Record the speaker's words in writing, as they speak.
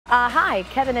Hi,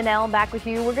 Kevin and Elle back with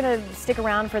you. We're going to stick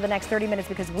around for the next 30 minutes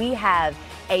because we have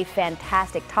a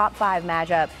fantastic top 5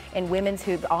 matchup in women's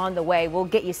hoop on the way. We'll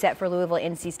get you set for Louisville,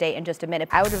 NC State in just a minute.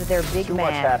 Out of their big Too man.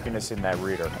 much happiness in that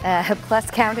reader.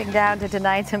 Plus counting down to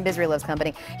tonight's Misery Loves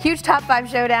Company. Huge top 5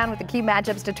 showdown with the key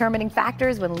matchups determining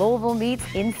factors when Louisville meets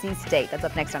NC State. That's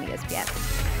up next on ESPN.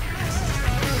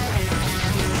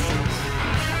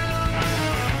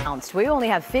 We only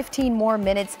have 15 more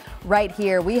minutes right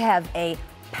here. We have a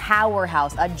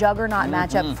powerhouse, a juggernaut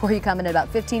matchup for you coming in about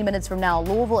 15 minutes from now.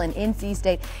 Louisville and NC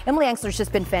State. Emily Engstler's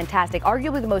just been fantastic.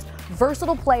 Arguably the most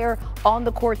versatile player on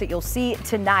the court that you'll see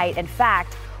tonight. In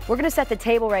fact, we're going to set the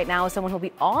table right now with someone who'll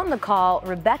be on the call,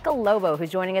 Rebecca Lobo, who's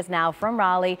joining us now from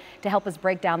Raleigh to help us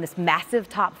break down this massive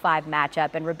top 5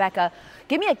 matchup. And Rebecca,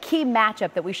 give me a key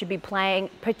matchup that we should be paying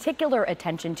particular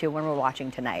attention to when we're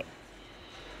watching tonight.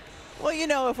 Well, you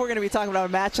know, if we're going to be talking about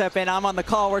a matchup and I'm on the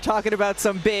call, we're talking about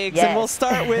some bigs. Yes. And we'll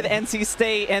start with NC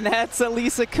State, and that's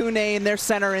Elisa Kunane, their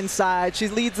center inside. She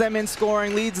leads them in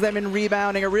scoring, leads them in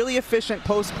rebounding, a really efficient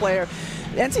post player.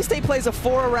 NC State plays a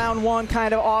 4-around-1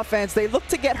 kind of offense. They look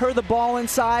to get her the ball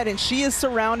inside, and she is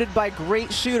surrounded by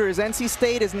great shooters. NC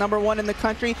State is #1 in the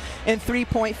country in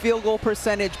three-point field goal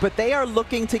percentage, but they are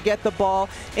looking to get the ball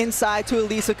inside to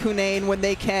Elisa Kunane when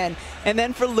they can. And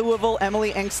then for Louisville,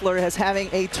 Emily Engstler is having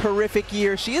a terrific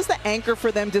year. She is the anchor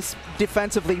for them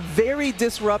defensively, very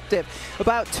disruptive.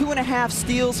 About 2.5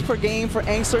 steals per game for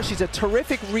Engstler. She's a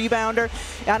terrific rebounder.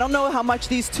 I don't know how much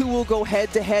these two will go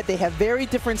head-to-head. They have very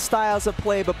different styles of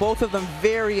play, but both of them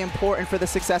very important for the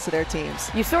success of their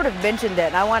teams. You sort of mentioned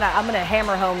it, and I'm going to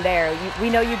hammer home there. We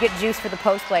know you get juice for the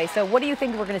post play, so what do you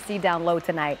think we're going to see down low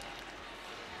tonight?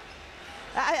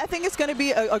 I think it's going to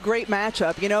be a great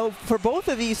matchup. You know, for both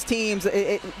of these teams,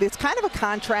 it's kind of a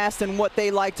contrast in what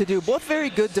they like to do. Both very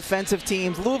good defensive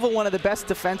teams. Louisville, one of the best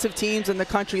defensive teams in the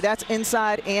country. That's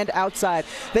inside and outside.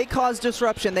 They cause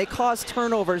disruption. They cause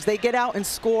turnovers. They get out and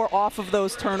score off of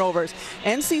those turnovers.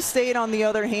 NC State, on the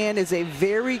other hand, is a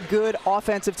very good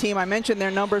offensive team. I mentioned their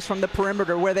numbers from the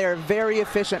perimeter where they're very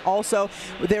efficient. Also,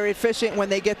 they're efficient when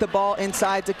they get the ball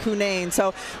inside to Kunane.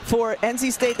 So for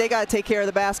NC State, they got to take care of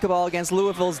the basketball against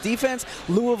Louisville's defense.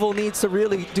 Louisville needs to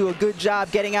really do a good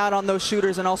job getting out on those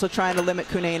shooters and also trying to limit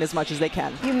Kunane as much as they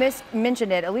can. You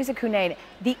mentioned it, Elisa Kunane,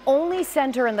 the only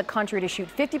center in the country to shoot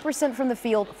 50% from the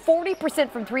field, 40%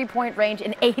 from three-point range,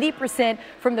 and 80%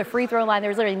 from the free throw line.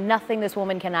 There's literally nothing this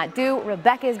woman cannot do.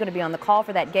 Rebecca is going to be on the call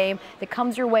for that game that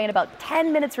comes your way in about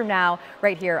 10 minutes from now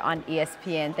right here on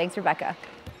ESPN. Thanks, Rebecca.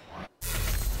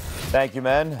 Thank you,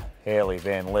 men. Haley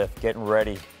Van Lith getting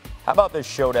ready. How about this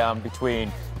showdown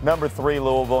between #3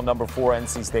 Louisville, #4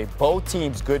 NC State? Both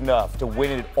teams good enough to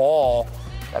win it all.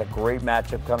 Got a great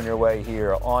matchup coming your way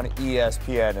here on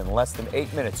ESPN in less than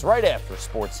 8 minutes, right after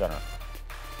SportsCenter.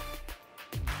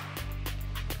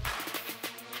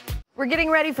 We're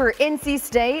getting ready for NC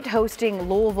State hosting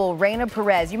Louisville. Reina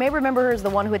Perez, you may remember her as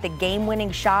the one who hit the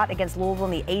game-winning shot against Louisville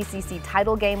in the ACC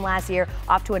title game last year.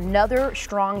 Off to another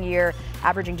strong year,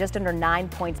 averaging just under 9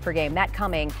 points per game. That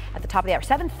coming at the top of the hour,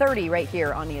 7:30 right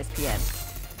here on ESPN.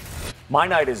 My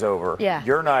night is over. Yeah.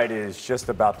 Your night is just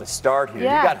about to start here.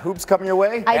 Yeah. You got hoops coming your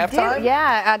way? I Halftime? do,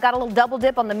 yeah. I got a little double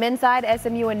dip on the men's side,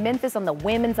 SMU and Memphis. On the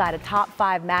women's side, a top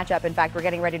 5 matchup. In fact, we're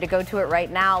getting ready to go to it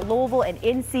right now. Louisville and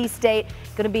NC State,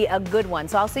 going to be a good one.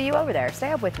 So I'll see you over there.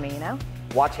 Stay up with me, you know?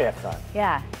 Watch halftime.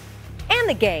 Yeah. And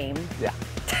the game. Yeah.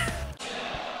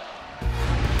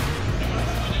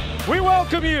 We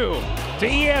welcome you to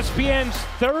ESPN's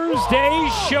Thursday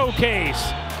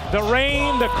Showcase. The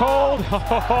rain, the cold,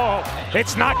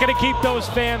 it's not going to keep those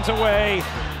fans away.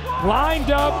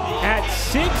 Lined up at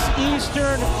 6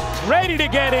 Eastern, ready to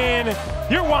get in.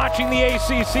 You're watching the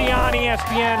ACC on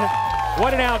ESPN.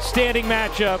 What an outstanding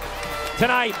matchup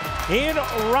tonight in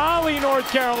Raleigh, North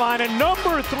Carolina.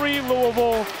 #3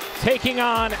 Louisville taking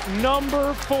on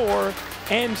 #4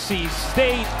 NC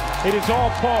State. It is all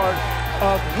part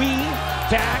of We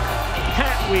Back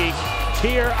Hat Week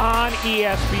here on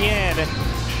ESPN.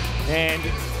 And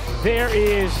there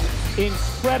is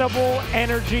incredible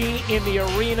energy in the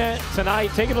arena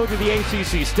tonight. Taking a look at the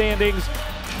ACC standings.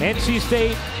 NC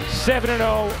State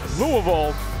 7-0,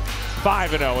 Louisville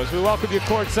 5-0. As we welcome you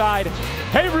courtside.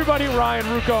 Hey everybody, Ryan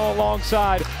Rucco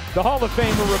alongside the Hall of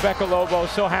Famer Rebecca Lobo.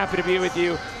 So happy to be with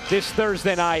you this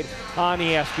Thursday night on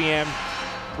ESPN.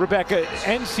 Rebecca,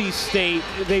 NC State,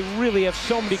 they really have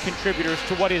so many contributors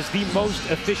to what is the most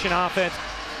efficient offense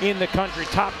in the country,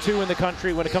 top 2 in the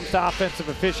country when it comes to offensive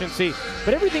efficiency.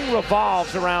 But everything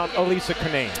revolves around Elisa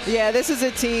Cunane. Yeah, this is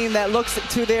a team that looks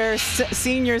to their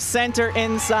senior center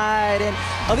inside. And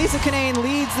Elisa Cunane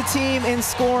leads the team in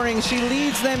scoring. She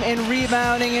leads them in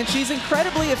rebounding, and she's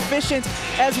incredibly efficient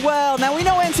as well. Now, we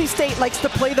know NC State likes to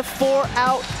play the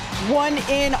 4-out,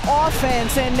 1-in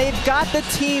offense, and they've got the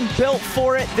team built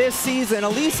for it this season.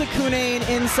 Elisa Cunane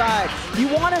inside. You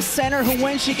want a center who,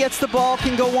 when she gets the ball,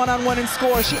 can go one-on-one and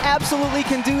score. She absolutely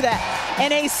can do that.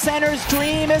 And a center's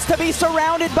dream is to be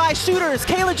surrounded by shooters.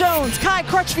 Kayla Jones, Kai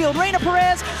Crutchfield, Reyna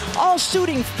Perez, all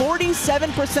shooting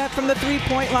 47% from the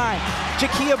three-point line.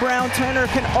 Jakia Brown-Turner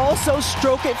can also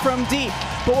stroke it from deep.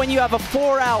 But when you have a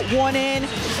 4-out, 1-in,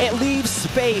 it leaves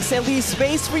space. It leaves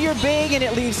space for your big, and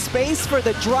it leaves space for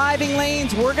the driving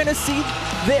lanes. We're going to see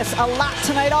this a lot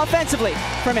tonight offensively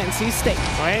from NC State.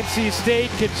 Well, NC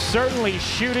State could certainly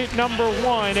shoot it number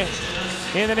 1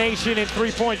 in the nation in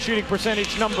three-point shooting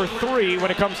percentage, number 3 when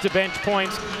it comes to bench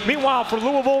points. Meanwhile, for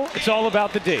Louisville, it's all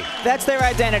about the D. That's their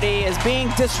identity, is being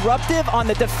disruptive on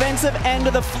the defensive end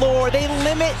of the floor. They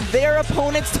limit their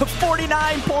opponents to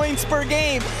 49 points per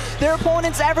game. Their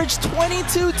opponents average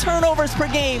 22 turnovers per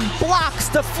game, blocks,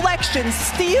 deflections,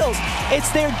 steals. It's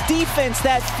their defense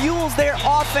that fuels their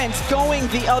offense going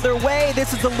the other way.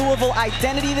 This is the Louisville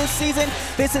identity this season.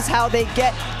 This is how they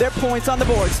get their points on the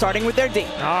board, starting with their D.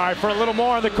 All right, for a little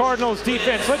more on the Cardinals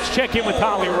defense, let's check in with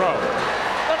Holly Rowe.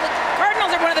 Well, the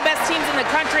Cardinals are one of the best teams in the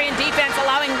country in defense,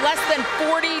 allowing less than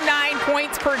 49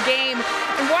 points per game.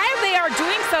 And why they are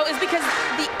doing so is because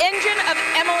the engine of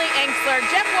Emily Engstler.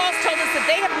 Jeff Walsh told us that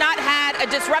they have not had a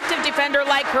disruptive defender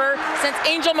like her since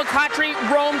Angel McCautry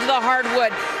roamed the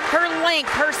hardwood. Her length,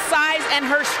 her size, and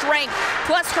her strength,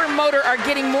 plus her motor, are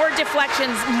getting more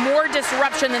deflections, more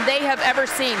disruption than they have ever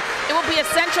seen. It will be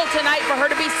essential tonight for her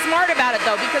to be smart about it,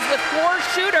 though, because with 4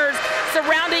 shooters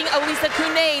surrounding Elisa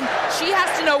Cunane, she has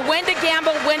to know when to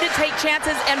gamble, when to take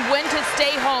chances, and when to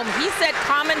stay home. He said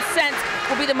common sense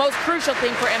will be the most crucial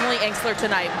thing for Emily Engstler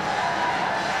tonight.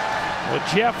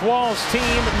 Well, Jeff Wall's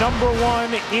team, number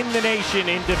 1 in the nation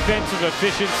in defensive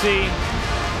efficiency.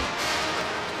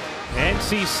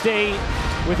 NC State,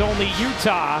 with only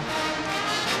Utah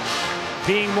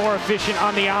being more efficient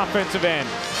on the offensive end.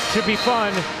 Should be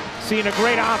fun seeing a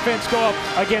great offense go up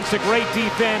against a great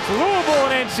defense. Louisville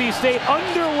and NC State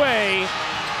underway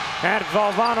at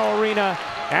Valvano Arena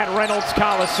at Reynolds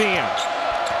Coliseum.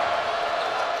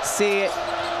 See it.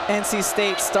 NC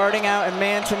State starting out in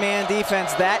man-to-man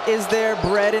defense. That is their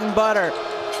bread and butter.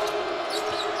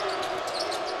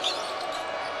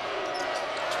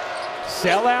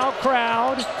 Sellout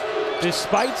crowd,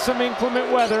 despite some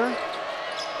inclement weather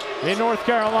in North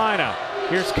Carolina.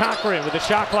 Here's Cochran with the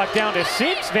shot clock down to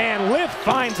 6. Van Lith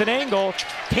finds an angle,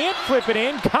 can't flip it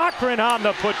in. Cochran on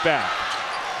the putback.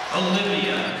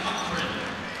 Olivia Cochran.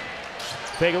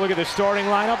 Take a look at the starting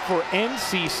lineup for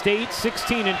NC State.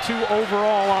 16-2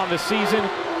 overall on the season.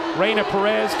 Reyna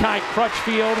Perez, Kai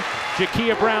Crutchfield,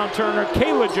 Jakia Brown-Turner,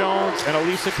 Kayla Jones, and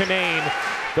Elisa Cunane,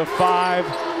 the 5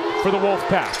 for the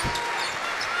Wolfpack.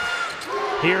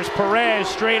 Here's Perez,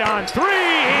 straight on 3,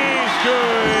 is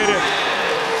good.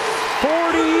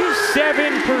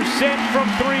 47% from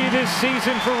 3 this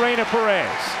season for Reyna Perez.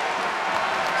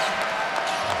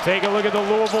 Take a look at the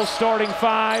Louisville starting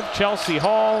 5. Chelsea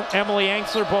Hall, Emily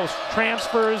Engstler, both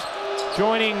transfers,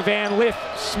 joining Van Lith,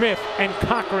 Smith, and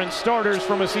Cochran, starters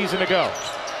from a season ago.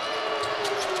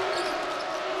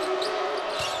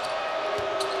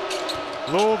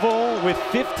 Louisville with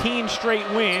 15 straight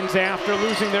wins after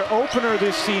losing their opener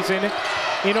this season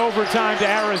in overtime to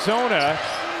Arizona.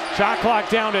 Shot clock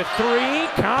down to 3.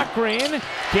 Cochran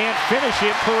can't finish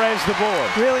it. Perez the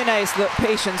board. Really nice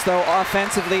patience, though,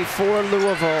 offensively for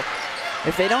Louisville.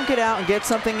 If they don't get out and get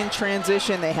something in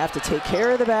transition, they have to take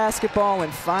care of the basketball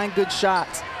and find good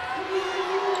shots.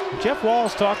 Jeff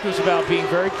Walsh talked to us about being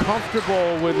very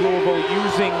comfortable with Louisville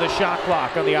using the shot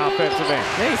clock on the offensive end.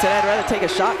 Yeah, he said, I'd rather take a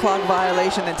shot clock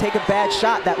violation than take a bad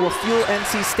shot that will fuel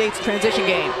NC State's transition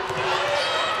game.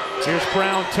 Here's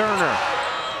Brown-Turner.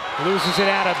 Loses it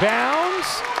out of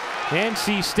bounds.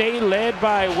 NC State led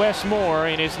by Wes Moore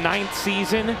in his 9th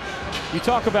season. You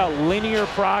talk about linear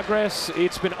progress.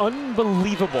 It's been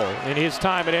unbelievable in his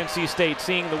time at NC State,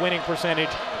 seeing the winning percentage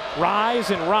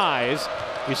rise and rise.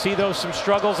 You see those some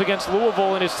struggles against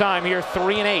Louisville in his time here,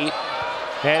 3-8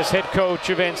 as head coach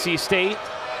of NC State.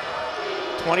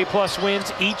 20+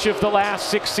 wins each of the last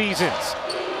 6 seasons.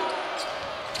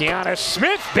 Kiana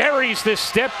Smith buries the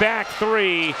step back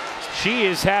three. She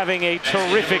is having a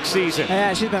terrific season.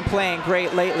 Yeah, she's been playing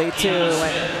great lately too.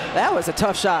 And that was a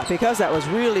tough shot because that was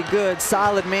really good,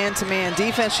 solid man-to-man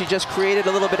defense. She just created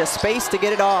a little bit of space to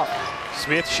get it off.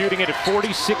 Smith shooting it at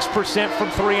 46%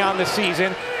 from three on the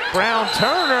season. Brown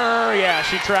Turner, yeah,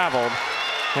 she traveled.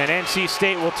 And NC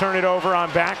State will turn it over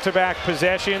on back-to-back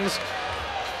possessions.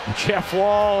 Jeff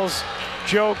Walls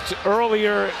joked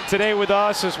earlier today with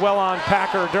us as well on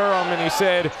Packer Durham, and he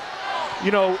said,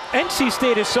 you know, NC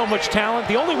State has so much talent.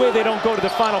 The only way they don't go to the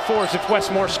Final Four is if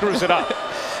Westmore screws it up.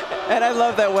 And I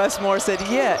love that Westmore said,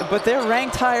 yeah, but they're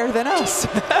ranked higher than us.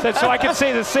 So I can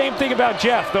say the same thing about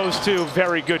Jeff. Those two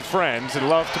very good friends and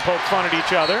love to poke fun at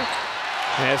each other.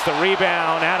 As the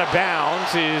rebound out of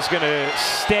bounds is going to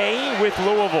stay with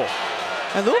Louisville.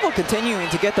 And Louisville continuing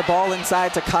to get the ball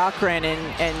inside to Cochran,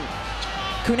 and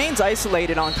Cunane's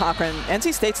isolated on Cochran.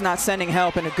 NC State's not sending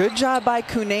help, and a good job by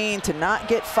Cunane to not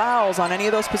get fouls on any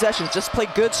of those possessions. Just play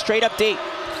good straight up D.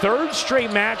 Third straight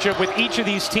matchup with each of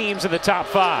these teams in the top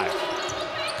five.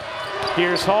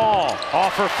 Here's Hall,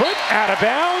 off her foot, out of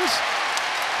bounds.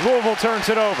 Louisville turns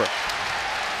it over.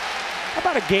 How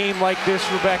about a game like this,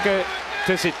 Rebecca?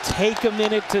 Does it take a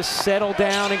minute to settle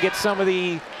down and get some of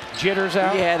the jitters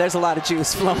out? Yeah, there's a lot of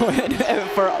juice flowing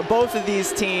for both of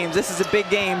these teams. This is a big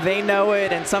game. They know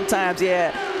it, and sometimes,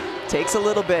 yeah, takes a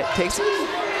little bit. Takes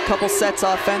a couple sets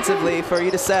offensively for you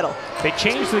to settle. They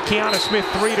changed the Kiana Smith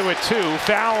 3 to a 2.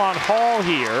 Foul on Hall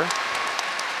here.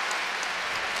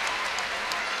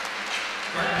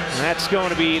 And that's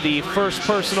going to be the first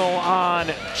personal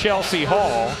on Chelsea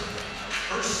Hall.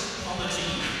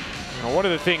 Now, one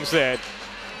of the things that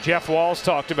Jeff Walls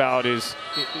talked about is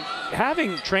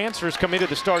having transfers come into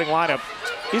the starting lineup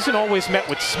isn't always met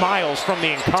with smiles from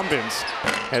the incumbents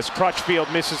as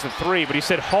Crutchfield misses the three. But he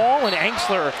said Hall and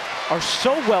Engstler are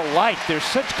so well liked. They're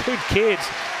such good kids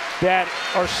that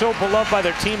are so beloved by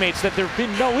their teammates that there have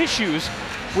been no issues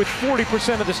with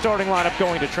 40% of the starting lineup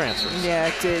going to transfers.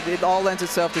 Yeah, it all lends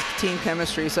itself to team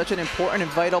chemistry, such an important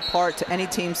and vital part to any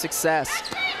team's success.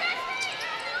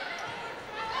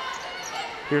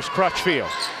 Here's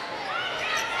Crutchfield.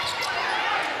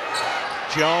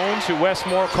 Jones, who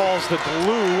Westmore calls the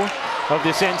glue of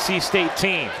this NC State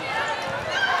team.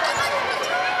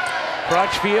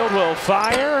 Crutchfield will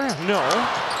fire. No.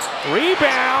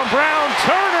 Rebound. Brown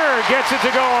Turner gets it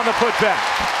to go on the putback.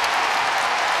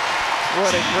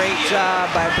 What a great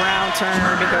job by Brown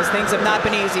Turner, because things have not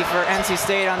been easy for NC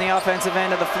State on the offensive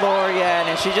end of the floor yet,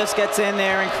 and she just gets in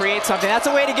there and creates something. That's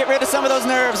a way to get rid of some of those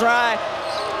nerves, right?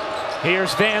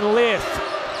 Here's Van Lith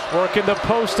working the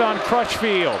post on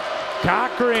Crutchfield.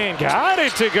 Cochran got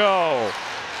it to go.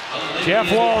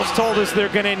 Jeff Walls told us they're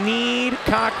going to need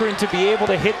Cochran to be able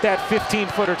to hit that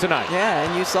 15-footer tonight. Yeah,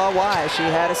 and you saw why. She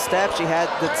had a step. She had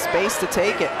the space to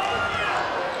take it.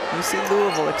 You see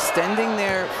Louisville extending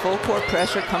their full court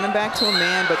pressure, coming back to a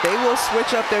man, but they will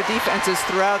switch up their defenses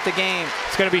throughout the game.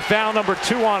 It's going to be foul number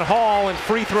 2 on Hall and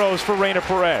free throws for Reina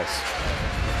Perez.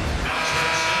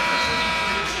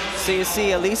 So you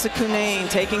see Elisa Cunane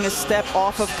taking a step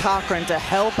off of Cochran to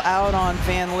help out on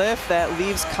Van Lith. That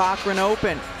leaves Cochran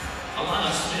open.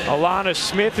 Alana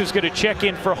Smith is going to check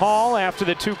in for Hall after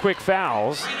the 2 quick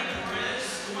fouls.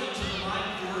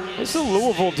 This is a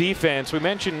Louisville defense. We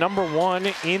mentioned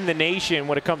 #1 in the nation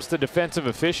when it comes to defensive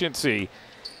efficiency.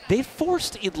 They've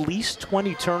forced at least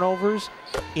 20 turnovers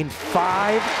in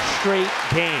 5 straight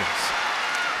games.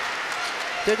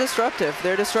 They're disruptive.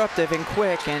 They're disruptive and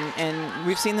quick, and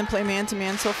we've seen them play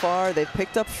man-to-man so far. They've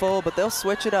picked up full, but they'll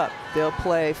switch it up. They'll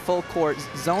play full court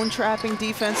zone trapping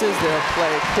defenses. They'll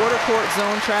play quarter court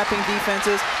zone trapping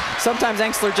defenses. Sometimes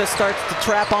Engstler just starts to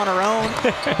trap on her own,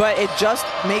 but it just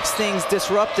makes things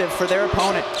disruptive for their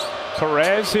opponent.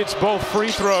 Perez hits both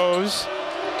free throws.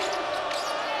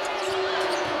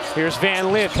 Here's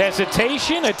Van Lith,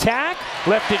 hesitation, attack,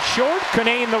 left it short.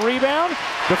 Cunane the rebound,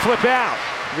 the flip out.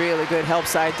 Really good help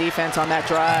side defense on that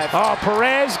drive. Oh,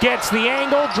 Perez gets the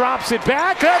angle, drops it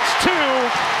back. That's 2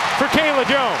 for Kayla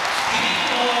Jones.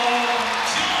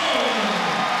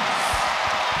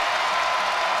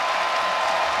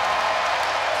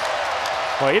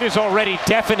 Well, it is already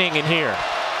deafening in here.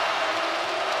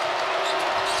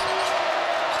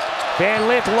 Van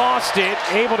Lith lost it,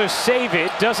 able to save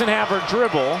it, doesn't have her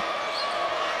dribble.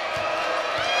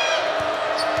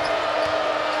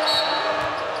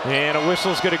 And a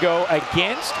whistle's going to go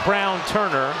against Brown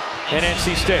Turner and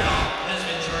NC State.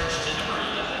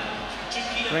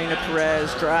 Reina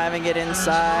Perez driving it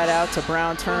inside, out to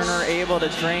Brown Turner, able to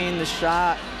drain the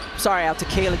shot. Sorry, out to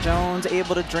Kayla Jones,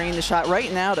 able to drain the shot.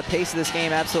 Right now, the pace of this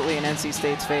game absolutely in NC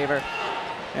State's favor.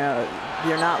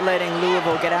 You're not letting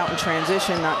Louisville get out in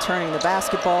transition, not turning the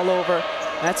basketball over.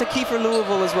 That's a key for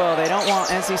Louisville as well. They don't want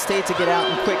NC State to get out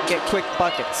and get quick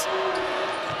buckets.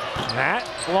 That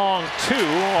long 2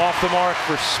 off the mark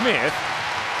for Smith.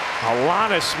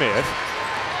 Alana Smith.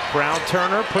 Brown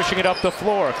Turner pushing it up the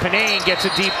floor. Canane gets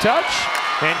a deep touch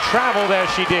and traveled as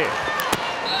she did.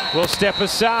 We'll step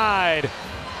aside.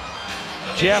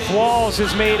 Jeff Walz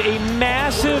has made a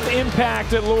massive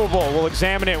impact at Louisville. We'll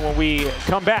examine it when we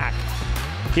come back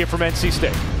here from NC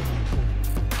State.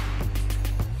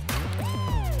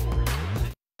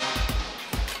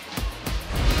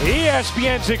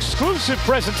 ESPN's exclusive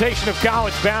presentation of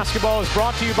college basketball is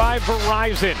brought to you by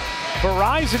Verizon.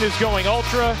 Verizon is going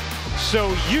ultra, so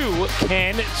you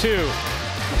can too.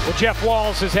 Well, Jeff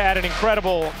Walz has had an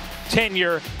incredible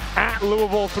tenure at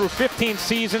Louisville through 15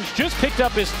 seasons, just picked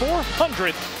up his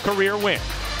 400th career win.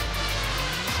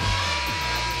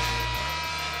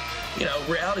 You know,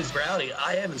 reality's reality.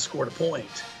 I haven't scored a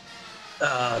point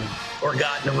or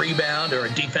gotten a rebound or a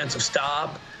defensive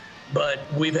stop, but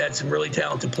we've had some really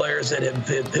talented players that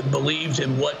have believed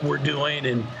in what we're doing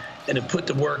and have put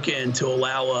the work in to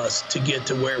allow us to get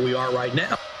to where we are right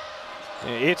now.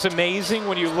 It's amazing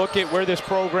when you look at where this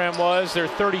program was. They're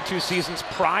 32 seasons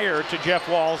prior to Jeff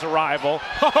Walz's arrival.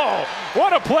 Oh,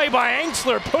 what a play by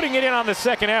Enxler, putting it in on the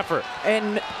second effort.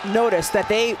 And notice that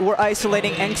they were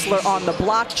isolating Enxler on the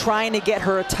block, trying to get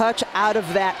her a touch out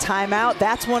of that timeout.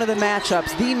 That's one of the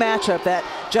matchups, that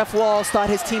Jeff Walz thought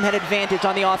his team had advantage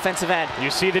on the offensive end.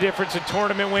 You see the difference in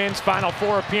tournament wins, Final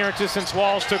Four appearances since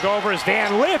Walz took over as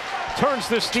Van Lith turns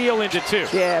the steal into 2.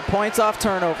 Yeah, points off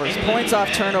turnovers. Points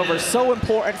off turnovers. So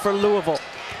important for Louisville.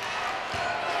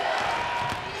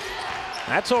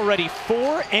 That's already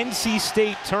 4 NC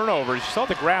State turnovers. You saw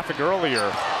the graphic earlier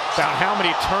about how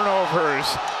many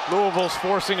turnovers Louisville's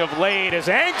forcing of late as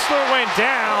Enxler went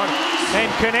down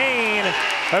and Canane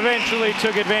eventually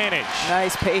took advantage.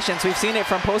 Nice patience. We've seen it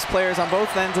from post players on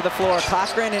both ends of the floor.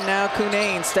 Cochran and now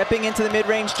Canane stepping into the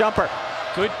mid-range jumper.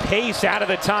 Good pace out of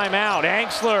the timeout.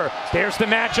 Enxler, there's the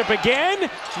matchup again.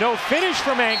 No finish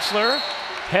from Enxler.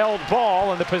 Held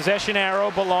ball, and the possession arrow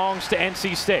belongs to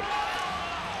NC State.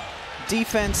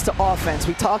 Defense to offense.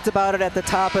 We talked about it at the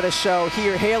top of the show.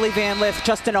 Here, Haley Van Lith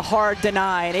just in a hard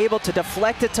deny and able to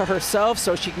deflect it to herself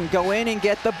so she can go in and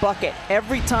get the bucket.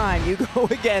 Every time you go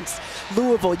against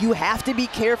Louisville, you have to be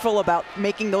careful about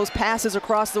making those passes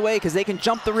across the way because they can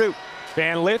jump the route.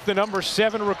 Van Lith, the number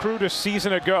 7 recruit a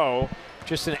season ago,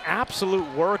 just an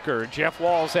absolute worker. Jeff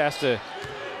Walz has to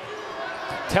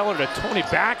tell her to tone it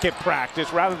back at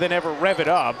practice rather than ever rev it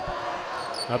up.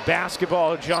 A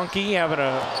basketball junkie having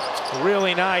a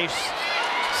really nice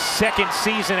second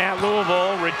season at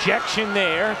Louisville. Rejection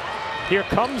there. Here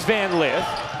comes Van Lith.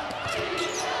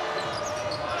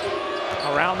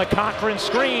 Around the Cochran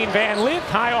screen. Van Lith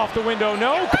high off the window.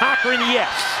 No. Cochran, yes.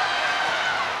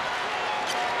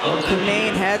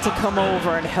 Canane had to come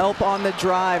over and help on the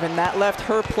drive, and that left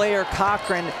her player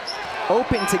Cochran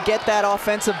open to get that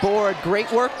offensive board. Great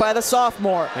work by the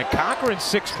sophomore. And Cochran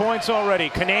 6 points already.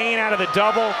 Canane out of the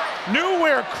double. Knew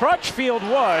where Crutchfield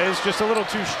was, just a little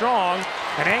too strong.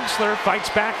 And Enxler fights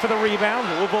back for the rebound.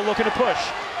 Louisville looking to push.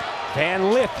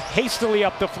 Van Lith hastily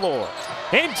up the floor.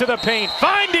 Into the paint,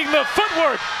 finding the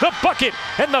footwork, the bucket,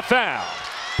 and the foul.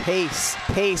 Pace.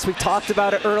 We talked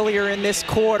about it earlier in this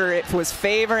quarter. It was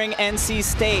favoring NC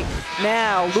State.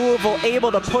 Now Louisville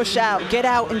able to push out, get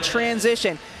out in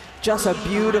transition. Just a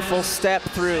beautiful step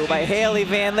through by Haley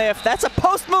Van Lith. That's a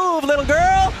post move, little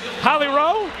girl. Holly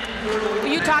Rowe.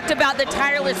 You talked about the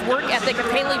tireless work ethic of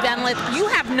Haley Van Lith. You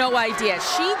have no idea.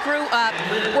 She grew up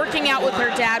working out with her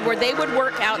dad where they would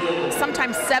work out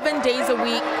sometimes 7 days a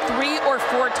week, 3 or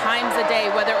 4 times a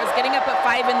day, whether it was getting up at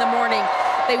 5 in the morning.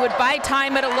 They would buy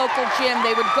time at a local gym.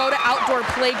 They would go to outdoor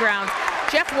playgrounds.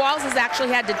 Jeff Walz has actually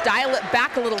had to dial it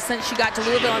back a little since she got to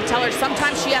Louisville and tell her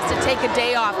sometimes she has to take a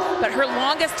day off. But her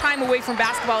longest time away from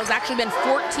basketball has actually been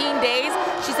 14 days.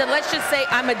 She said, let's just say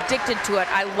I'm addicted to it.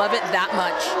 I love it that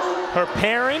much. Her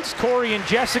parents, Corey and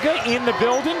Jessica, in the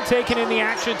building, taking in the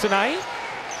action tonight.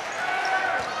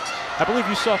 I believe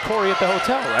you saw Corey at the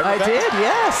hotel, right, Rebecca? I did,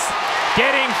 yes.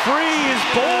 Getting free is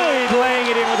Boyd,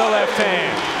 laying it in with the left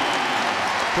hand.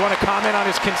 Do you want to comment on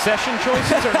his concession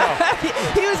choices or no?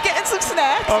 He was getting some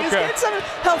snacks. Okay. He was getting some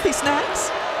healthy snacks.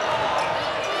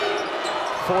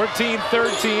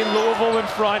 14-13, Louisville in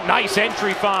front. Nice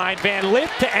entry find. Van Lith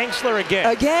to Enxler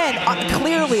again.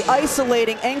 Clearly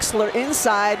isolating Enxler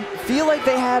inside. Feel like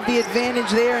they have the advantage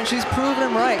there, and she's proven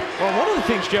him right. Well, one of the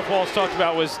things Jeff Walz talked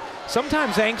about was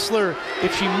sometimes Enxler,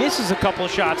 if she misses a couple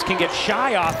of shots, can get shy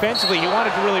offensively. He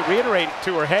wanted to really reiterate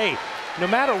to her, hey, no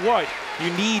matter what,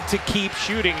 You need to keep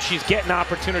shooting. She's getting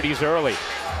opportunities early.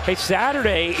 Hey,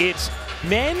 Saturday, it's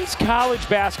men's college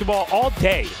basketball all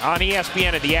day on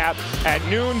ESPN and the app. At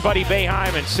noon, Buddy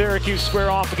Boeheim and Syracuse square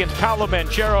off against Paolo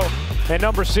Banchero and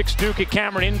number 6 Duke at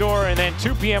Cameron Indoor. And then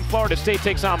 2 p.m. Florida State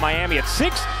takes on Miami at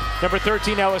 6. Number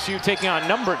 13 LSU taking on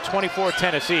number 24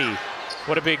 Tennessee.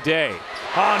 What a big day.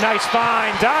 Oh, nice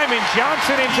find. Diamond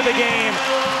Johnson into the game,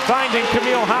 finding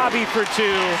Camille Hobby for 2.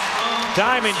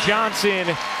 Diamond Johnson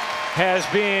has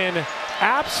been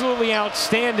absolutely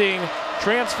outstanding,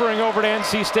 transferring over to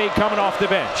NC State, coming off the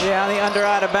bench. Yeah, on the under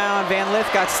out of bound. Van Lith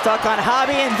got stuck on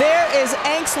Hobby, and there is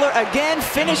Anxler again,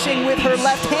 finishing with her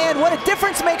left hand. What a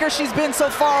difference maker she's been so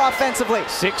far offensively.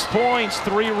 6 points,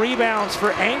 3 rebounds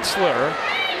for Anxler.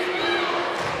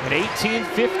 An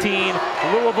 18-15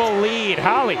 Louisville lead.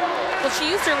 Holly. Well, she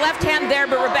used her left hand there,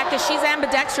 but Rebecca, she's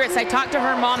ambidextrous. I talked to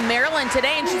her mom, Marilyn,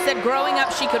 today, and she said growing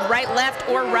up she could right, left,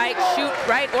 or right, shoot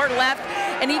right or left,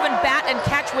 and even bat and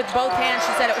catch with both hands.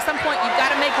 She said at some point you've got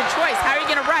to make a choice. How are you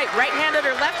going to write, right-handed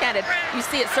or left-handed? You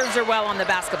see it serves her well on the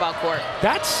basketball court.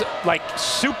 That's like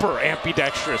super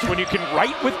ambidextrous when you can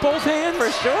write with both hands.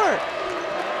 For sure.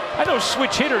 I know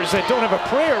switch hitters that don't have a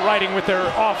prayer writing with their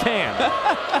offhand.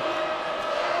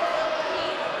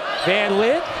 Van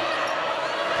Lith.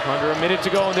 Under a minute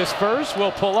to go in this first,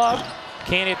 will pull up.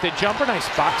 Can't hit the jumper. Nice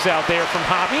box out there from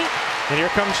Hobby. And here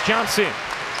comes Johnson.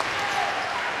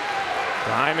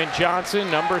 Diamond Johnson,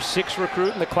 number 6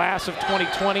 recruit in the class of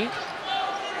 2020.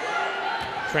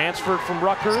 Transferred from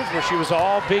Rutgers, where she was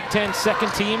all Big Ten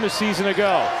second team a season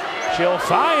ago. She'll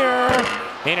fire.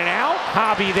 In and out.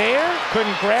 Hobby there.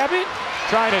 Couldn't grab it.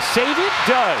 Trying to save it.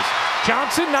 Does.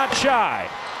 Johnson not shy.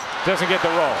 Doesn't get the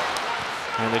roll.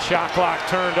 And the shot clock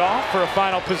turned off for a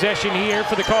final possession here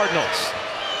for the Cardinals.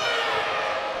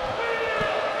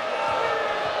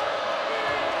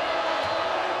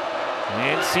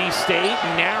 NC State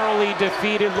narrowly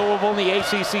defeated Louisville in the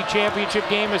ACC championship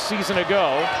game a season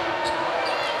ago.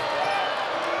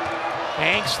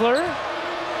 Anxler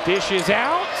dishes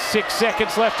out. 6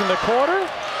 seconds left in the quarter.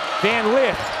 Van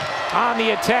Lith on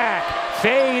the attack.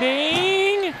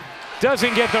 Fading.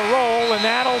 Doesn't get the roll, and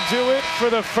that'll do it for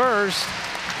the first.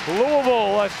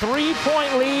 Louisville, a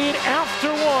 3-point lead after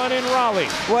 1 in Raleigh.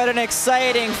 What an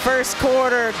exciting first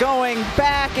quarter, going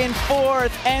back and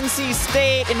forth. NC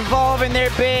State involving their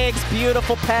bigs.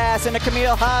 Beautiful pass into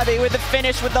Camille Hobby with the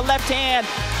finish with the left hand.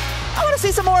 I want to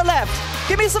see some more left.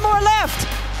 Give me some more left.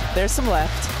 There's some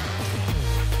left.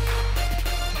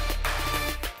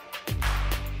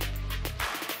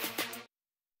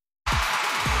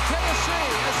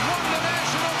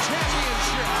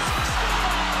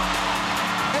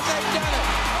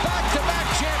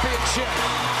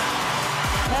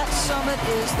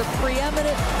 Is the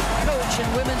preeminent coach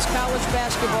in women's college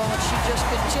basketball, and she just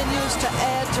continues to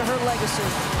add to her legacy.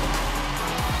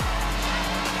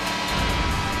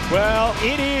 Well,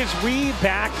 it is We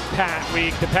Back Pat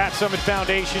Week. The Pat Summitt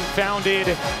Foundation,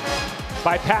 founded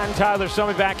by Pat and Tyler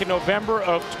Summitt back in November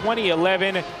of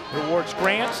 2011, it awards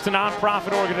grants to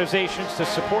nonprofit organizations to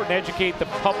support and educate the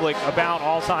public about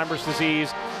Alzheimer's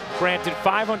disease. Granted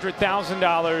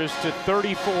 $500,000 to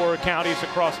 34 counties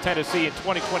across Tennessee in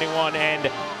 2021, and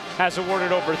has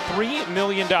awarded over $3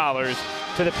 million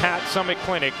to the Pat Summitt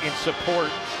Clinic in support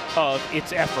of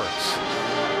its efforts.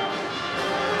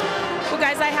 Well,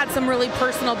 guys, I had some really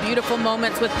personal, beautiful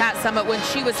moments with Pat Summitt when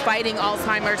she was fighting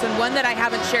Alzheimer's, and one that I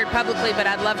haven't shared publicly, but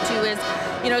I'd love to, is,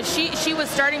 you know, she was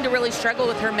starting to really struggle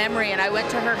with her memory, and I went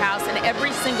to her house, and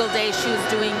every single day she was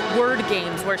doing word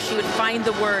games where she would find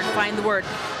the word,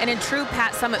 and in true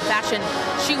Pat Summitt fashion,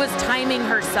 she was timing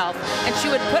herself, and she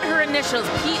would put her initials,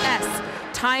 PS,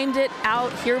 timed it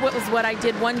out. Here was what I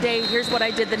did one day, here's what I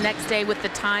did the next day with the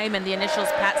time and the initials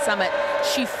Pat Summitt.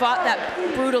 She fought that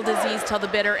brutal disease till the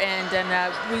bitter end, and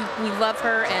we love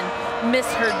her and miss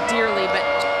her dearly, but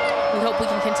we hope we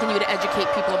can continue to educate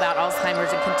people about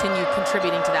Alzheimer's and continue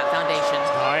contributing to that foundation.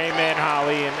 Amen,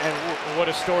 Holly, and what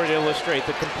a story to illustrate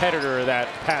the competitor that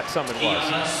Pat Summitt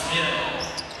was.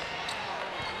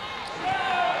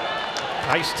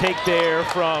 Nice take there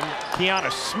from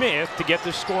Kiana Smith to get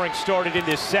the scoring started in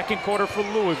this second quarter for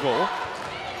Louisville.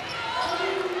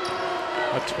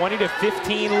 A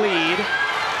 20-15 lead.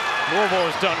 Louisville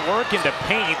has done work in the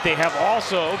paint. They have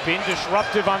also been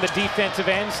disruptive on the defensive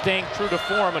end, staying true to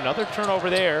form. Another turnover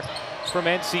there from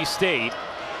NC State.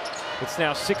 It's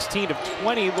now 16 of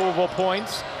 20 Louisville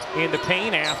points in the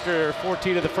paint after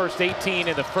 14 of the first 18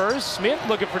 in the first. Smith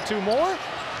looking for 2 more.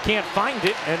 Can't find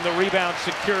it, and the rebound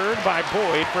secured by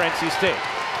Boyd for NC State.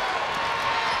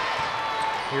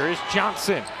 Here is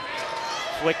Johnson,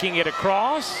 flicking it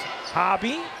across.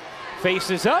 Hobby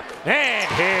Faces up and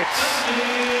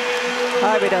hits.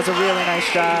 Ivy does a really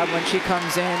nice job when she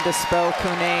comes in to spell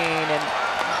Cunane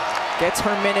and gets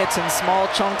her minutes in small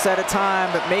chunks at a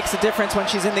time, but makes a difference when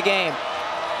she's in the game.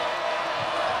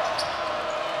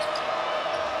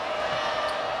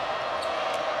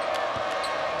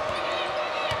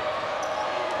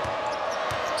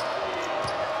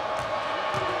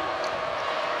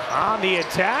 On the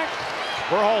attack,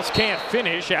 Verhulst can't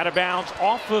finish, out of bounds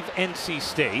off of NC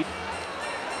State.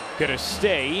 Gonna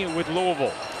stay with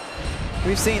Louisville.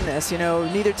 We've seen this, you know,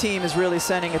 neither team is really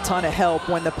sending a ton of help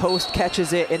when the post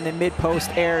catches it in the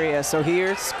mid-post area. So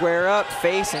here, square up,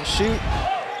 face, and shoot.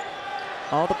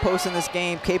 All the posts in this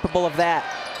game capable of that.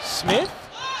 Smith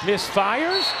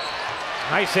misfires.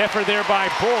 Nice effort there by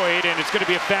Boyd, and it's going to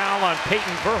be a foul on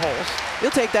Peyton Verhulst. You'll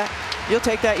take that. You'll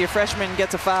take that. Your freshman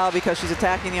gets a foul because she's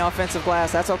attacking the offensive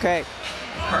glass. That's okay.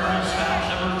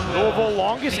 Louisville,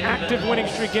 longest active winning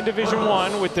streak in Division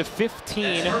I with the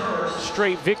 15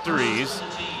 straight victories.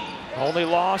 Only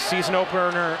loss, season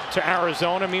opener to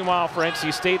Arizona. Meanwhile, for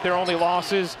NC State, their only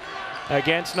losses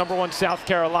against #1 South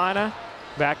Carolina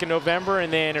back in November,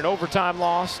 and then an overtime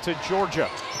loss to Georgia.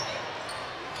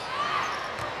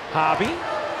 Hobby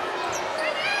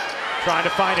trying to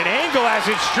find an angle as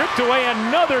it's stripped away.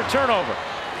 Another turnover.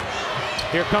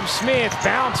 Here comes Smith,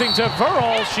 bouncing to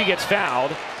Verhulst. She gets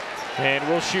fouled, and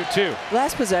will shoot two.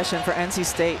 Last possession for NC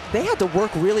State, they had to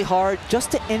work really hard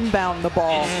just to inbound the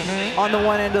ball on the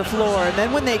one end of the floor. And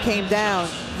then when they came down,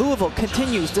 Louisville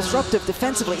continues disruptive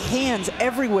defensively, hands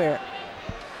everywhere.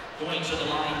 Going to the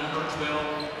line, number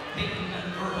 12, Peyton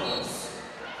Verhulst.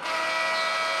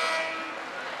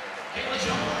 Kayla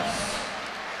Jones.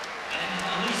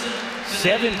 And Elisa.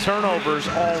 7 turnovers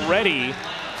already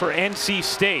for NC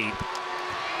State.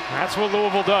 That's what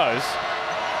Louisville does.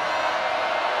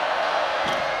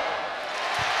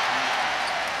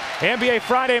 NBA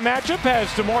Friday matchup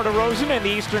has DeMar DeRozan and the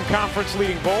Eastern Conference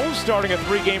leading Bulls starting a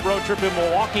 3-game road trip in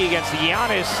Milwaukee against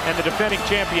Giannis and the defending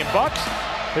champion Bucks.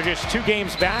 They're just 2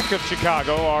 games back of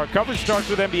Chicago. Our coverage starts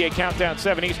with NBA Countdown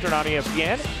 7 Eastern on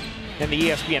ESPN and the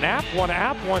ESPN app.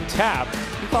 One tap.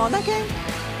 You calling that game?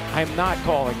 I'm not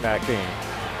calling that game.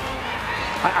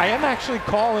 I am actually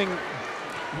calling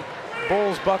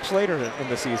Bulls Bucks later in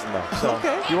the season though, so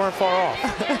okay. You weren't far off.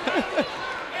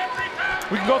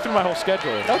 We can go through my whole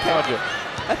schedule. Okay.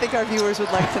 I think our viewers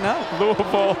would like to know.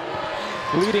 Louisville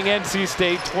leading NC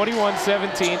State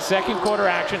 21-17, second quarter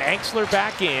action. Engstler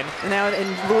back in. Now in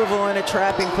Louisville in a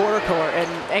trapping quarter court, and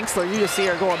Engstler, you just see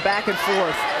her going back and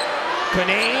forth.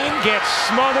 Cunane gets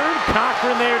smothered.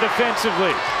 Cochran there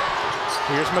defensively.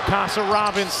 Here's Mikasa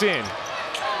Robinson.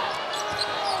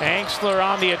 Engstler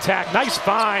on the attack. Nice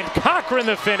find. Cochran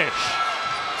the finish.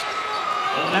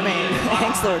 I mean,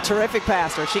 Engstler, a terrific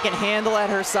passer. She can handle at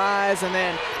her size and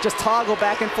then just toggle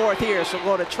back and forth here. She'll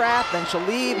go to trap, then she'll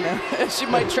leave, and then she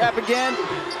might trap again.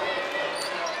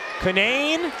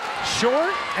 Cunane,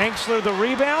 short. Engstler the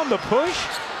rebound, the push.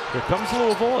 Here comes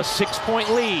Louisville, a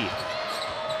 6-point lead.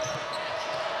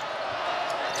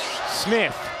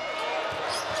 Smith.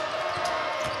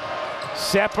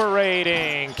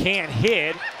 Separating, can't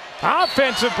hit.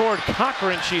 Offensive board,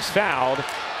 Cochran, she's fouled.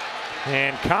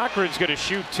 And Cochran's going to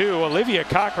shoot two. Olivia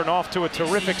Cochran off to a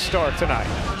terrific start tonight.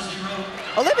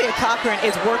 Olivia Cochran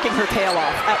is working her tail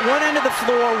off. At one end of the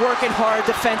floor, working hard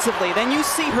defensively. Then you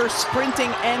see her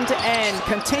sprinting end to end,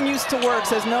 continues to work,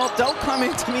 says, no, don't come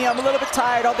into me, I'm a little bit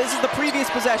tired. Oh, this is the previous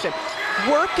possession.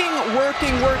 Working.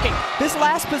 This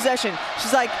last possession,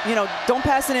 she's like, you know, don't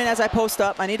pass it in as I post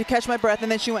up. I need to catch my breath.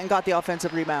 And then she went and got the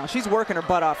offensive rebound. She's working her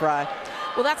butt off, Rye.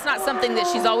 Well, that's not something that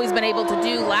she's always been able to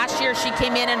do. Last year, she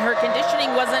came in and her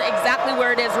conditioning wasn't exactly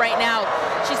where it is right now.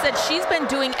 She said she's been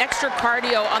doing extra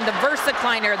cardio on the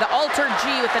VersaCliner, the Alter G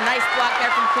with a nice block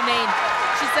there from Cunane.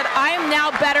 She said, I am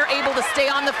now better able to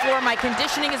stay on the floor. My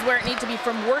conditioning is where it needs to be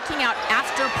from working out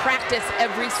after practice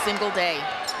every single day.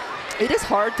 It is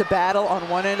hard to battle on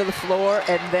one end of the floor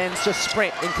and then just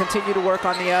sprint and continue to work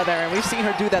on the other. And we've seen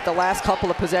her do that the last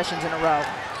couple of possessions in a row.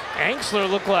 Engstler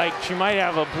looked like she might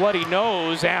have a bloody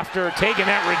nose after taking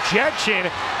that rejection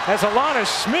as Alana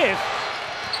Smith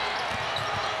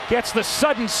gets the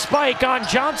sudden spike on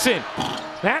Johnson.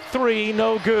 That three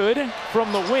no good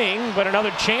from the wing, but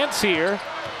another chance here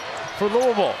for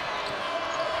Louisville.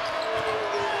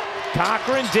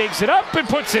 Cochran digs it up and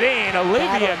puts it in.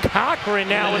 Olivia Cochran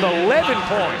now with 11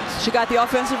 points. She got the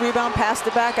offensive rebound, passed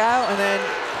it back out, and then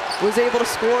was able to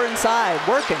score inside.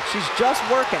 Working. She's just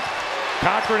working.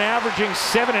 Cochran averaging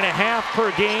 7.5 per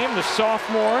game, the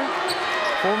sophomore,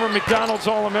 former McDonald's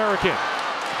All-American.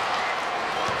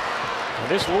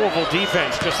 This Louisville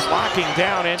defense just locking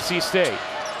down NC State.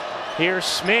 Here's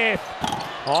Smith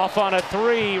off on a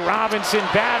three. Robinson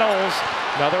battles.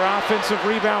 Another offensive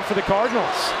rebound for the Cardinals.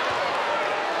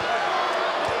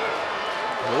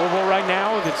 Louisville right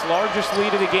now with its largest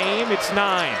lead of the game. It's 9.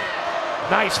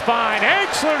 Nice find.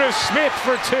 Angstler to Smith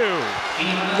for 2.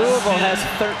 Louisville has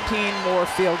 13 more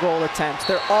field goal attempts.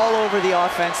 They're all over the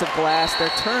offensive glass. They're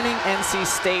turning NC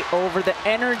State over. The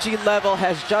energy level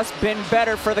has just been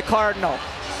better for the Cardinal.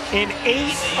 An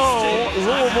 8-0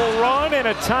 Louisville run and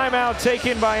a timeout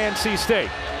taken by NC State.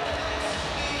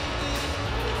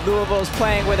 Louisville's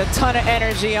playing with a ton of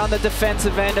energy on the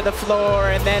defensive end of the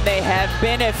floor, and then they have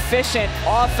been efficient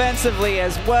offensively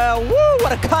as well. Woo,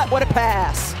 what a cut, what a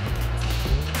pass.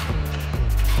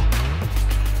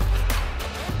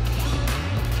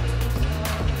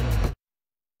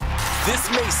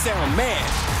 This may sound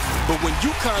mad, but when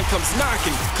UConn comes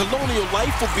knocking, Colonial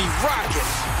Life will be rocking.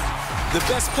 The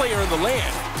best player in the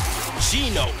land,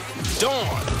 Gino,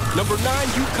 Dawn, number 9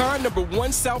 UConn, number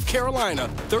 1 South Carolina,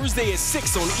 Thursday at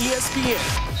 6 on ESPN.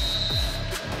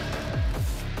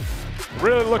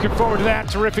 Really looking forward to that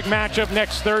terrific matchup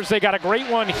next Thursday. Got a great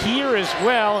one here as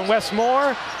well. And Wes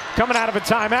Moore coming out of a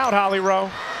timeout, Holly Rowe.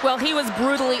 Well, he was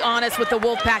brutally honest with the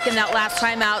Wolfpack in that last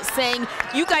timeout, saying,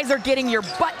 you guys are getting your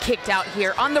butt kicked out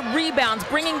here on the rebounds,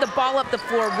 bringing the ball up the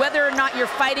floor, whether or not you're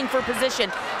fighting for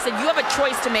position. Said, you have a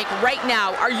choice to make right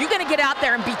now. Are you going to get out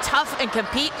there and be tough and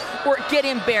compete, or get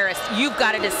embarrassed? You've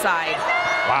got to decide.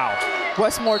 Wow.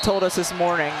 Wes Moore told us this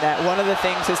morning that one of the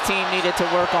things his team needed to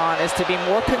work on is to be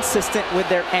more consistent with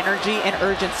their energy and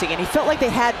urgency, and he felt like they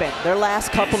had been their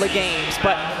last couple of games,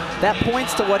 but that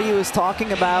points to what he was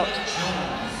talking about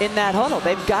in that huddle.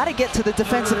 They've got to get to the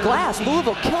defensive glass.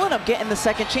 Louisville killing them, getting the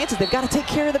second chances. They've got to take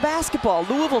care of the basketball.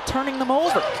 Louisville turning them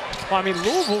over. Well, I mean,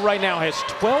 Louisville right now has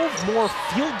 12 more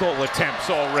field goal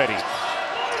attempts already.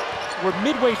 We're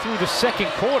midway through the second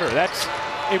quarter. That's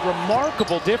a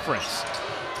remarkable difference.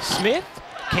 Smith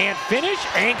can't finish.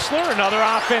 Angstler, another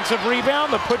offensive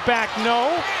rebound. The putback,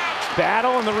 no.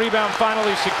 Battle, and the rebound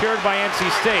finally secured by NC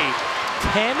State.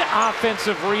 10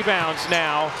 offensive rebounds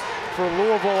now for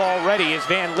Louisville already as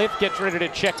Van Lith gets ready to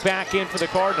check back in for the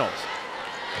Cardinals.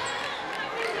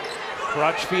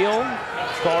 Crutchfield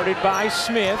guarded by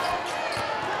Smith.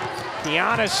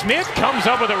 Kiana Smith comes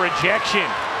up with a rejection.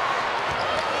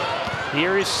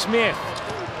 Here is Smith.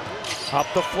 Up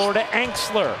the floor to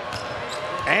Angstler.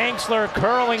 Angstler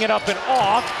curling it up and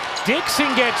off. Dixon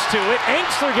gets to it.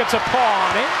 Angstler gets a paw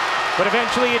on it, but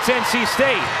eventually it's NC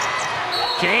State.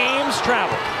 James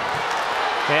Travel.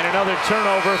 And another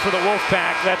turnover for the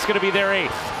Wolfpack. That's going to be their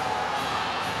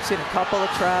 8th. Seen a couple of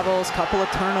travels, couple of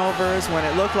turnovers when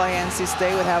it looked like NC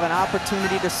State would have an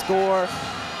opportunity to score.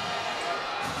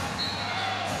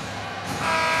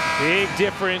 Big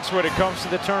difference when it comes to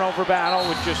the turnover battle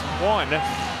with just 1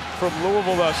 from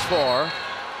Louisville thus far.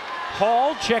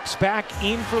 Hall checks back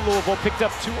in for Louisville, picked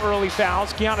up 2 early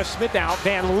fouls. Kiana Smith out,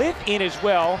 Van Lith in as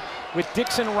well with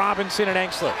Dixon, Robinson, and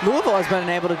Angstler. Louisville has been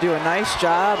able to do a nice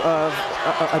job of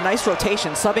a nice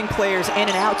rotation, subbing players in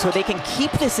and out so they can keep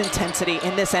this intensity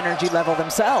and this energy level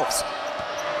themselves.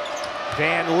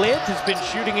 Van Lith has been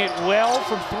shooting it well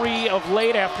from 3 of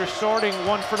late after starting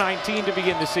 1 for 19 to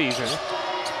begin the season.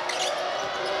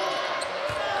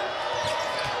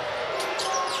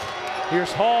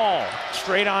 Here's Hall,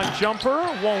 straight on jumper,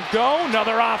 won't go.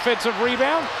 Another offensive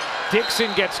rebound.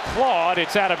 Dixon gets clawed,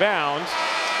 it's out of bounds.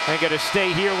 And going to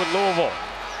stay here with Louisville.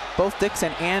 Both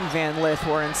Dixon and Van Lith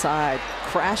were inside,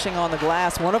 crashing on the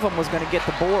glass. One of them was going to get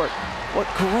the board. What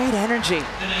great energy.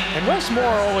 And Wes Moore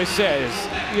always says,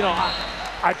 you know,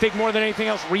 I think more than anything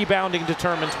else, rebounding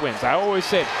determines wins. I always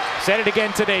said it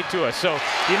again today to us. So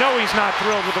you know he's not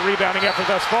thrilled with the rebounding effort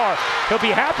thus far. He'll be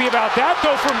happy about that,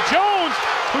 though, from Jones,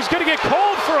 who's going to get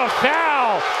called for a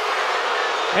foul.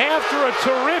 After a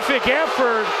terrific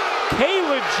effort,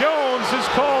 Kayla Jones is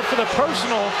called for the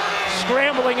personal,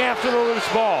 scrambling after the loose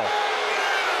ball.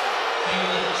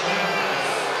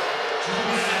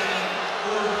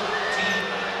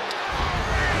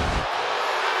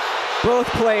 Both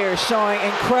players showing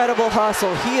incredible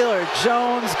hustle. Healer,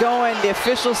 Jones going. The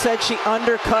official said she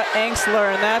undercut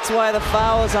Angstler, and that's why the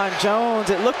foul is on Jones.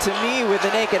 It looked to me with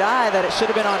the naked eye that it should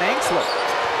have been on Angstler.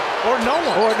 Or no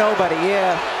one. Or nobody,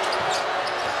 yeah.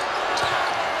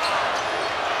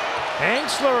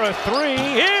 Angstler, a 3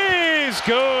 is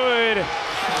good.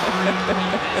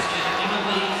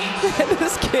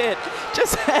 This kid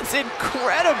just has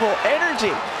incredible energy.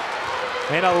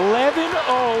 An 11-0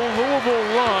 Louisville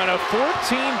run, a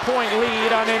 14-point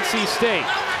lead on NC State.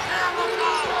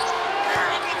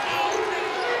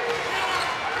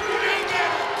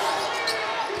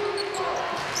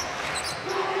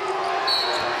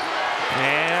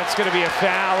 And That's going to be a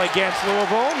foul against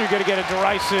Louisville. You're going to get a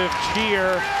derisive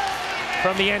cheer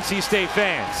from the NC State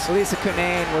fans. Lisa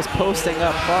Cunane was posting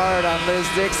up hard on Liz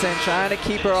Dixon, trying to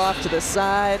keep her off to the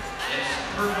side.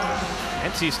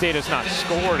 NC State has not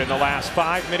scored in the last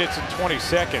 5 minutes and 20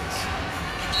 seconds.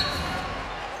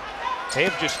 They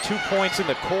have just 2 points in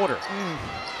the quarter.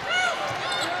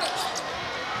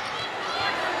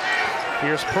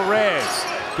 Here's Perez,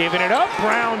 giving it up.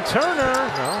 Brown Turner.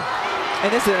 No. And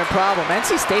this isn't a problem.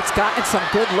 NC State's gotten some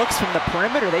good looks from the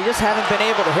perimeter. They just haven't been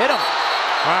able to hit them.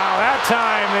 Wow, that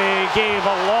time they gave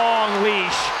a long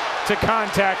leash to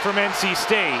contact from NC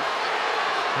State.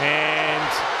 And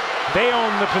they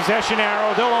own the possession arrow.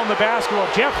 They'll own the basketball.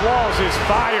 Jeff Walls is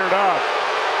fired up.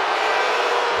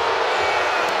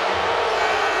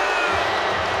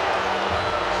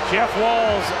 Jeff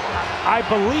Walls, I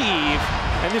believe,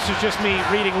 and this is just me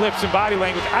reading lips and body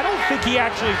language, I don't think he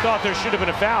actually thought there should have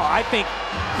been a foul. I think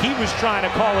he was trying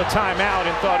to call a timeout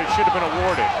and thought it should have been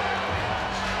awarded.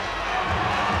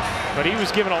 But he was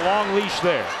given a long leash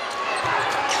there.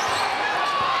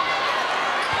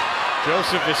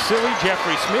 Joseph Vasili,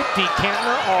 Jeffrey Smith, Dee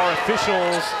Kantner are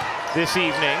officials this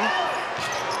evening.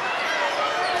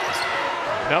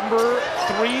 Number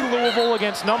 3 Louisville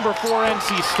against number 4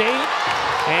 NC State.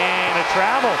 And a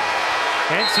travel.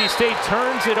 NC State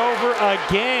turns it over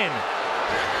again.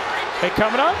 Hey,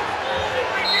 coming up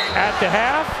at the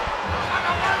half,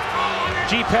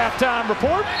 Jeep Halftime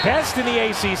Report. Best in the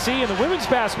ACC and the Women's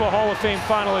Basketball Hall of Fame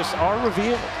finalists are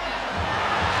revealed.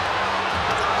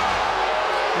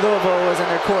 Louisville was in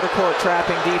their quarter-court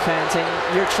trapping defense,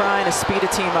 and you're trying to speed a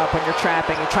team up when you're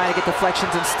trapping. You're trying to get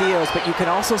deflections and steals, but you can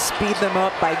also speed them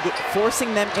up by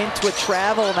forcing them into a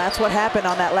travel, and that's what happened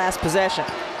on that last possession.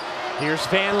 Here's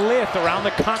Van Lith around the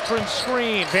Cochran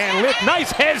screen. Van Lith,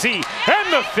 nice hezzy,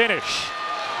 and the finish.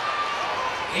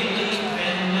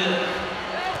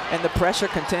 And the pressure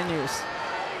continues.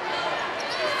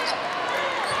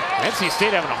 NC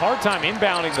State having a hard time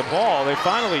inbounding the ball. They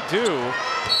finally do.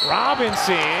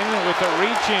 Robinson with a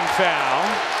reach-in foul.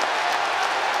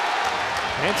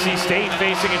 NC State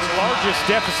facing its largest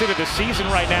deficit of the season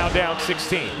right now, down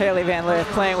 16. Haley Van Lith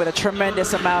playing with a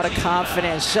tremendous amount of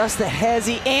confidence. Just the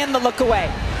hezzy and the look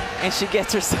away. And she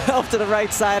gets herself to the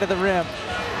right side of the rim.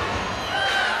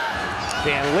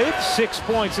 Van Lith, 6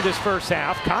 points in this first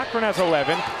half. Cochran has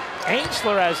 11.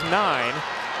 Ainsler has 9.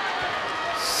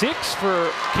 6 for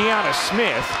Kiana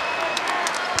Smith.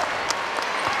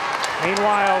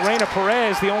 Meanwhile, Reina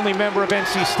Perez, the only member of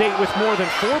NC State with more than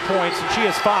 4 points, and she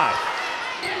has 5.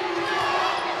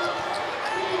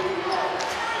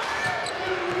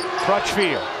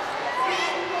 Crutchfield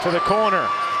to the corner.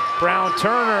 Brown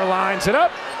Turner lines it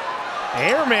up.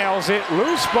 Airmails it.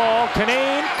 Loose ball.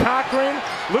 Cunane, Cochran,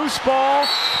 loose ball.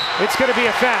 It's going to be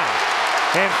a foul.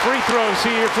 And free throws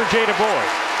here for Jada Boyd.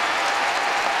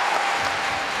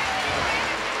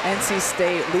 NC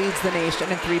State leads the nation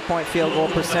in three-point field goal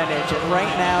percentage, and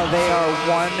right now they are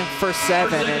 1 for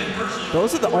 7. And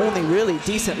those are the only really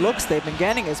decent looks they've been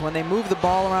getting, is when they move the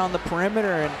ball around the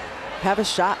perimeter and have a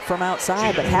shot from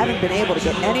outside, but haven't been able to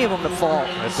get any of them to fall.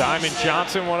 Diamond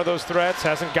Johnson, one of those threats,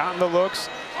 hasn't gotten the looks.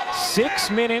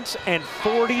 6 minutes and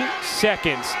 40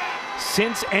 seconds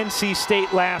since NC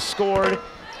State last scored,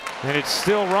 and it's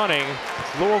still running.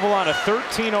 Louisville on a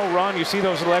 13-0 run. You see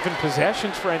those 11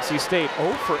 possessions for NC State.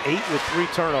 0 for 8 with 3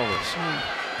 turnovers.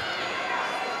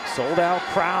 Sold out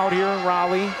crowd here in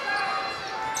Raleigh.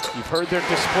 You've heard their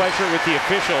displeasure with the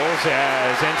officials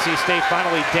as NC State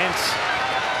finally dents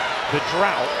the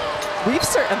drought. We've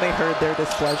certainly heard their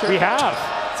displeasure. We have.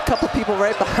 There's a couple people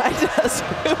right behind us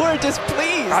who are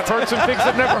displeased. I've heard some things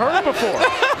I've never heard before.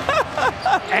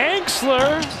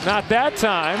 Ainsler, not that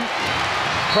time.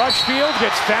 Crutchfield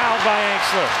gets fouled by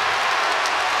Ainsler.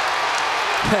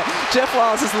 Jeff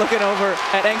Wallace is looking over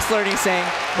at Ainsler and he's saying,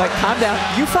 like, calm down,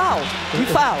 you fouled, you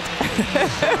fouled.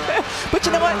 But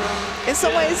you know what? In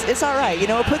some ways, it's all right. You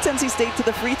know, it puts NC State to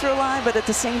the free throw line, but at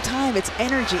the same time, it's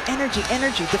energy, energy,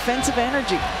 energy, defensive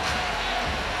energy.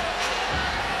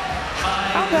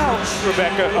 How about,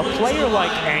 Rebecca, a player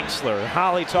like Ainsler,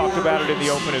 Holly talked about it in the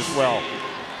open as well,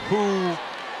 who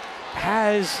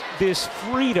has this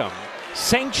freedom,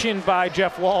 sanctioned by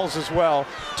Jeff Walls as well,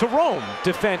 to roam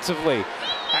defensively.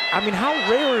 I mean, how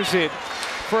rare is it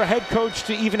for a head coach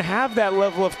to even have that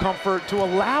level of comfort to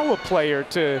allow a player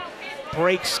to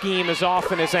break scheme as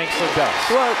often as Ainsler does?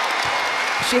 Well,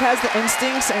 she has the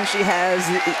instincts and she has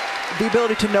the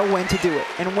ability to know when to do it.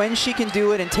 And when she can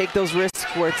do it and take those risks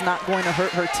where it's not going to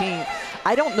hurt her team.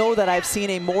 I don't know that I've seen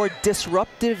a more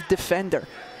disruptive defender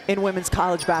in women's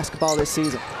college basketball this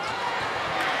season.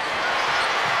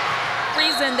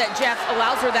 reason that Jeff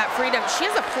allows her that freedom. She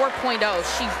has a 4.0.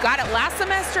 She got it last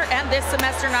semester and this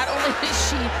semester. Not only is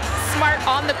she smart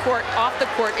on the court, off the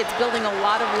court, it's building a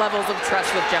lot of levels of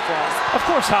trust with Jeff Walz. Of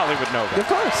course Holly would know that. Of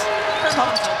course. Her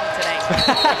mom's helping today.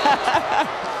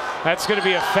 That's going to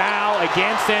be a foul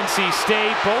against NC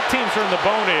State. Both teams are in the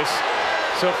bonus,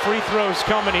 so free throws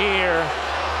coming here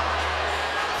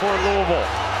for Louisville.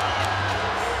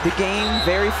 The game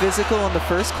very physical in the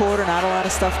first quarter, not a lot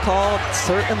of stuff called.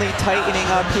 Certainly tightening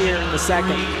up here in the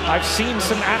second. I've seen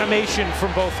some animation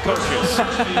from both coaches.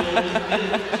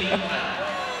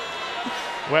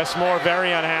 Wes Moore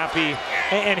very unhappy,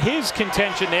 and his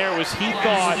contention there was he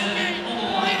thought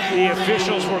the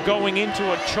officials were going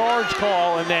into a charge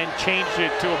call and then changed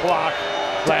it to a block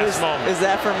last moment. Is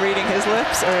that from reading his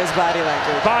lips or his body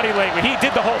language? Body language. He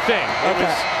did the whole thing. It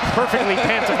was perfectly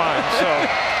pantomime. So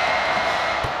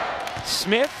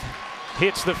Smith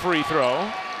hits the free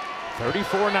throw.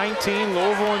 34-19,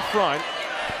 Louisville in front.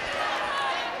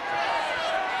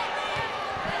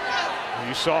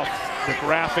 You saw the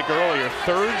graphic earlier.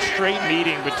 Third straight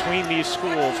meeting between these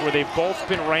schools where they've both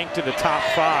been ranked in the top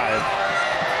 5.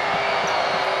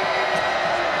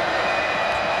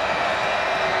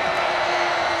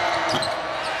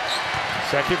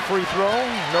 Second free throw,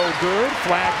 no good.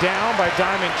 Flag down by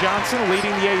Diamond Johnson,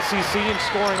 leading the ACC in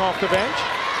scoring off the bench.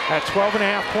 At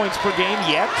 12.5 points per game,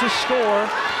 yet to score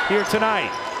here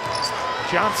tonight.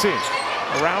 Johnson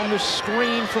around the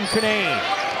screen from Canane.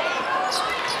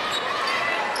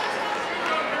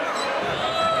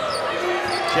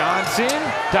 Johnson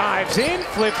dives in,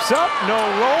 flips up, no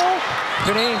roll.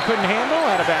 Canane couldn't handle,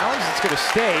 out of bounds. It's going to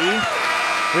stay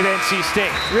with NC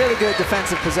State. Really good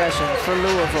defensive possession for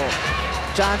Louisville.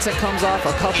 Johnson comes off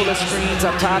a couple of screens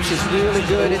up top. She's really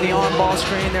good in the on-ball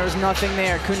screen. There was nothing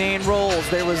there. Canane rolls.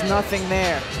 There was nothing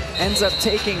there. Ends up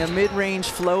taking a mid-range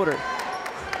floater.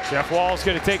 Jeff Walz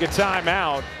going to take a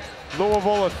timeout.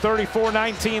 Louisville a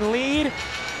 34-19 lead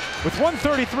with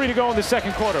 1:33 to go in the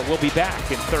second quarter. We'll be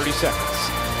back in 30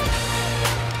 seconds.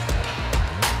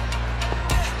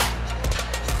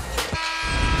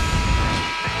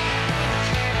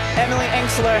 Emily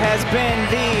Engstler has been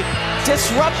the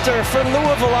disruptor for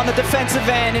Louisville on the defensive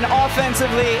end and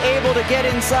offensively able to get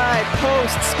inside,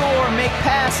 post, score, make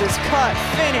passes, cut,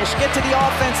 finish, get to the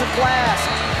offensive glass.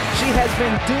 She has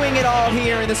been doing it all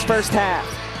here in this first half.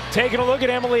 Taking a look at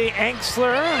Emily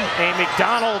Engstler, a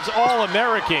McDonald's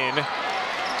All-American.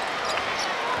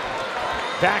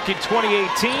 Back in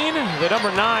 2018, the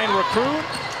number 9 recruit.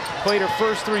 Played her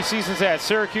first 3 seasons at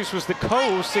Syracuse, was the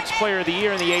co-6th player of the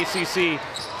year in the ACC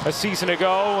a season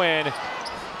ago, and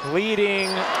leading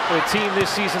the team this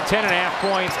season, 10.5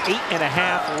 points,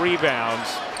 8.5 rebounds.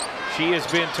 She has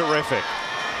been terrific.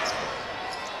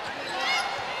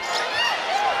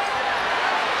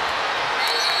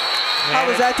 How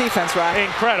was that defense, Ryan?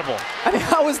 Incredible. I mean,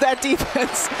 how was that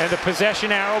defense? And the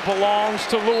possession arrow belongs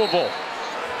to Louisville.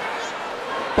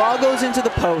 Ball goes into the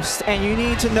post, and you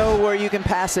need to know where you can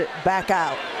pass it back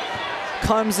out.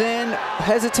 Comes in,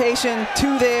 hesitation,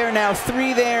 2 there, now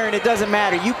 3 there, and it doesn't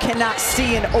matter. You cannot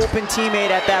see an open teammate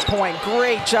at that point.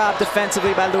 Great job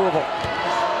defensively by Louisville.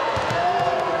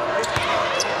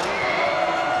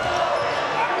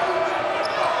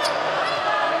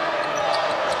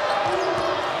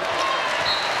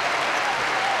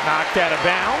 Knocked out of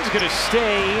bounds, going to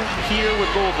stay here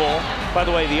with Louisville. By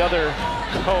the way, the other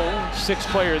co-6th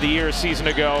player of the year a season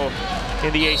ago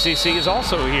in the ACC is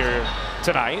also here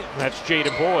tonight. That's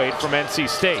Jada Boyd from NC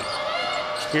State.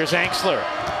 Here's Engstler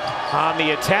on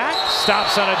the attack,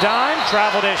 stops on a dime,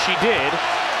 traveled as she did,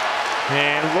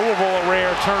 and Louisville a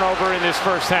rare turnover in this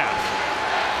first half.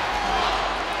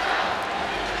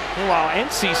 While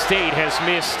NC State has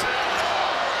missed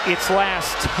its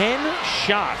last 10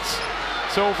 shots,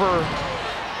 it's over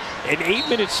an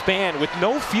 8-minute span with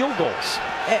no field goals.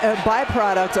 A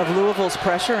byproduct of Louisville's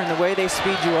pressure and the way they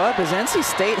speed you up is NC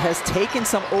State has taken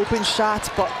some open shots,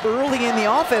 but early in the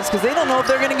offense because they don't know if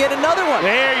they're going to get another one.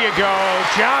 There you go.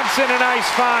 Johnson, a nice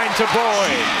find to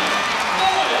Boyd.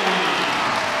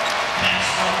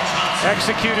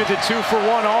 Executed the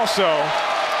 2-for-1 also.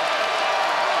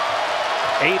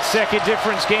 8-second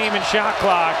difference game in shot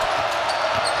clock.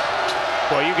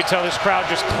 Well, you can tell this crowd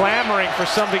just clamoring for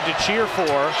something to cheer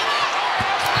for.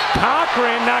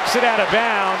 Cochran knocks it out of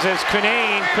bounds as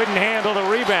Canane couldn't handle the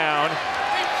rebound.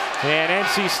 And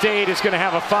NC State is going to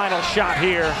have a final shot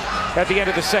here at the end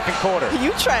of the second quarter.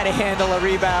 You try to handle a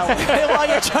rebound while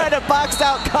you're trying to box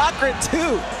out Cochran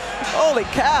too. Holy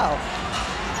cow.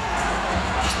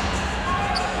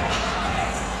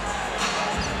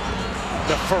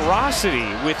 The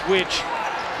ferocity with which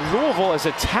Louisville has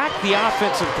attacked the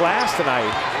offensive glass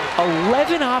tonight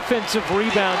 11 offensive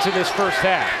rebounds in this first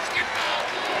half.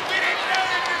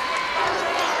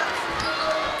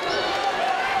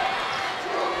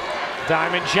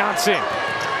 Diamond Johnson,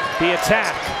 the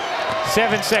attack.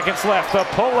 7 seconds left, the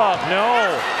pull-up,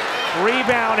 no.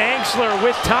 Rebound, Angsler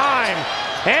with time.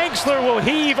 Angsler will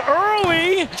heave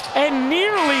early and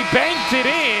nearly banked it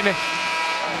in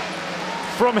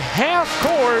from half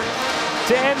court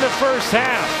to end the first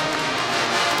half.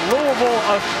 Louisville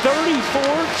a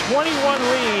 34-21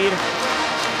 lead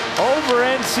over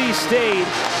NC State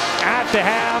at the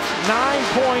half.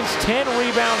 9 points, 10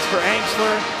 rebounds for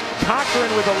Angsler. Cochran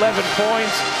with 11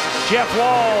 points. Jeff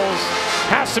Walls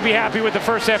has to be happy with the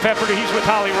first half effort. He's with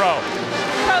Holly Rowe.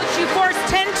 Coach, you forced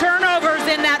 10 turnovers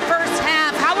in that first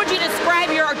half. How would you describe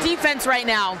your defense right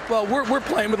now? Well, we're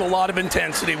playing with a lot of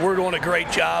intensity. We're doing a great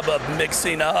job of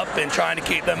mixing up and trying to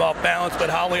keep them off balance. But,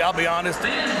 Holly, I'll be honest,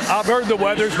 I've heard the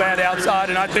weather's bad outside,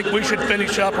 and I think we should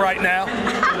finish up right now.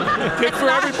 For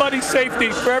everybody's safety,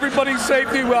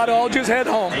 we ought to all just head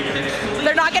home.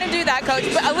 They're not going to do that,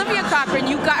 Coach. But Olivia Cochran,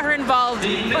 you got her involved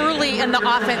early in the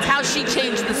offense. How's she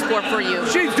changed the score for you?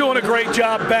 She's doing a great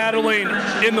job battling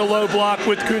in the low block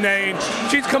with Cunane.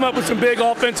 She's come up with some big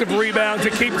offensive rebounds to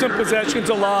keep some possessions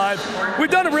alive. We've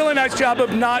done a really nice job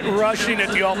of not rushing at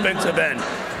the offensive end.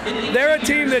 They're a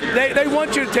team that they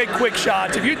want you to take quick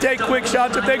shots. If you take quick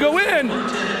shots, if they go in,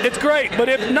 it's great. But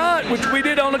if not, which we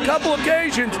did on a couple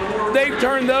occasions, they've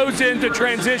turned those into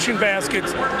transition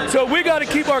baskets. So we got to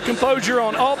keep our composure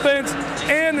on offense,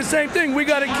 and the same thing, we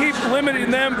got to keep limiting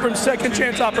them from second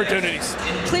chance opportunities.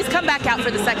 Please come back out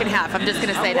for the second half. I'm just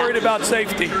going to say that. I'm worried about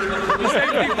safety.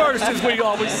 Safety first, as we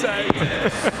always say.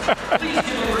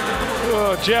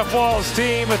 Jeff Wall's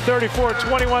team a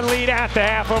 34-21 lead at the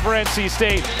half over NC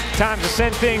State. Time to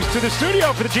send things to the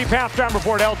studio for the Jeep Halftime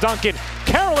Report. Elle Duncan,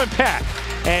 Carolyn Peck,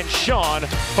 and Sean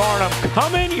Farnham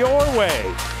coming your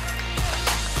way.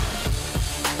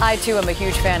 I, too, am a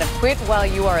huge fan of quit while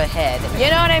you are ahead.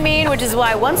 You know what I mean? Which is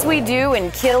why once we do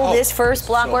and kill this first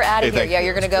block, we're out of here. Yeah,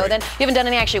 you're going to go then? You haven't done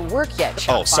any actual work yet,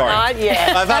 Sean. Oh, sorry. Not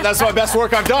yet. I thought that's my best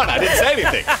work I've done. I didn't say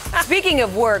anything. Speaking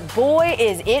of work, boy,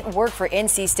 is it work for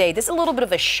NC State. This is a little bit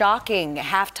of a shocking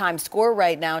halftime score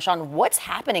right now. Sean, what's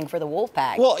happening for the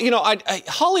Wolfpack? Well, you know,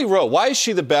 Holly Rowe, why is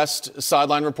she the best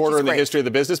sideline reporter in the history of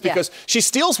the business? Because she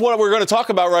steals what we're going to talk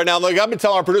about right now. Like, I've been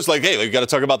telling our producers, like, hey, we've got to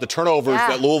talk about the turnovers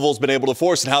that Louisville's been able to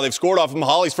force and how they've scored off them.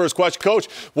 Holly's first question, Coach,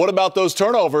 what about those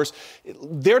turnovers?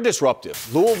 They're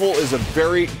disruptive. Louisville is a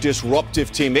very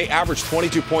disruptive team. They average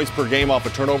 22 points per game off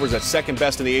of turnovers. That's second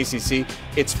best in the ACC.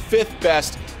 It's fifth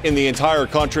best in the entire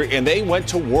country, and they went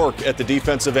to work at the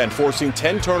defensive end, forcing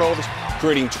 10 turnovers,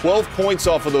 creating 12 points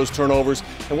off of those turnovers.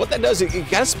 And what that does, it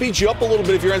kind of speeds you up a little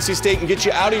bit if you're NC State and gets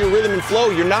you out of your rhythm and flow.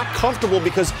 You're not comfortable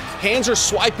because hands are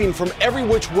swiping from every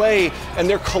which way, and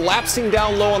they're collapsing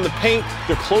down low on the paint.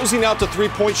 They're closing out the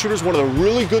three-point shooters, one of the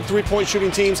really good three-point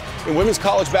shooting teams in women's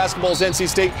college basketball is NC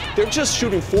State. They're just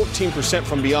shooting 14%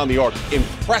 from beyond the arc.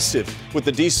 Impressive with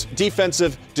the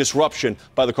defensive disruption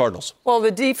by the Cardinals. Well,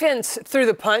 the defense threw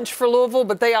the punch for Louisville,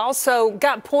 but they also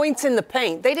got points in the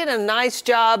paint. They did a nice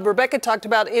job. Rebecca talked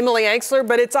about Emily Angsler,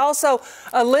 but it's also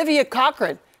Olivia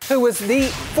Cochran, who was the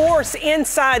force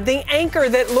inside, the anchor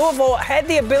that Louisville had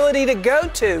the ability to go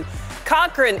to.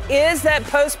 Cochran is that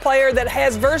post player that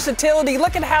has versatility.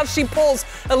 Look at how she pulls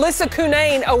Alyssa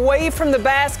Cunane away from the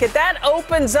basket. That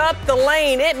opens up the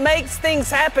lane. It makes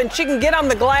things happen. She can get on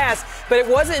the glass, but it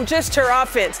wasn't just her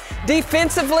offense.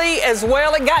 Defensively as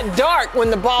well, it got dark when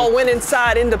the ball went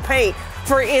inside in the paint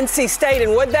for NC State.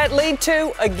 And what that lead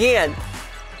to? Again,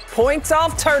 points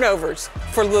off turnovers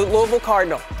for the Louisville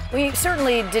Cardinal. We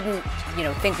certainly didn't,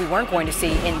 think we weren't going to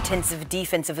see intensive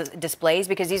defensive displays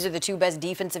because these are the two best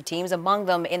defensive teams among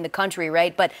them in the country,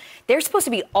 right? But they're supposed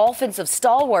to be offensive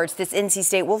stalwarts, this NC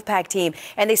State Wolfpack team,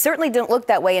 and they certainly didn't look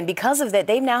that way. And because of that,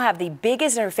 they now have the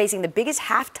biggest and are facing the biggest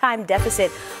halftime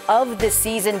deficit of the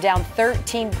season, down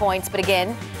 13 points. But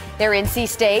again, they're NC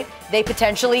State. They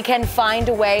potentially can find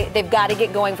a way. They've got to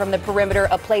get going from the perimeter,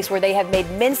 a place where they have made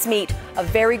mincemeat of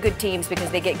very good teams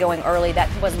because they get going early. That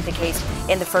wasn't the case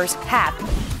in the first half.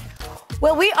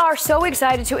 Well, we are so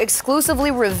excited to exclusively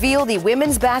reveal the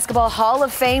Women's Basketball Hall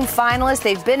of Fame finalists.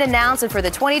 They've been announced, and for the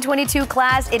 2022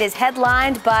 class, it is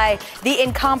headlined by the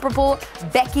incomparable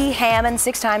Becky Hammon,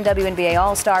 six-time WNBA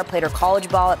All-Star, played her college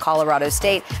ball at Colorado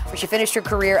State, where she finished her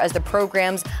career as the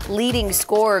program's leading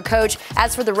scorer. Coach,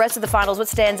 as for the rest of the finals, what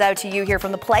stands out to you here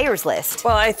from the players list?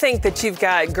 Well, I think that you've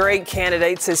got great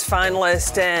candidates as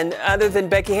finalists, and other than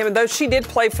Becky Hammon, though she did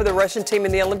play for the Russian team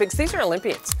in the Olympics, these are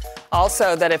Olympians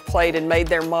also that have played and made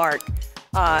their mark.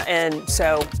 And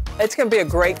so It's going to be a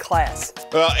great class.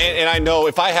 And I know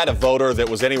if I had a voter that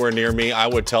was anywhere near me, I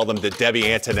would tell them that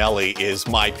Debbie Antonelli is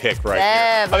my pick right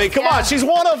here. I mean, come on, she's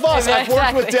one of us. I've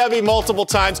worked with Debbie multiple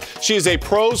times. She is a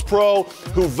pros pro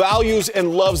who values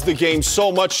and loves the game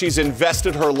so much. She's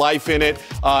invested her life in it.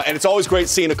 And it's always great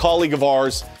seeing a colleague of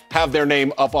ours have their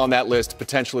name up on that list,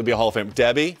 potentially be a Hall of Fame.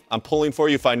 Debbie, I'm pulling for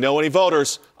you. If I know any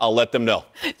voters, I'll let them know.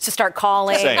 To start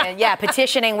calling and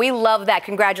petitioning. We love that.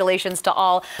 Congratulations to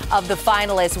all of the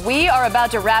finalists. We are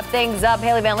about to wrap things up.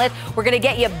 Haley Van Lith, we're going to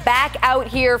get you back out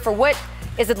here for what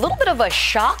is a little bit of a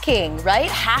shocking, right,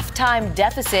 halftime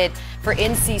deficit for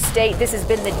NC State. This has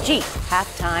been the Jeep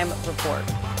Halftime Report.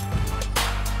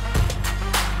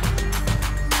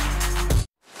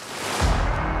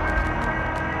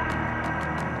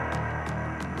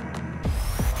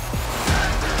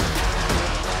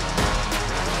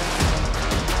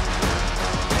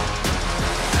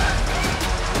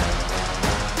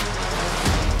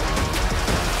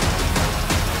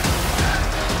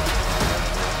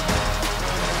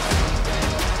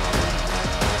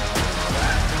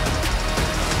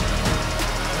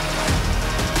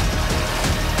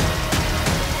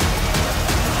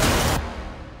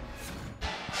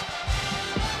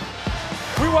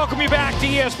 Welcome you back to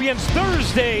ESPN's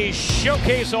Thursday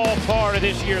Showcase, all part of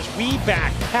this year's We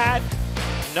Back Pat.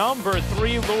 Number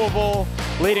 3 Louisville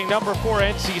leading number 4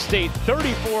 NC State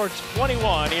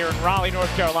 34-21 here in Raleigh, North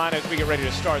Carolina as we get ready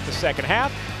to start the second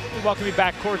half. We welcome you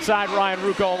back courtside. Ryan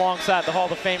Rucco alongside the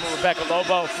Hall of Famer Rebecca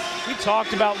Lobo. We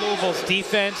talked about Louisville's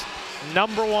defense,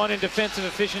 number 1 in defensive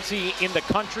efficiency in the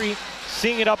country.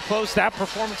 Seeing it up close, that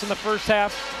performance in the first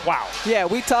half, wow. Yeah,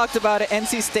 we talked about it.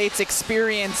 NC State's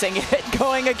experiencing it,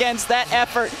 going against that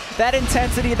effort, that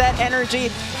intensity, that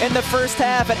energy in the first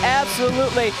half. It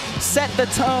absolutely set the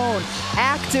tone.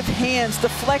 Active hands,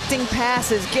 deflecting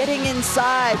passes, getting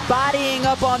inside, bodying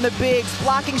up on the bigs,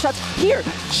 blocking shots. Here,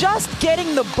 just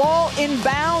getting the ball in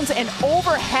bounds and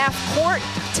over half court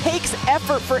takes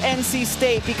effort for NC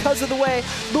State because of the way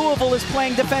Louisville is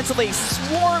playing defensively,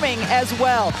 swarming as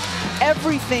well.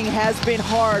 Everything has been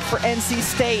hard for NC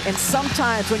State, and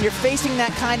sometimes when you're facing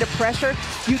that kind of pressure,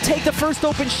 you take the first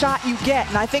open shot you get,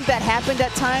 and I think that happened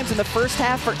at times in the first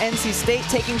half for NC State,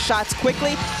 taking shots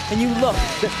quickly. And you look,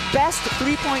 the best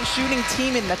three-point shooting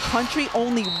team in the country,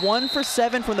 only 1 for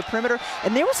 7 from the perimeter,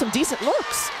 and there were some decent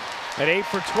looks. At 8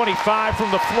 for 25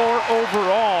 from the floor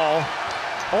overall,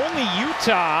 only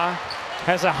Utah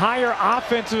has a higher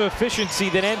offensive efficiency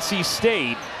than NC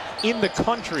State in the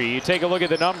country. You take a look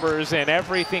at the numbers and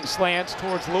everything slants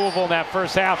towards Louisville in that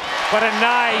first half. But a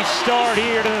nice start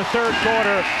here to the third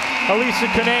quarter. Elisa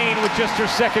Canane with just her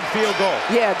second field goal.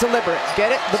 Yeah, deliberate.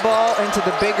 Get it, the ball into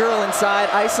the big girl inside,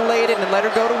 isolate it, and let her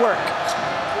go to work.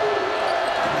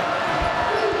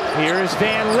 Here's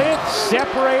Van Lith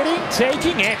separating,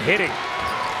 taking, and hitting.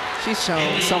 She's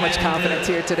shown so much confidence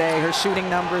here today. Her shooting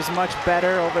numbers much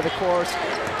better over the course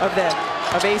of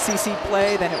ACC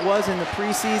play than it was in the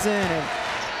preseason. And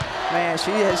man,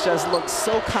 she has just looked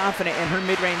so confident in her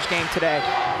mid-range game today.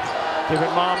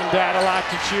 Giving mom and dad a lot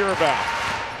to cheer about.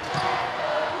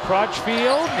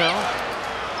 Crutchfield, no.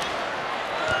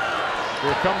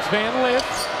 Here comes Van Lith,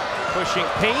 pushing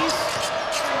pace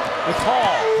with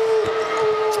Hall.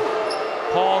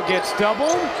 Hall gets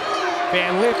doubled.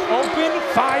 Van Lith open,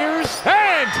 fires,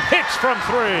 and hits from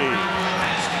 3.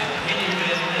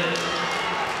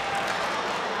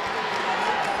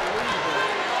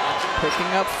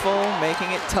 Picking up full,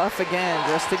 making it tough again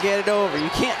just to get it over. You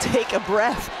can't take a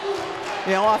breath.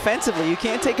 You know, offensively, you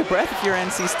can't take a breath if you're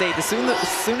NC State. As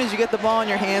soon as you get the ball in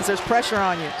your hands, there's pressure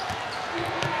on you.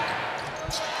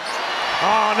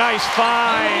 Oh, nice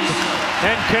find.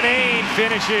 And Canane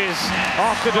finishes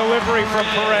off the delivery from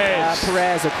Perez.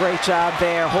 Perez, a great job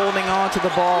there, holding on to the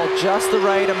ball just the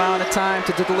right amount of time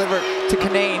to deliver to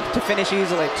Canane to finish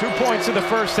easily. 2 points in the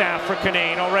first half for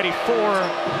Canane, already 4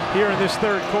 here in this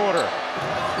third quarter.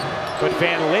 But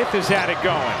Van Lith has had it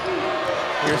going.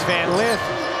 Here's Van Lith,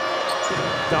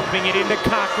 dumping it into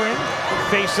Cochran.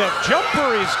 Face-up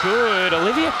jumper is good.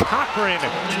 Olivia Cochran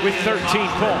with 13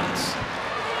 points.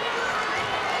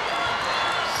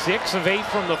 6 of 8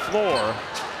 from the floor.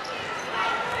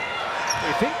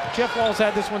 I think Jeff Walls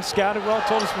had this one scouted well.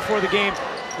 Told us before the game,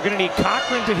 we're going to need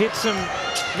Cochran to hit some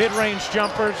mid-range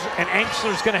jumpers, and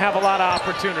Anxler's going to have a lot of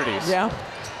opportunities. Yeah.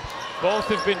 Both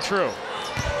have been true.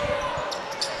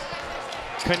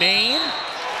 Canane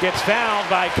gets fouled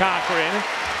by Cochran,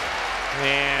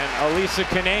 and Elisa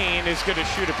Canane is going to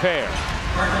shoot a pair.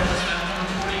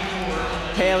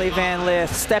 Haley Van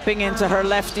Lith stepping into her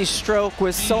lefty stroke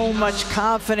with so much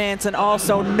confidence and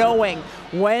also knowing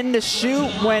when to shoot,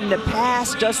 when to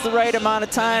pass, just the right amount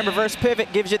of time. Reverse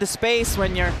pivot gives you the space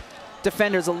when your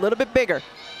defender's a little bit bigger.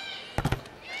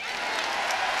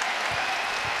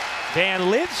 Van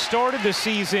Lith started the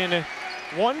season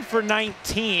 1 for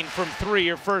 19 from 3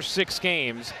 her first 6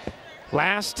 games.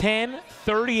 Last 10,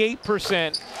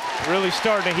 38%, really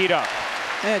starting to heat up.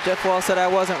 Yeah, Jeff Wall said I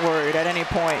wasn't worried at any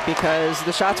point because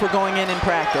the shots were going in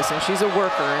practice, and she's a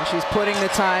worker, and she's putting the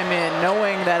time in,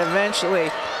 knowing that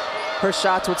eventually her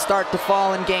shots would start to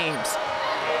fall in games.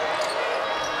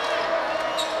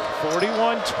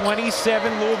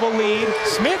 41-27 Louisville lead.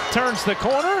 Smith turns the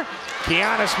corner.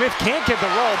 Kiana Smith can't get the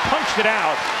roll, punched it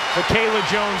out, but Kayla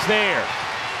Jones there.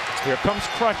 Here comes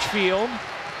Crutchfield,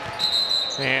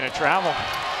 and a travel.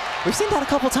 We've seen that a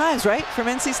couple times, right, from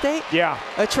NC State? Yeah.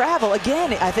 A travel.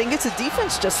 Again, I think it's a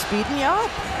defense just speeding you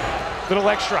up. Little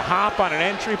extra hop on an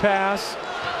entry pass.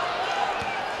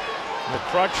 The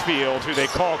Crutchfield, who they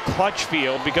call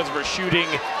Clutchfield because of her shooting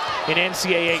in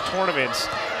NCAA tournaments.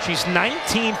 She's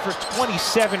 19 for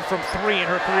 27 from 3 in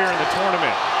her career in the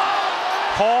tournament.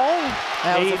 Hall,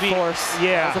 that was a force.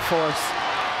 Yeah. That was a force.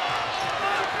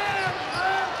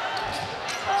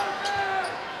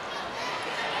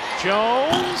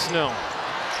 Jones, no.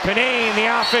 Canane, the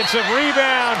offensive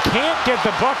rebound, can't get the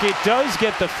bucket, does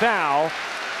get the foul.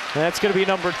 That's going to be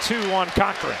number 2 on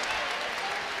Cochran.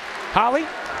 Holly?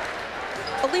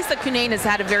 Elisa Cunane has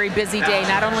had a very busy day.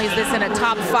 Not only is this in a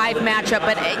top 5 matchup,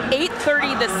 but at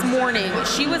 8:30 this morning,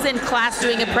 she was in class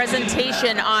doing a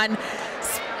presentation on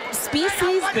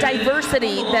species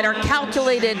diversity that are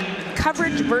calculated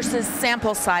coverage versus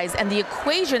sample size and the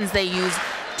equations they use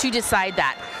to decide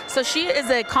that. So she is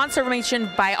a conservation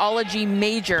biology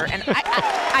major, and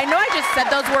I know I just said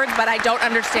those words, but I don't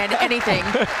understand anything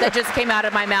that just came out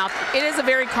of my mouth. It is a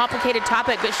very complicated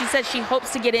topic, but she says she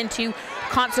hopes to get into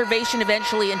conservation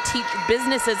eventually and teach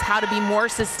businesses how to be more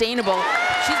sustainable.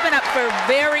 She's been up for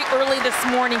very early this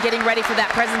morning getting ready for that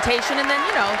presentation, and then,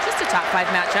 you know, just a top 5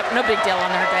 matchup. No big deal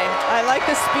on her day. I like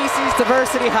the species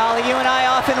diversity, Holly. You and I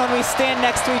often, when we stand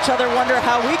next to each other, wonder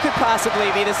how we could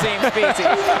possibly be the same species.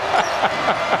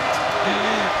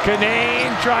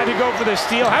 Canane tried to go for the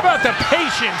steal. How about the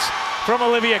patience from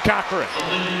Olivia Cochran?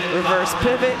 Reverse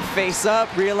pivot, face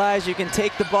up, realize you can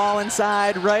take the ball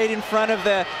inside right in front of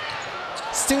the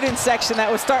student section that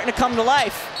was starting to come to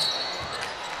life.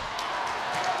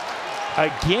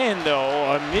 Again,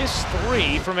 though, a missed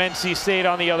 3 from NC State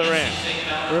on the other end.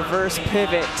 Reverse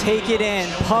pivot, take it in,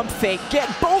 pump fake, get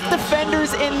both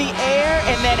defenders in the air,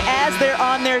 and then as they're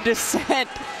on their descent,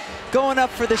 going up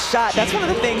for the shot. That's one of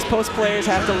the things post players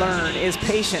have to learn is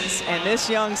patience, and this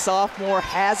young sophomore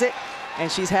has it, and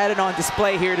she's had it on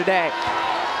display here today.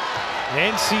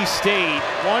 NC State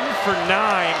 1 for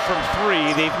 9 from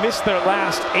 3. They've missed their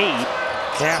last 8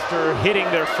 after hitting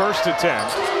their first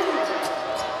attempt.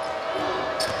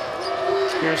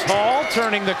 Here's Hall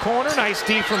turning the corner. Nice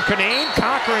D from Canane.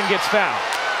 Cochran gets fouled.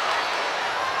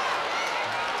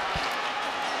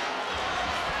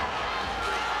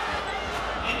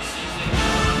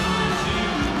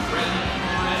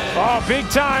 Oh, big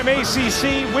time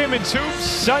ACC women's hoops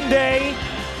Sunday.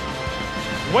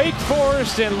 Wake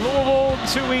Forest and Louisville,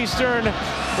 2 Eastern.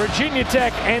 Virginia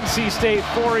Tech, NC State,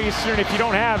 4 Eastern. If you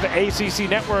don't have ACC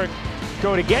Network,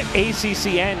 go to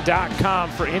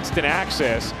getaccn.com for instant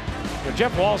access. You know,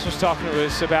 Jeff Walsh was talking to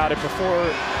us about it before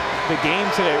the game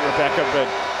today, Rebecca, but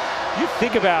you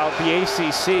think about the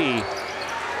ACC,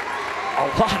 a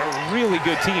lot of really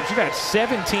good teams. You've had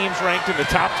 7 teams ranked in the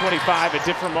top 25 at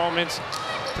different moments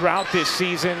throughout this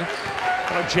season.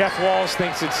 I know Jeff Walsh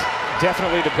thinks it's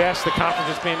definitely the best the conference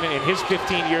has been in his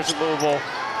 15 years at Louisville.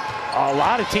 A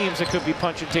lot of teams that could be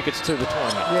punching tickets to the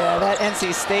tournament. Yeah, that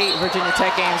NC State Virginia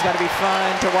Tech game's got to be fun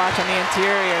to watch on the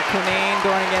interior. Cunane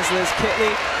going against Liz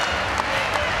Kitley.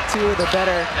 2 of the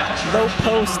better low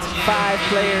post 5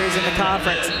 players in the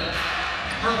conference.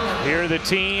 Here are the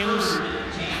teams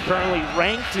currently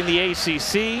ranked in the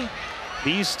ACC.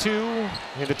 These 2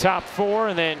 in the top 4,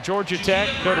 and then Georgia Tech,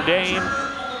 Notre Dame,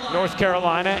 North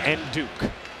Carolina, and Duke.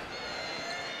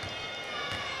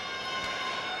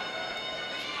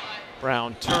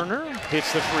 Brown Turner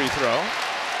hits the free throw.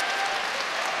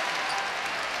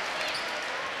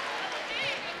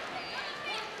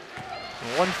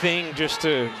 One thing just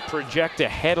to project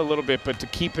ahead a little bit, but to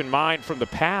keep in mind from the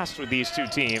past with these 2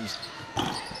 teams.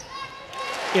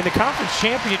 In the conference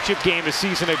championship game a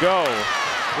season ago,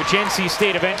 which NC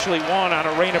State eventually won on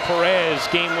a Reina Perez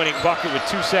game-winning bucket with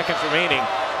 2 seconds remaining,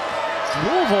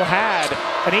 Louisville had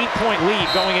an 8-point lead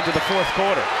going into the 4th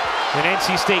quarter, and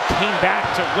NC State came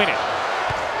back to win it.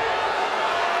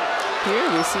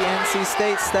 Here we see NC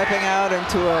State stepping out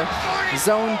into a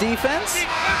zone defense.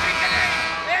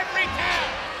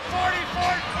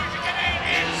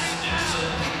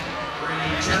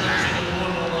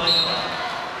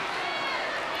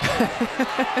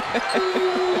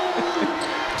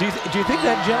 Do you think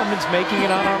that gentleman's making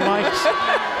it on our mics?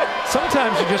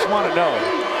 Sometimes you just want to know.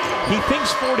 He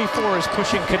thinks 44 is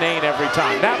pushing Canane every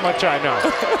time. That much I know.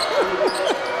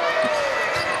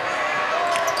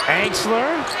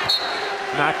 Anxler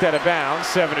knocked out of bounds.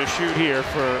 7 to shoot here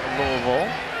for Louisville.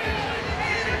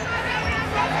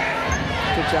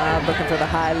 Good job looking for the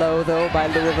high-low, though, by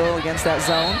Louisville against that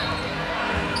zone.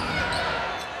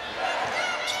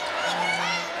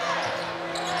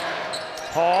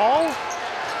 Hall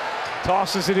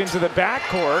tosses it into the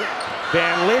backcourt.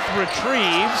 Van Lith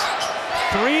retrieves.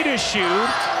 3 to shoot.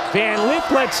 Van Lith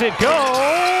lets it go.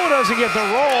 Doesn't get the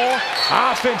roll.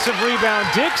 Offensive rebound,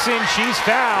 Dixon. She's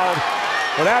fouled.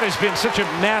 Well, that has been such a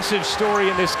massive story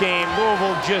in this game.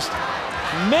 Louisville just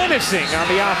menacing on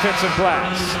the offensive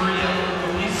glass.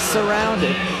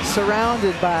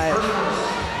 Surrounded by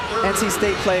NC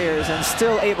State players and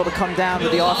still able to come down to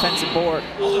the offensive board.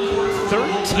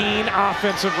 13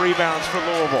 offensive rebounds for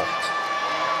Louisville.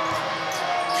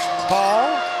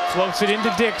 Hall floats it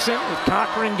into Dixon with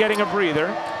Cochran getting a breather.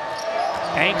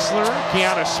 Anxler,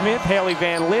 Kiana Smith, Haley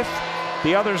Van Lith,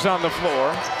 the others on the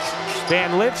floor.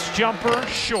 Van Lith's jumper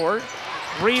short.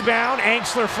 Rebound,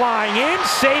 Anxler flying in,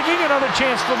 saving, another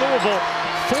chance for Louisville.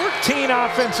 14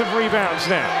 offensive rebounds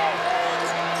now.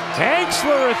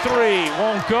 Anxler a 3,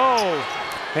 won't go.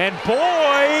 And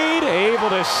Boyd able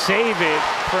to save it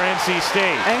for NC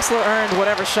State. Anxler earned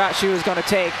whatever shot she was going to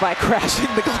take by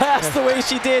crashing the glass the way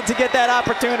she did to get that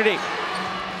opportunity.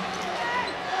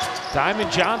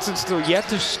 Diamond Johnson still yet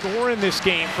to score in this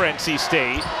game for NC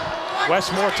State.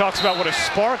 Wes Moore talks about what a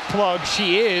spark plug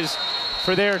she is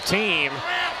for their team.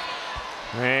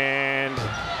 And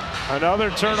another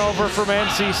turnover from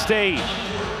NC State.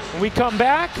 When we come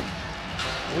back,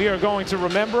 we are going to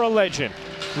remember a legend,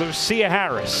 Lucia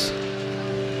Harris.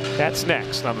 That's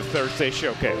next on the Thursday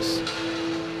Showcase.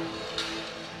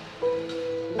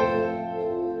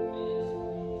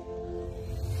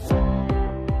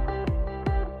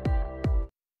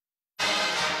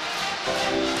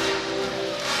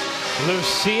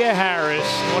 Lucia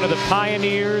Harris, one of the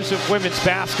pioneers of women's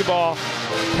basketball,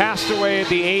 passed away at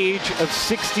the age of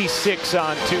 66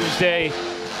 on Tuesday.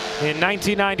 In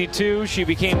 1992, she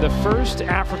became the first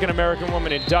African-American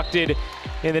woman inducted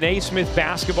in the Naismith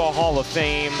Basketball Hall of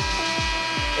Fame.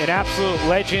 An absolute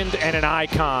legend and an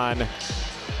icon.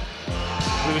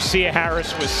 Lucia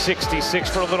Harris was 66.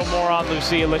 For a little more on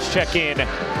Lucia, let's check in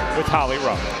with Holly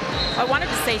Rowe. I wanted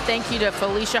to say thank you to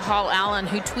Felicia Hall Allen,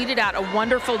 who tweeted out a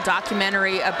wonderful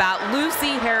documentary about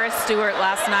Lucy Harris Stewart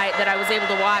last night that I was able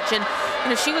to watch. And you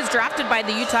know, she was drafted by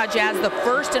the Utah Jazz, the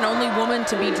first and only woman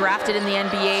to be drafted in the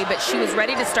NBA, but she was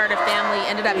ready to start a family,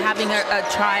 ended up having a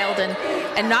child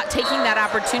and not taking that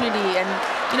opportunity. And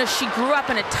you know, she grew up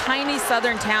in a tiny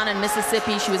southern town in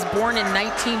Mississippi. She was born in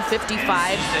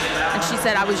 1955, and she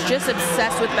said, I was just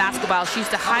obsessed with basketball. She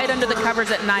used to hide under the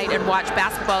covers at night and watch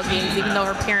basketball games, even though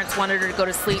her parents wanted her to go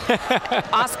to sleep.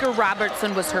 Oscar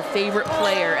Robertson was her favorite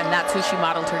player, and that's who she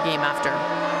modeled her game after.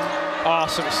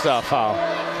 Awesome stuff, Hal.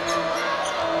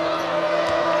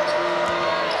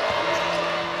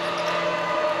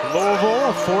 Louisville,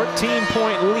 a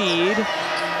 14-point lead.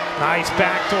 Nice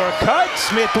backdoor cut.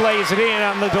 Smith lays it in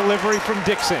on the delivery from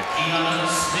Dixon.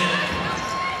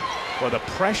 Well, the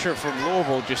pressure from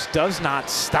Louisville just does not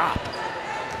stop.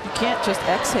 You can't just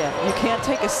exhale. You can't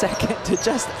take a second to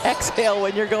just exhale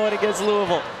when you're going against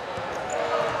Louisville.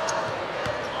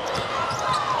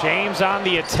 James on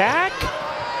the attack.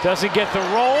 Doesn't get the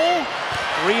roll.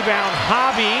 Rebound,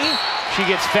 Hobby. She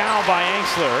gets fouled by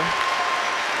Anxler.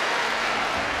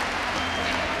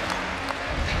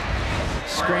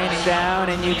 Screening down,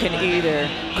 and you can either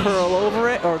curl over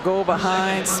it or go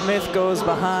behind. Smith goes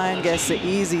behind, gets the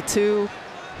easy 2.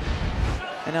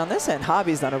 And on this end,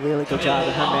 Hobby's done a really good job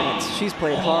in her minutes. She's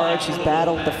played hard, she's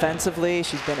battled defensively,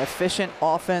 she's been efficient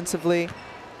offensively.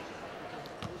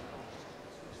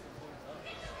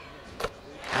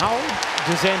 How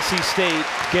does NC State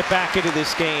get back into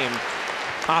this game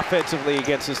offensively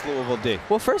against this Louisville D?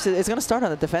 Well, first, it's going to start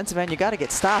on the defensive end. You got to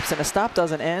get stops, and a stop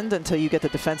doesn't end until you get the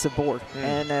defensive board.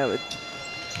 And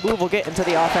Louisville getting to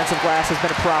the offensive glass has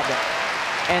been a problem.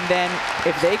 And then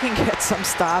if they can get some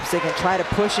stops, they can try to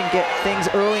push and get things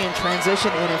early in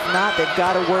transition. And if not, they've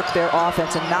got to work their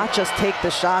offense and not just take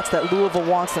the shots that Louisville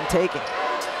wants them taking.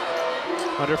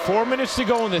 Under 4 minutes to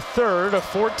go in the third, a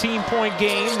 14-point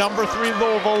game. Number 3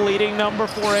 Louisville leading number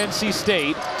 4 NC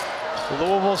State.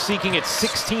 Louisville seeking its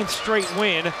 16th straight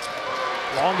win.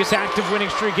 Longest active winning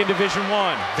streak in Division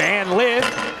I. Van Lith,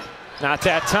 not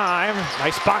that time.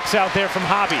 Nice box out there from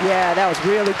Hobby. Yeah, that was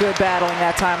really good battling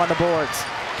that time on the boards.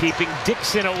 Keeping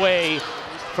Dixon away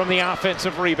from the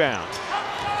offensive rebound.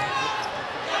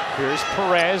 Here's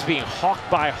Perez being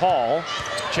hawked by Hall.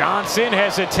 Johnson,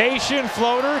 hesitation,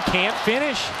 floater, can't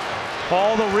finish.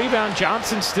 Hall the rebound,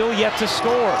 Johnson still yet to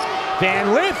score.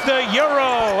 Van Lith the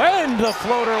Euro, and the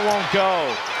floater won't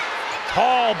go.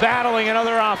 Hall battling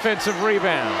another offensive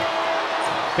rebound.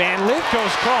 Van Lith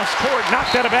goes cross court,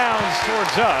 knocked out of bounds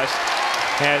towards us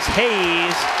as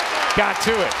Hayes got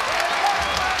to it.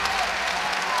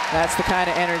 That's the kind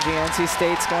of energy NC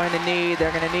State's going to need.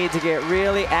 They're going to need to get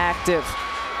really active.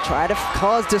 Try to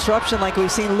cause disruption like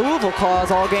we've seen Louisville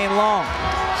cause all game long.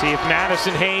 See if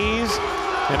Madison Hayes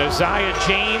and Isaiah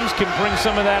James can bring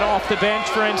some of that off the bench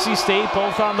for NC State,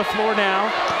 both on the floor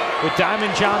now, with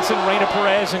Diamond Johnson, Reyna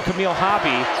Perez, and Camille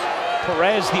Hobby.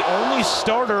 Perez, the only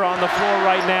starter on the floor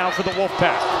right now for the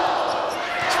Wolfpack.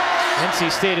 NC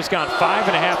State has gone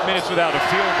 5.5 minutes without a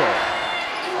field goal.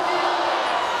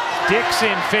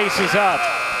 Dixon faces up,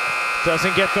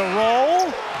 doesn't get the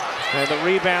roll, and the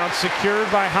rebound secured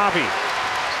by Hobby.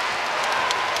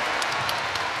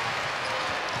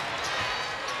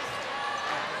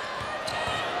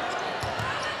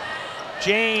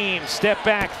 James, step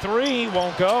back three,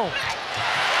 won't go.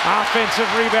 Offensive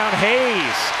rebound,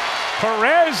 Hayes.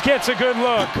 Perez gets a good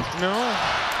look. No.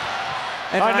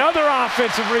 And another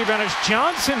offensive rebound as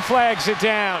Johnson flags it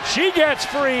down. She gets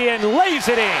free and lays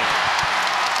it in.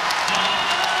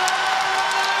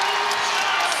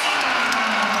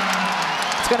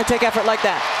 It's going to take effort like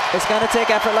that. It's going to take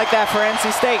effort like that for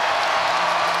NC State.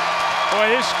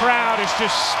 Boy, this crowd is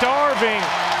just starving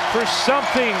for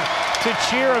something to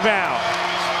cheer about.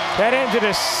 That ended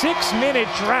a 6-minute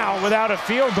drought without a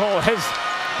field goal as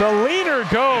the leader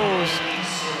goes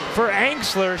for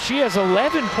Anxler. She has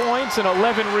 11 points and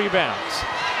 11 rebounds.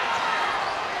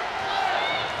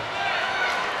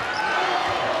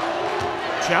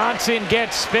 Johnson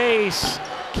gets space,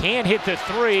 can't hit the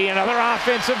three. Another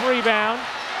offensive rebound.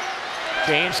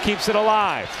 James keeps it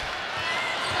alive.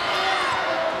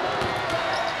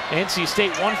 NC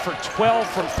State 1 for 12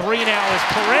 from three now as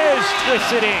Perez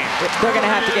twists it in. They're going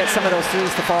to have to get some of those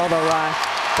threes to fall, though, Ryan.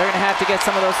 They're going to have to get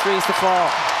some of those threes to fall.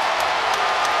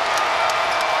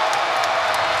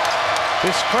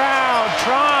 This crowd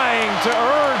trying to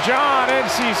urge on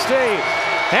NC State.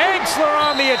 Anxler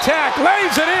on the attack,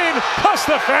 lays it in, plus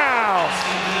the foul.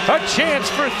 A chance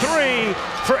for three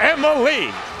for Emma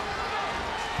Lee.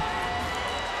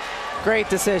 Great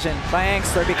decision by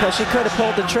Anxler because she could have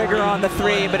pulled the trigger on the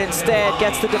three, but instead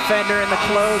gets the defender in the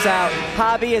closeout.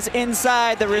 Hobby is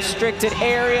inside the restricted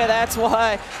area. That's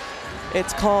why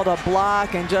it's called a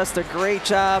block, and just a great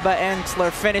job by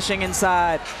Anxler finishing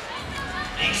inside.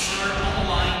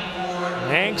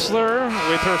 Anxler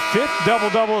with her 5th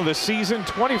double-double of the season,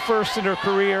 21st in her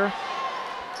career.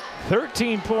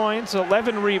 13 points,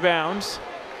 11 rebounds.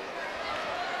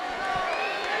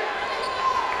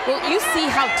 Well, you see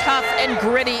how tough and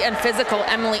gritty and physical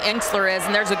Emily Anxler is,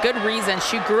 and there's a good reason.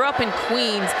 She grew up in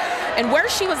Queens, and where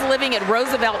she was living at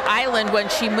Roosevelt Island when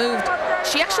she moved,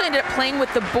 she actually ended up playing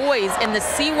with the boys in the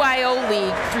CYO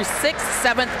League through 6th,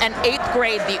 7th, and 8th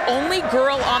grade. The only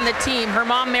girl on the team. Her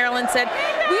mom, Marilyn, said,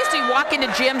 we used to walk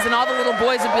into gyms and all the little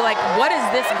boys would be like, what is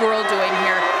this girl doing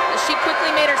here? She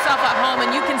quickly made herself at home, and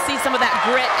you can see some of that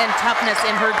grit and toughness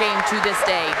in her game to this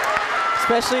day.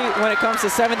 Especially when it comes to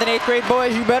 7th and 8th grade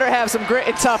boys, you better have some grit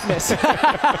and toughness.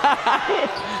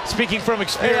 Speaking from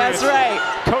experience. That's right.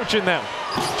 Coaching them.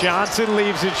 Johnson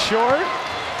leaves it short.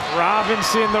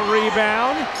 Robinson the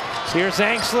rebound. Here's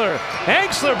Anxler.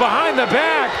 Anxler behind the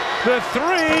back. The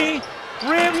three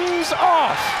rims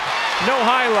off. No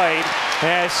highlight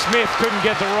as Smith couldn't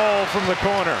get the roll from the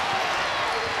corner.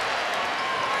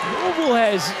 Louisville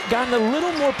has gotten a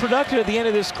little more productive at the end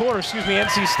of this quarter,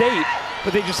 NC State,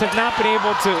 but they just have not been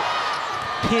able to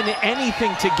pin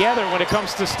anything together when it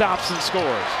comes to stops and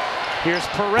scores. Here's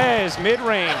Perez,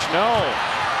 mid-range, no.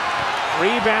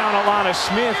 Rebound, Alana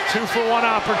Smith, 2-for-1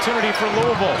 opportunity for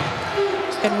Louisville.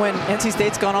 And when NC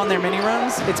State's gone on their mini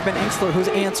runs, it's been Anxler who's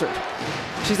answered.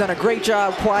 She's done a great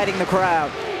job quieting the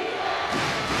crowd.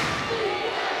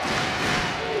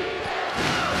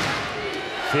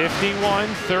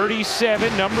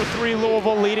 (51-37), number 3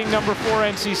 Louisville leading number 4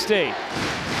 NC State.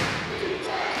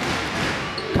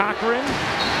 Cochran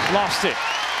lost it.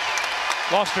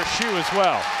 Lost her shoe as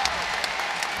well.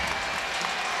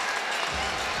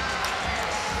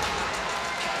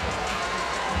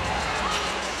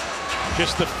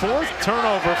 Just the 4th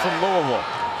turnover from Louisville.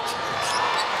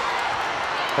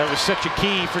 That was such a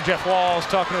key for Jeff Walz,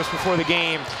 talking to us before the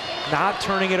game, not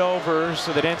turning it over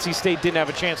so that NC State didn't have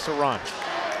a chance to run.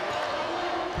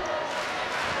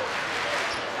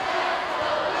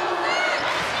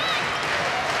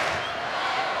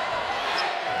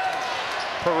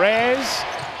 Perez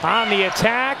on the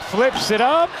attack, flips it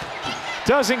up,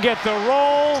 doesn't get the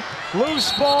roll,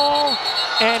 loose ball,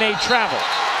 and a travel.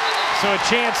 So a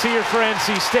chance here for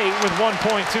NC State with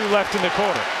 1.2 left in the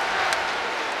quarter.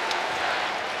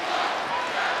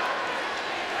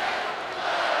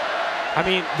 I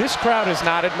mean, this crowd has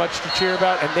not had much to cheer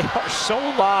about, and they are so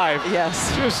live.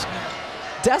 Yes. Just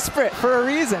desperate for a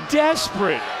reason.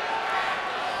 Desperate.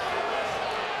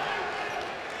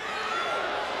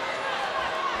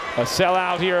 A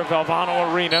sellout here at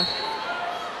Valvano Arena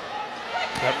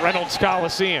at Reynolds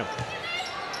Coliseum.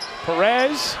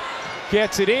 Perez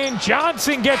gets it in.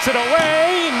 Johnson gets it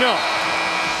away. No.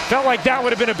 Felt like that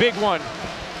would have been a big one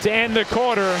to end the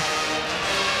quarter.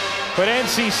 But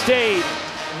NC State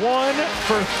 1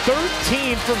 for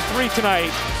 13 from 3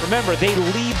 tonight. Remember, they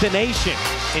lead the nation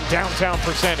in downtown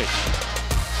percentage.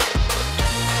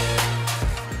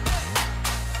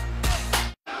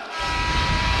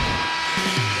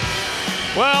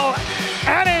 Well,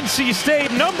 at NC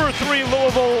State, number 3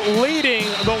 Louisville leading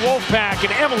the Wolfpack,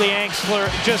 and Emily Angstler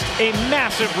just a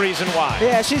massive reason why.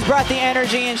 Yeah, she's brought the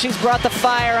energy and she's brought the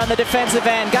fire on the defensive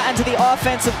end, gotten to the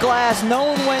offensive glass,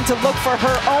 known when to look for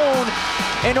her own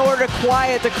in order to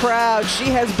quiet the crowd. She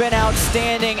has been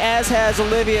outstanding, as has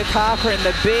Olivia Cochran.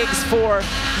 The bigs for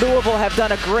Louisville have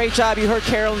done a great job. You heard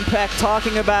Carolyn Peck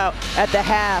talking about at the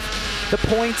half the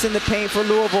points in the paint for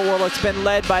Louisville. Well, it's been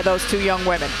led by those 2 young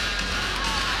women.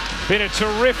 Been a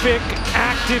terrific,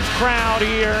 active crowd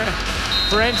here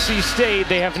for NC State.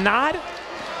 They have not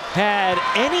had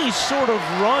any sort of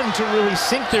run to really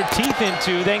sink their teeth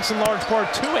into, thanks in large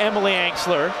part to Emily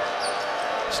Angstler.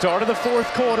 Start of the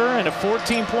 4th quarter and a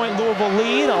 14-point Louisville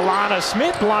lead. Alana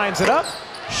Smith lines it up,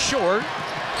 short.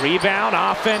 Rebound,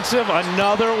 offensive,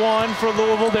 another one for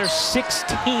Louisville, their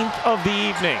 16th of the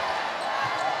evening.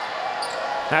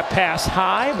 That pass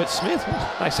high, but Smith,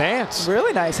 nice hands.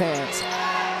 Really nice hands.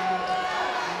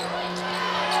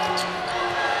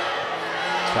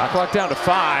 Shot clock down to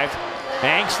 5.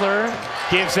 Angstler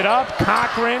gives it up.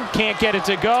 Cochran can't get it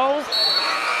to go.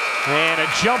 And a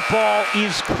jump ball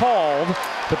is called.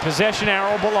 The possession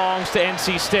arrow belongs to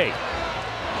NC State.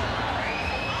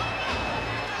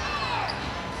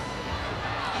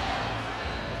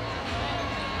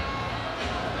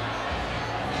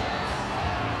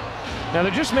 Now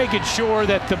they're just making sure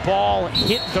that the ball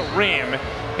hit the rim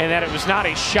and that it was not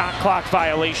a shot clock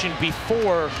violation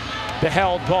before the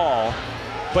held ball.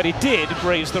 But it did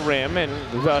graze the rim, and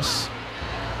thus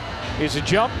is a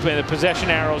jump, and the possession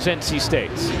arrows NC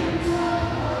State's.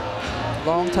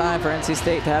 Long time for NC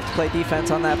State to have to play defense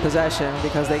on that possession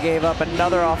because they gave up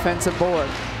another offensive board.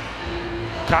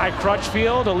 Kai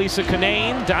Crutchfield, Elisa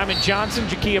Canane, Diamond Johnson,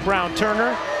 Jakia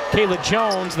Brown-Turner, Kayla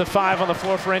Jones, the 5 on the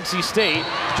floor for NC State.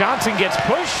 Johnson gets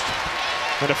pushed,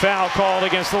 and a foul called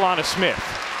against Alana Smith.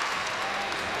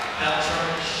 Foul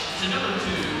charge to number 2,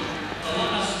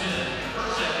 Alana Smith, her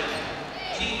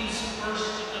 2nd, team's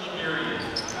 1st of the period.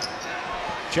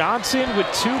 Johnson with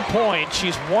 2 points.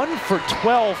 She's 1 for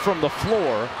 12 from the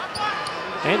floor.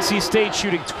 NC State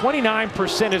shooting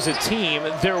 29% as a team.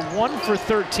 They're 1 for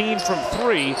 13 from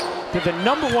 3. They're the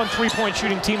number 1 3-point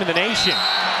shooting team in the nation.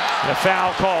 And a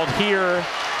foul called here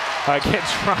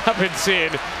against Robinson,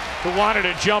 who wanted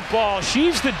a jump ball.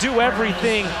 She's the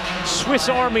do-everything Swiss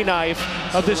Army knife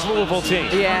of this Louisville team.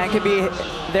 Yeah, it could be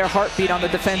their heartbeat on the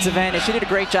defensive end. And she did a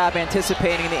great job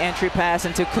anticipating the entry pass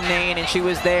into Canane, and she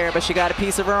was there, but she got a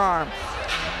piece of her arm.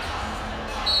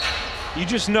 You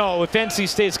just know if NC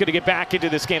State's going to get back into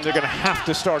this game, they're going to have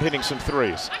to start hitting some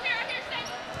threes.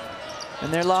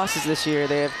 And their losses this year,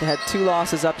 they have had 2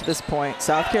 losses up to this point,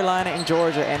 South Carolina and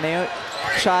Georgia, and they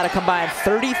shot a combined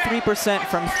 33%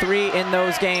 from 3 in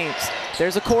those games.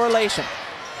 There's a correlation.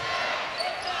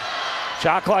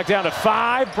 Shot clock down to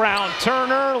 5.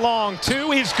 Brown-Turner, long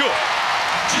 2, is good.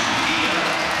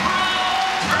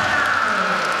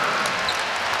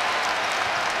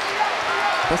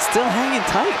 But still hanging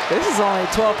tight. This is only a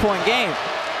 12-point game.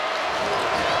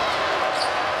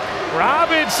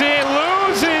 Robinson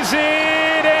loses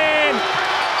it and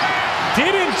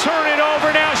didn't turn it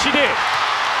over. Now she did.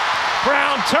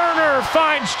 Brown-Turner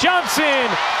finds Johnson.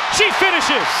 She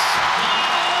finishes.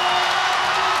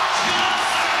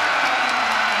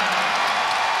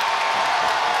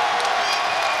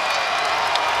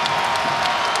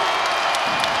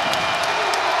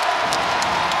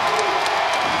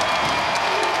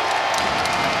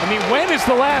 mean, when is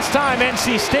the last time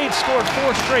NC State scored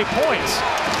 4 straight points?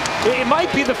 It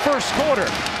might be the first quarter,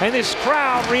 and this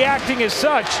crowd reacting as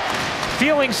such,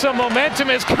 feeling some momentum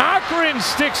as Cochran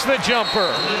sticks the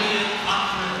jumper.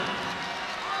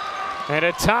 And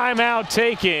a timeout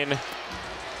taken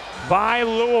by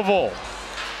Louisville.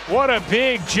 What a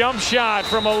big jump shot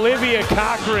from Olivia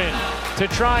Cochran to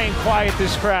try and quiet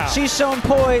this crowd. She's shown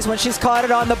poise when she's caught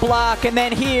it on the block, and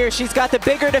then here she's got the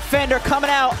bigger defender coming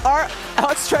out.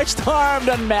 Outstretched arm,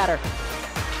 doesn't matter.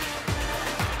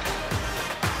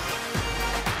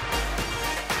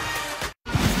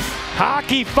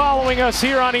 Hockey following us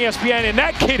here on ESPN, and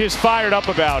that kid is fired up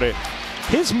about it.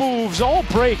 His moves all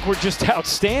break were just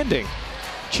outstanding.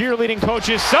 Cheerleading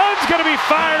coach's son's gonna be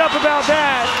fired up about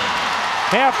that.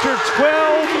 After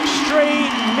 12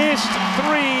 straight missed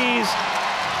threes,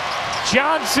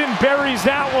 Johnson buries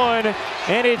that one,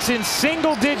 and it's in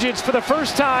single digits for the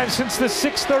first time since the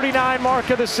 6:39 mark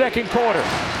of the second quarter.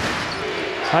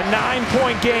 A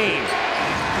 9-point game.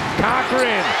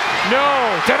 Cochran,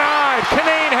 no, denied.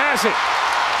 Canane has it.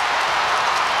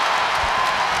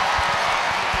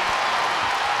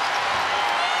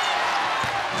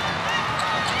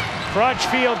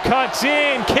 Crutchfield cuts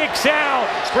in, kicks out.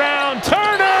 Brown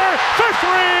Turner for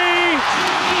 3.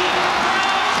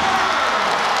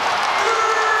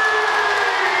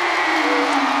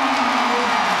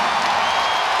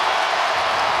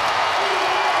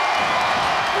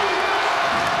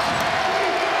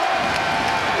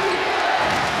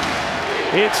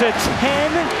 It's a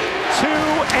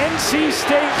 10-2 NC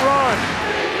State run.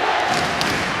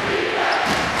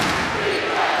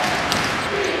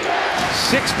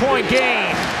 Six-point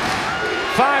game.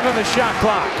 5 on the shot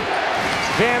clock.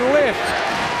 Van Lift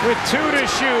with 2 to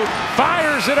shoot.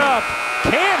 Fires it up.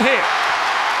 Can't hit.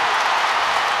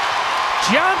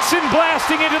 Johnson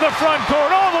blasting into the front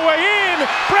court all the way in.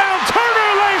 Brown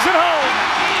Turner lays it home.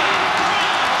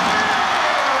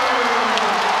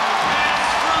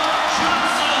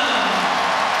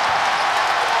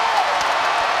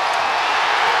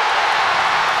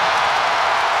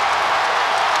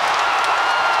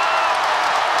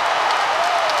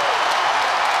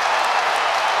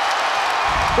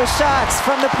 The shots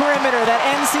from the perimeter that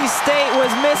NC State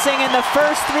was missing in the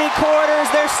first 3 quarters,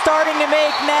 they're starting to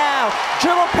make now.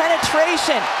 Dribble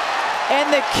penetration, and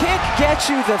the kick gets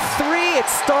you the 3. It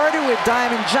started with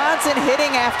Diamond Johnson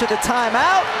hitting after the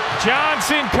timeout.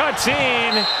 Johnson cuts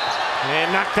in and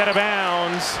knocked out of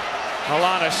bounds.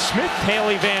 Alana Smith,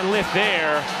 Haley Van Lift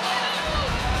there.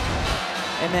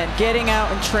 And then getting out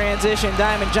in transition,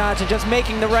 Diamond Johnson just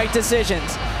making the right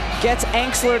decisions. Gets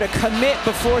Enxler to commit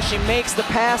before she makes the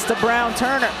pass to Brown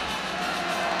Turner.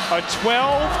 A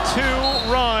 12-2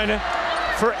 run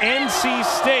for NC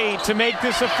State to make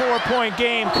this a 4-point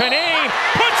game. Canane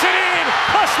puts it in,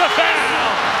 plus the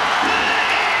foul.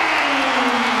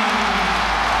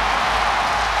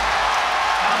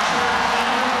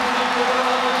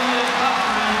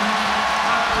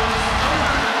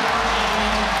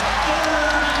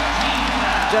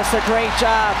 Just a great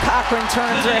job. Cochran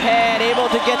turns her head, able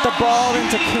to get the ball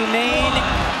into Cunane,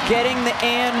 getting the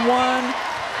and 1.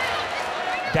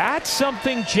 That's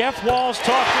something Jeff Walls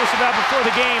talked to us about before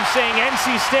the game, saying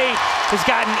NC State has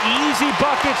gotten easy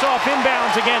buckets off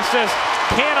inbounds against us.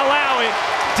 Can't allow it.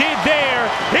 Did there.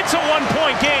 It's a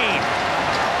 1-point game.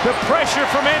 The pressure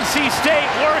from NC State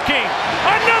working.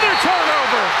 Another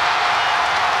turnover.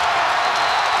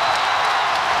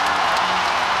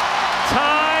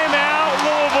 Timeout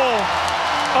Louisville.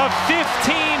 A 15-2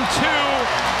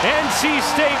 NC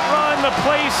State run. The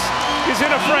place is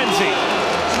in a frenzy.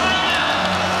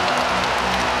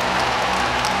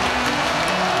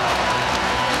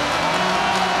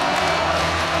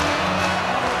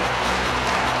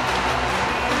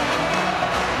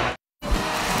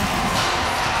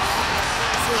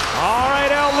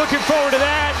 Looking forward to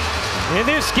that. In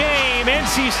this game,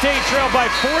 NC State trailed by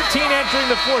 14 entering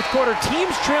the fourth quarter.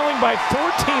 Teams trailing by 14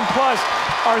 plus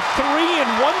are 3 in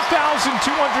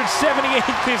 1,278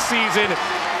 this season.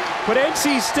 But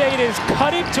NC State has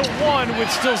cut it to 1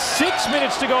 with still 6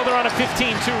 minutes to go. They're on a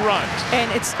 15-2 run. And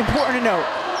it's important to note,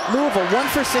 Louisville 1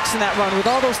 for 6 in that run with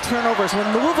all those turnovers. When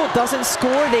Louisville doesn't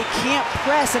score, they can't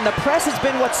press, and the press has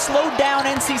been what slowed down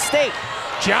NC State.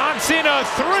 Johnson, a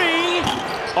 3.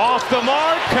 Off the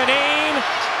mark, Canane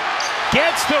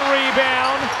gets the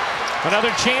rebound.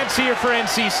 Another chance here for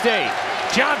NC State.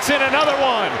 Johnson, another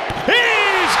one.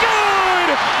 He's good!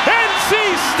 NC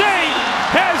State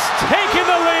has taken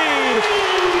the lead.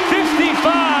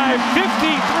 55-53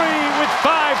 with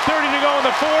 5:30 to go in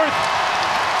the fourth.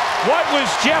 What was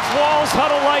Jeff Wall's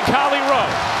huddle like, Holly Rowe?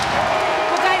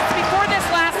 Well, guys, before this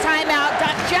last timeout,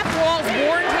 Jeff Walls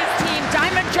warned his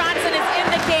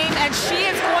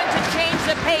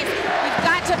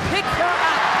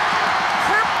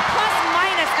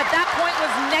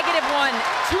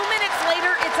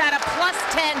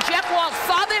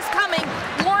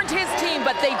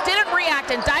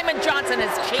and Diamond Johnson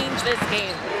has changed this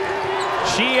game.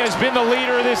 She has been the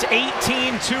leader of this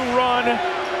 18-2 run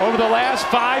over the last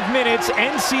 5 minutes.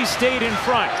 NC State in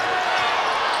front.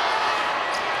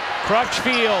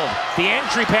 Crutchfield, the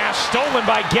entry pass stolen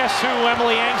by guess who,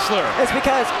 Emily Engstler. It's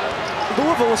because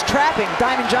Louisville was trapping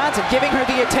Diamond Johnson, giving her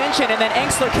the attention, and then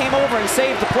Engstler came over and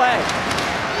saved the play.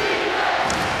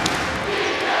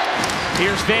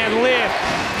 Here's Van Lith.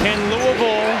 Can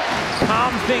Louisville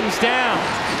calm things down?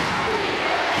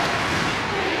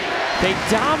 They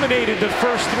dominated the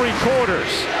first 3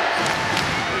 quarters.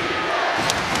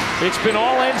 It's been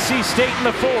all NC State in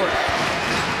the 4th.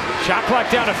 Shot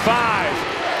clock down to 5.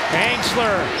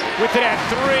 Engstler with it at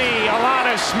 3.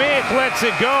 Alana Smith lets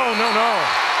it go. No.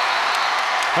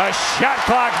 A shot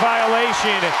clock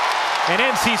violation. And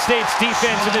NC State's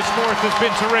defense in this 4th has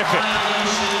been terrific.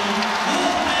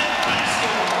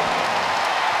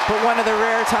 But one of the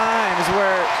rare times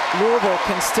where Louisville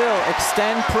can still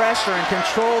extend pressure and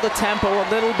control the tempo a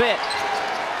little bit.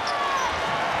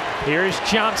 Here's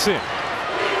Johnson.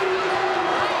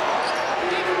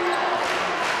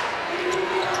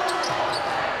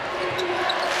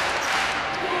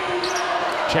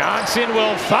 Johnson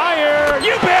will fire.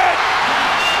 You bet!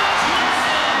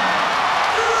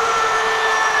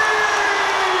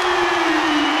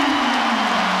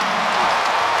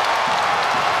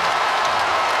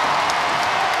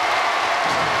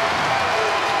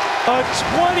 A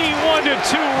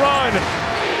 21-2 run.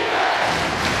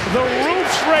 The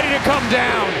roof's ready to come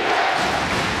down.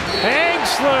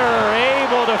 Engstler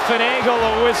able to finagle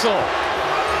a whistle.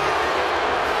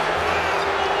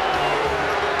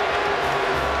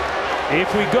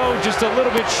 If we go just a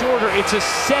little bit shorter, it's a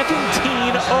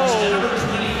 17-0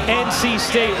 NC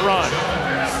State run.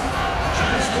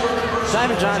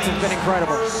 Diamond Johnson's been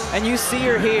incredible. And you see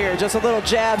her here, just a little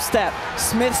jab step.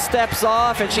 Smith steps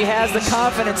off, and she has the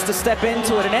confidence to step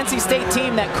into it. An NC State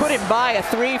team that couldn't buy a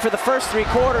 3 for the first 3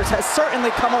 quarters has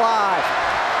certainly come alive.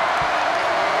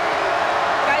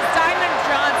 Guys, Diamond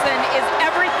Johnson is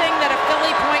everything that a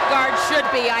Philly point guard should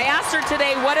be. I asked her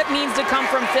today what it means to come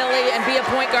from Philly and be a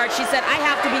point guard. She said, I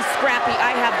have to be scrappy.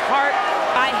 I have heart.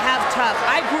 I have tough.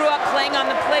 I grew up playing on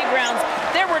the playgrounds.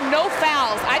 There were no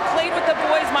fouls. I played with the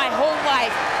boys my whole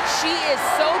life. She is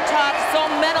so tough,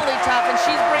 so mentally tough, and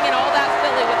she's bringing all that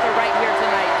Philly with her right here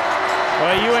tonight.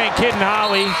 Well, you ain't kidding,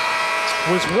 Holly.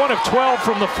 Was 1 of 12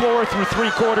 from the floor through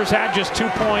 3 quarters, had just 2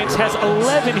 points, has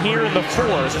 11 here in the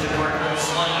 4th.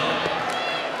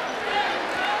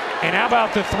 And how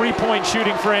about the 3-point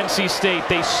shooting for NC State?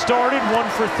 They started 1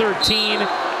 for 13.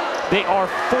 They are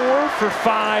 4 for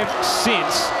 5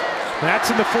 since. That's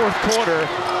in the 4th quarter.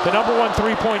 The number 1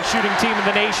 3-point shooting team in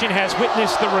the nation has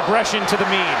witnessed the regression to the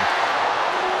mean.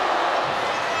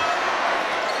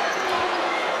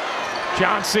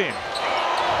 Johnson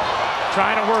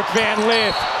trying to work Van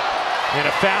Lith. And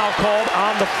a foul called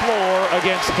on the floor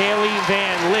against Haley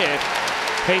Van Lith.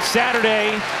 Hey,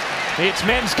 Saturday, it's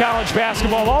men's college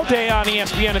basketball all day on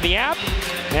ESPN and the app.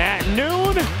 At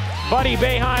noon, Buddy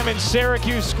Boeheim and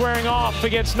Syracuse squaring off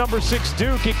against number 6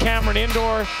 Duke at Cameron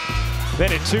Indoor.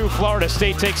 Then at 2, Florida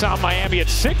State takes on Miami. At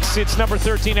 6, it's number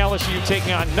 13 LSU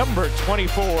taking on number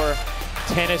 24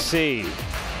 Tennessee.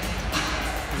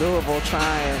 Louisville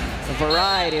trying a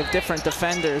variety of different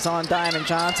defenders on Diamond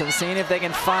Johnson, seeing if they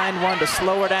can find one to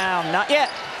slow her down. Not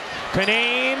yet.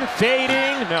 Canane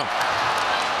fading. No.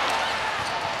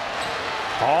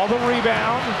 All the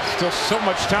rebound. Still so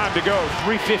much time to go.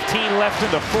 3:15 left in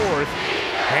the 4th.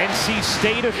 NC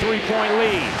State a 3-point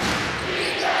lead.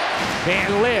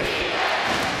 Van Lith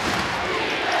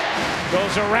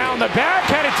goes around the back,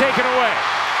 had it taken away.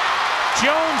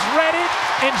 Jones read it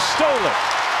and stole it.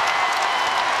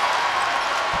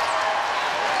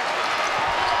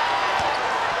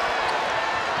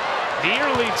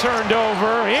 Nearly turned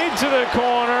over into the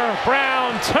corner.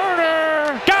 Brown,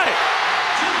 Turner, got it.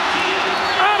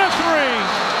 On a 3.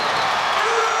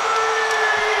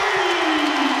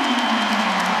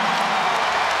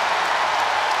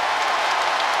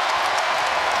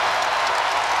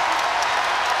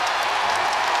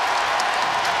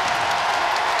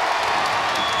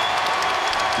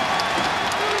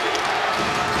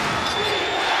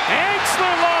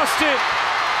 Engstler lost it.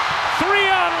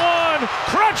 3-on-1.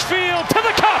 Crutchfield to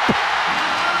the cup.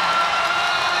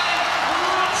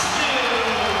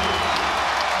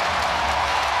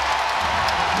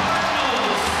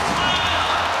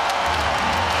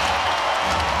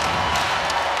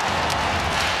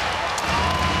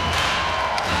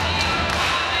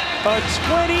 A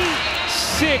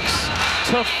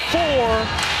 26-4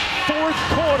 4th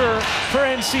quarter for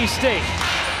NC State.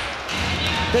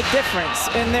 The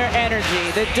difference in their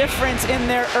energy, the difference in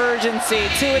their urgency.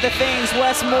 Two of the things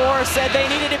Wes Moore said they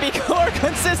needed to be more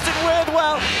consistent with.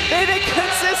 Well, they've been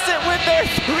consistent with their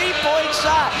three-point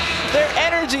shot, their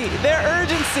energy, their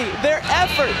urgency, their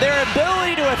effort, their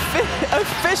ability to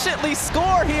efficiently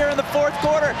score here in the fourth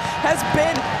quarter has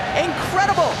been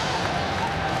incredible.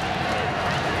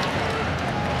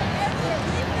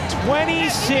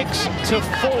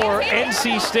 26-4,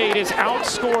 NC State has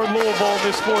outscored Louisville in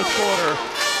this fourth quarter.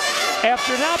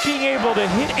 After not being able to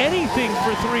hit anything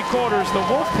for 3 quarters, the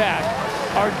Wolfpack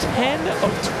are 10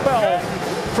 of 12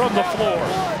 from the floor.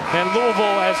 And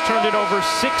Louisville has turned it over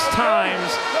 6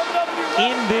 times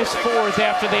in this fourth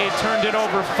after they had turned it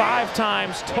over 5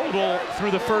 times total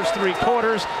through the first 3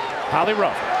 quarters. Holly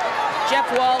Rowe. Jeff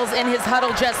Walz in his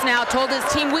huddle just now told his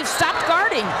team, we've stopped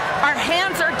guarding. Our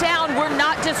hands are down. We're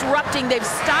not disrupting. They've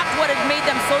stopped what had made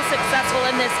them so successful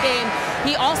in this game.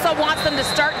 He also wants them to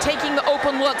start taking the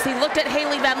open looks. He looked at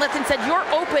Haley Van Lith and said, you're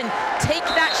open. Take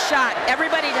that shot.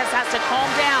 Everybody just has to calm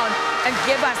down and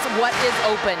give us what is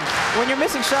open. When you're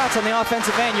missing shots on the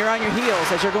offensive end, you're on your heels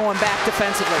as you're going back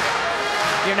defensively.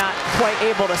 You're not quite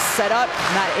able to set up,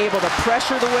 not able to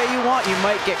pressure the way you want. You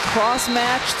might get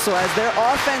cross-matched. So as their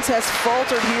offense has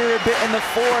faltered here a bit in the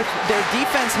fourth, their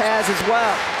defense has as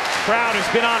well. Crowd has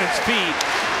been on its feet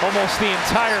almost the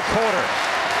entire quarter.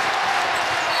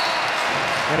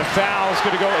 And a foul is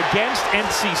going to go against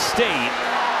NC State.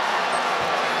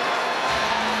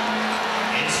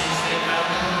 NC State foul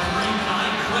number 3, Kai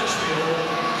Crutchfield.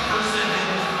 First and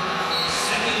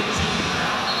second team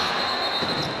foul.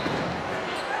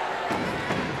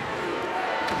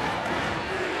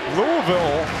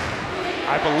 Louisville,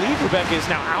 I believe Rebecca is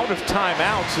now out of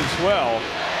timeouts as well.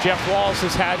 Jeff Walz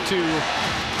has had to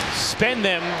spend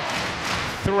them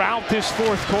throughout this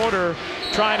fourth quarter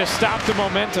trying to stop the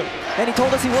momentum. And he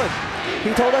told us he would.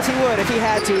 He told us he would if he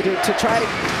had to try to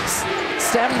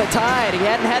stem the tide. He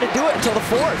hadn't had to do it until the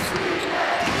fourth.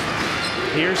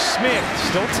 Here's Smith,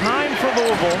 still time for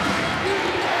Louisville.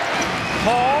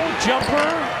 Hall,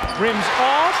 jumper, rims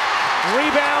off,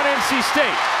 rebound NC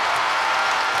State.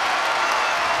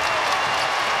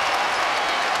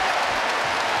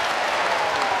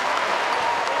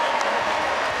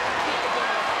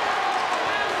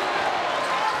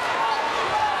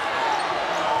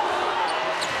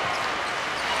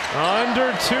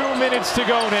 Under 2 minutes to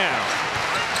go now.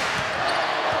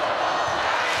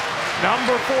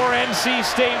 Number 4 NC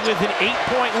State with an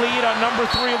 8-point lead on number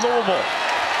 3 Louisville.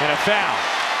 And a foul.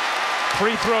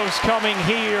 Free throws coming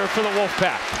here for the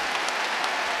Wolfpack.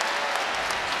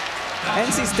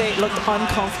 NC State looked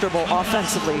uncomfortable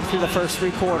offensively through the first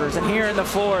 3 quarters. And here in the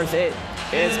fourth, it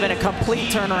has been a complete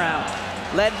turnaround.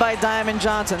 Led by Diamond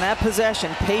Johnson, that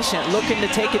possession, patient, looking to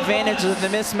take advantage of the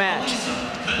mismatch.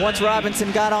 Once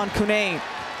Robinson got on Cunane.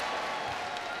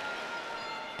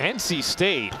 NC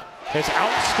State has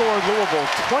outscored Louisville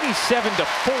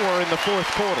 27-4 in the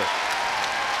fourth quarter.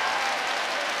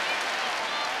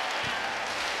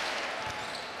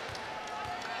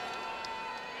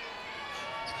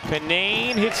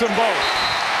 Cunane hits them both.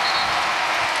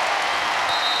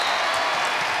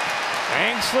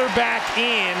 Angsler back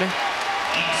in.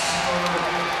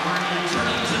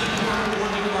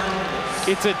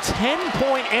 It's a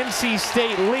 10-point NC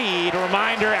State lead. A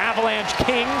reminder, Avalanche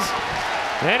Kings.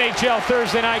 NHL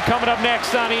Thursday night coming up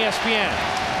next on ESPN.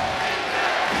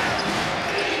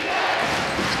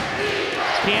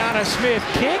 Kiana Smith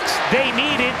kicks. They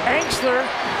need it. Angsler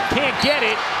can't get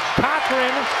it.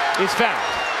 Cochran is fouled.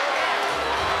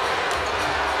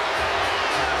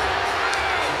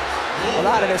 A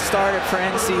lot of this started for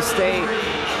NC State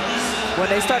when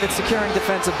they started securing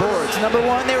defensive boards. Number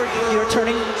one, they were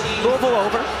turning Louisville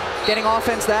over, getting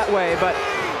offense that way, but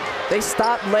they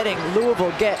stopped letting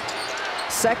Louisville get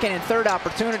second and third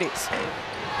opportunities.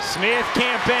 Smith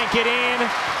can't bank it in.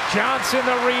 Johnson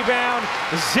the rebound,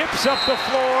 zips up the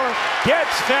floor,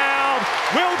 gets fouled,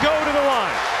 will go to the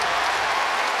line.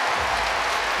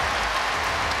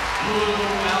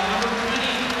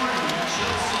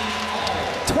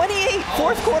 28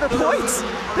 fourth quarter points.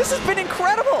 This has been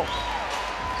incredible.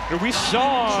 We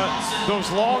saw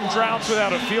those long droughts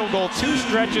without a field goal, 2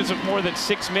 stretches of more than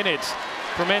 6 minutes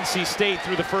from NC State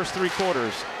through the first 3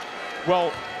 quarters.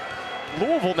 Well,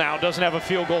 Louisville now doesn't have a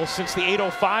field goal since the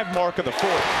 8:05 mark of the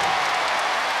fourth.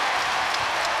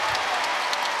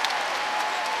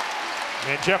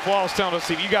 And Jeff Walz telling us,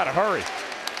 you got to hurry.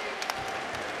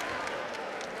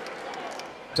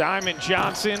 Diamond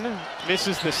Johnson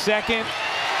misses the second,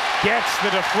 gets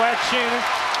the deflection.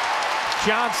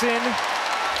 Johnson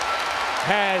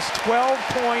has 12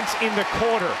 points in the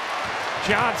quarter.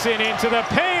 Johnson into the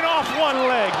paint off one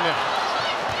leg.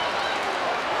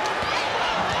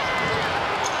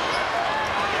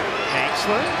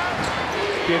 Exler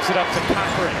gives it up to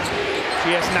Cochran.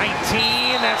 She has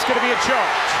 19. That's going to be a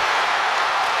charge.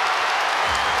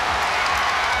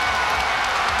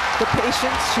 The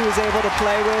patience she was able to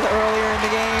play with earlier in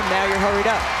the game, now you're hurried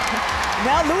up.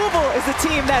 Now Louisville is the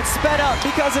team that's sped up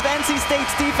because of NC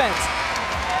State's defense.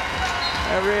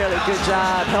 A really good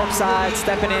job, help side,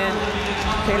 stepping in.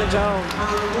 Kayla Jones.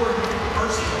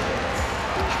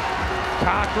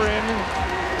 Cochran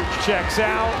checks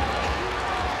out.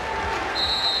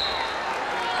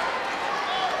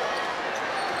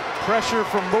 Pressure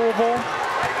from Louisville.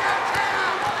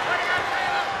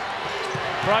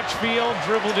 Crutchfield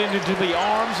dribbled into the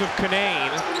arms of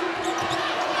Canane.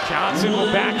 Johnson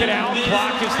will back it out.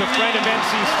 Clock is the friend of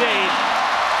NC State.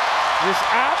 This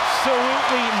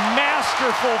absolutely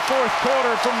masterful fourth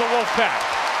quarter from the Wolfpack.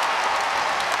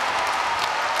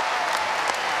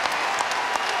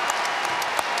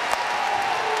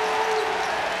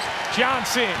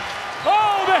 Johnson.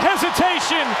 Oh, the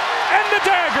hesitation and the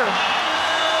dagger.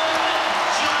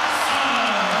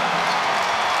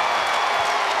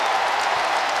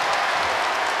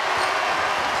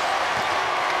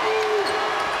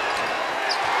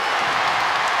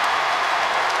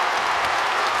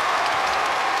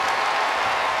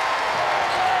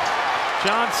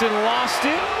 Johnson lost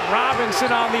it.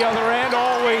 Robinson on the other end,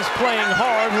 always playing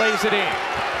hard, lays it in.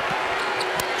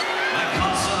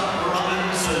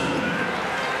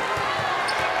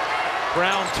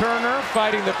 Brown Turner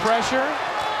fighting the pressure.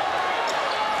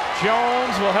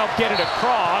 Jones will help get it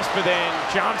across, but then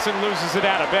Johnson loses it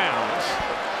out of bounds.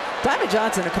 Diamond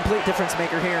Johnson, a complete difference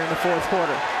maker here in the fourth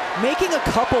quarter. Making a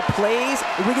couple plays,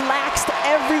 relaxed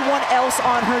everyone else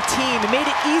on her team. It made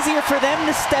it easier for them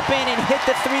to step in and hit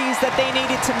the threes that they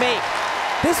needed to make.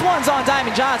 This one's on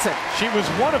Diamond Johnson. She was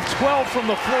 1 of 12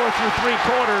 from the floor through 3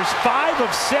 quarters, 5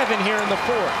 of 7 here in the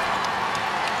fourth.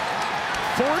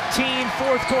 14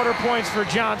 fourth quarter points for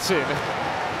Johnson.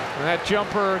 And that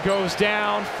jumper goes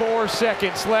down, 4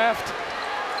 seconds left.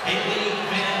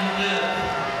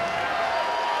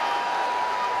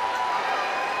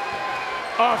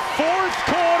 A fourth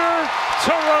quarter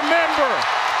to remember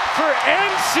for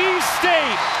NC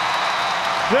State,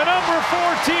 the number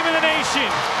 4 team in the nation.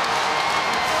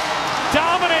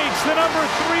 Dominates the number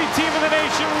 3 team in the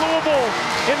nation, Louisville,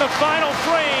 in the final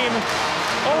frame,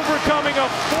 overcoming a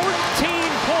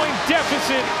 14-point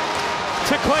deficit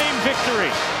to claim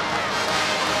victory.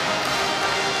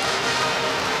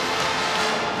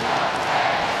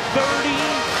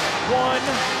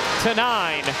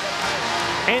 (31-9).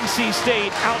 NC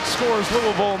State outscores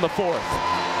Louisville in the fourth.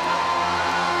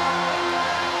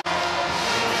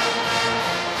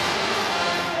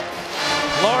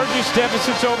 Largest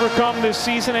deficits overcome this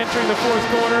season entering the fourth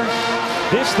quarter.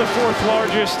 This the fourth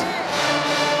largest.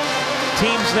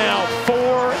 Teams now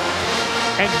 4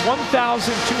 and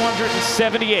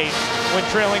 1,278 when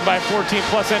trailing by 14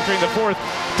 plus entering the fourth.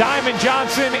 Diamond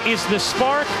Johnson is the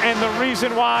spark and the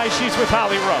reason why she's with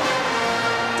Holly Rowe.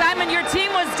 Diamond, your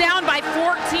team was down by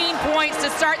 14 points to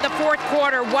start the fourth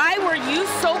quarter. Why were you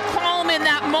so calm in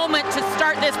that moment to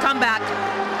start this comeback?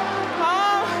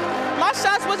 My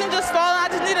shots wasn't just falling. I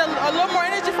just needed a little more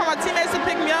energy from my teammates to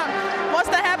pick me up. Once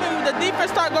that happened, the defense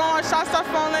started going, shots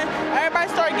started falling, everybody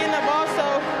started getting the ball.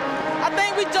 So I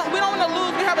think we don't want to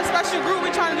lose. We have a special group.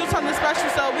 We're trying to do something special,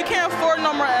 so we can't afford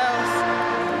no more L's.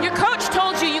 Your coach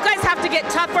told you guys have to get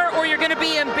tougher or you're going to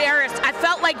be embarrassed. I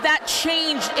felt like that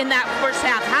changed in that first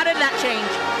half. How did that change?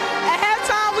 At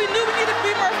halftime, we knew we needed to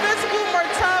be more physical, more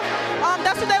tough.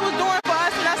 That's what they was doing for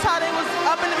us, and that's how they was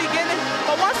up in the beginning.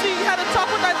 But once we had to talk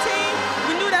with our team,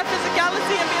 we knew that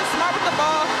physicality and being smart with the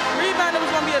ball, rebounding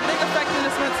was going to be a big effect in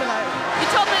this win tonight. You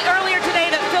told me earlier today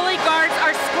that Philly guards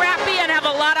are scrappy and have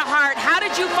a lot of heart. How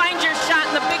did you find your shot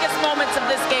in the biggest moments of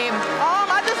this game?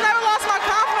 I just never lost my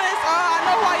confidence. I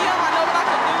know who I am. I know what I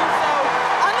can do. So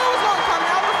I knew it was going to come.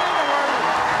 I wasn't even worried.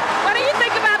 What do you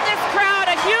think about this crowd?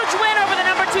 A huge win over the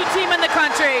number 2 team in the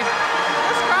country.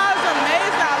 This crowd is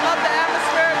amazing. I love the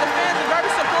atmosphere. The fans are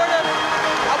very supportive.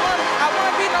 I want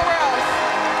to be nowhere else.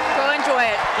 Go enjoy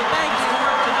it. Thank you.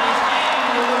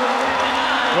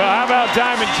 Well, how about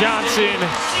Diamond Johnson?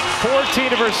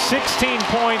 14 of her 16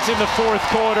 points in the fourth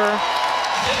quarter.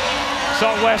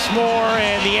 Saw Westmore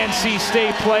and the NC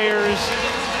State players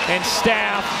and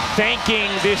staff thanking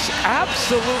this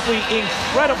absolutely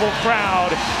incredible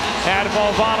crowd at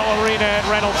Volvano Arena at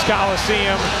Reynolds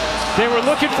Coliseum. They were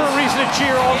looking for a reason to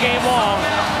cheer all game long.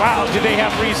 Wow, did they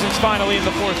have reasons finally in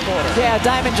the fourth quarter? Yeah,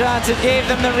 Diamond Johnson gave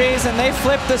them the reason. They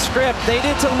flipped the script. They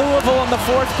did to Louisville in the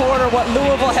fourth quarter what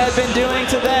Louisville had been doing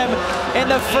to them in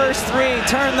the first 3.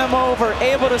 Turned them over,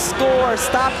 able to score,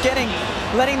 stop getting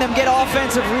letting them get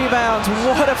offensive rebounds.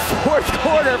 What a fourth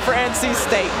quarter for NC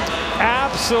State.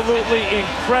 Absolutely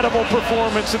incredible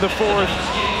performance in the fourth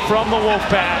from the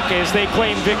Wolfpack as they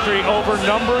claim victory over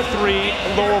number 3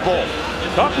 Louisville.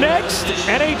 Up next,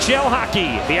 NHL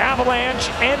hockey, the Avalanche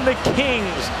and the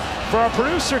Kings. For our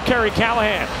producer, Kerry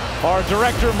Callahan, our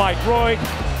director, Mike Roig,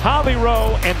 Holly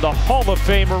Rowe, and the Hall of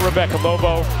Famer, Rebecca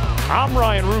Lobo, I'm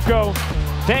Ryan Rucco.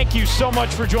 Thank you so much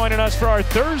for joining us for our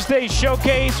Thursday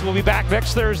showcase. We'll be back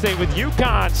next Thursday with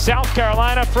UConn, South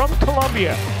Carolina from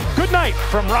Columbia. Good night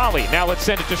from Raleigh. Now let's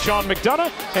send it to Sean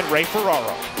McDonough and Ray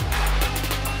Ferraro.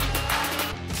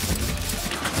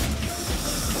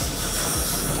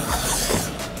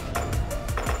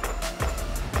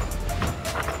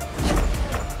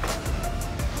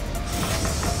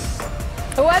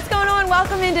 What's going on?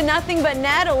 Welcome into Nothing But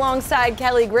Net alongside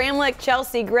Kelly Gramlich,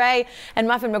 Chelsea Gray, and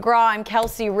Muffin McGraw. I'm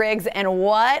Kelsey Riggs, and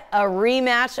what a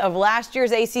rematch of last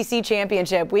year's ACC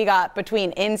championship we got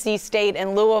between NC State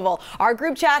and Louisville. Our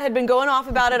group chat had been going off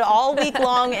about it all week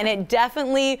long, and it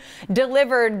definitely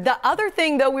delivered. The other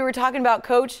thing, though, we were talking about,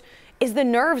 Coach, is the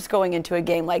nerves going into a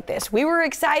game like this. We were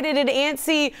excited and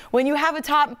antsy. When you have a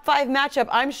top 5 matchup,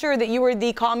 I'm sure that you were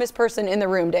the calmest person in the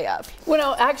room day of. Well,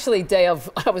 no, actually, day of,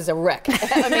 I was a wreck.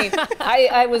 I mean,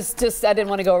 I didn't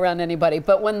want to go around anybody.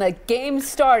 But when the game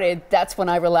started, that's when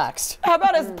I relaxed. How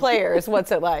about as players?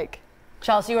 What's it like?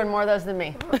 Chelsea, you were more of those than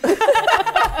me.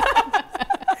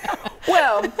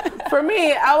 Well, for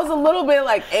me, I was a little bit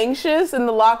like anxious in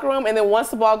the locker room, and then once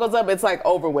the ball goes up, it's like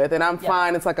over with, and I'm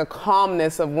fine. It's like a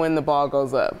calmness of when the ball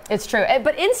goes up. It's true.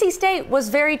 But NC State was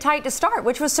very tight to start,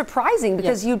 which was surprising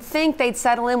because you'd think they'd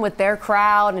settle in with their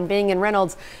crowd and being in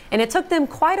Reynolds, and it took them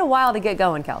quite a while to get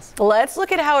going, Kels. Let's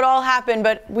look at how it all happened,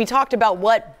 but we talked about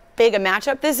what big a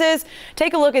matchup this is.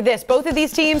 Take a look at this. Both of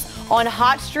these teams on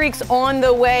hot streaks on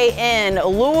the way in.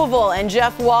 Louisville and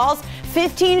Jeff Walz,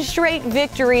 15 straight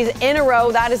victories in a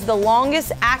row. That is the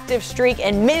longest active streak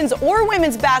in men's or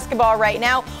women's basketball right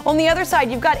now. On the other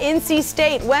side, you've got NC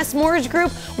State, Wes Moore's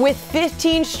group, with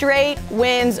 15 straight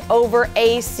wins over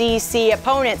ACC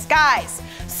opponents. Guys,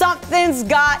 something's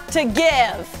got to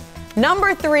give.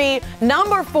 Number 3,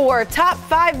 number 4, top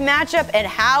 5 matchup, and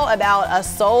how about a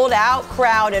sold-out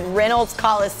crowd at Reynolds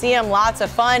Coliseum? Lots of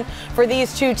fun for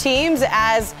these two teams.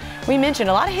 As we mentioned,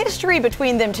 a lot of history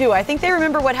between them, too. I think they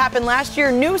remember what happened last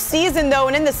year. New season, though,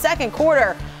 and in the second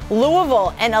quarter,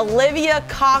 Louisville and Olivia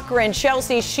Cochran.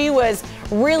 Chelsea, she was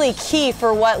really key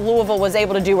for what Louisville was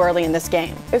able to do early in this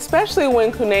game. Especially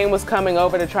when Cunane was coming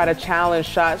over to try to challenge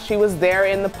shots. She was there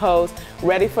in the post,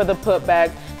 ready for the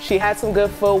putback. She had some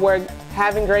good footwork,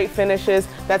 having great finishes.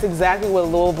 That's exactly what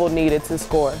Louisville needed to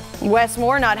score. Wes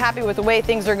Moore not happy with the way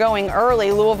things are going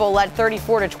early. Louisville led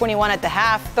 34-21 at the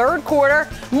half. Third quarter,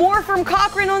 more from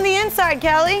Cochran on the inside,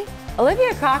 Kelly.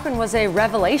 Olivia Cochran was a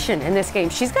revelation in this game.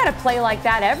 She's got to play like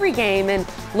that every game, and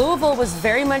Louisville was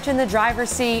very much in the driver's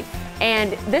seat.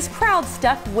 And this crowd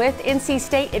stuck with NC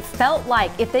State. It felt like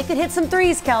if they could hit some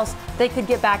threes, Kels, they could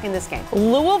get back in this game.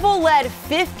 Louisville led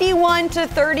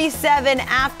 51-37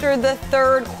 after the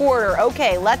third quarter.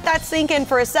 Okay, let that sink in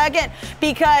for a second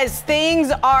because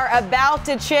things are about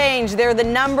to change. They're the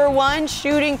 #1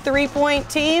 shooting three-point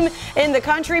team in the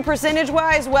country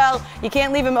percentage-wise. Well, you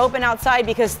can't leave them open outside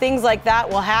because things like that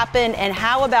will happen. And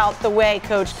how about the way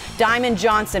Coach Diamond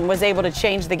Johnson was able to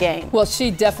change the game? Well,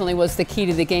 she definitely was the key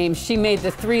to the game. She made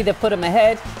the 3 that put him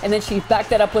ahead, and then she backed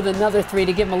that up with another 3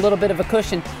 to give him a little bit of a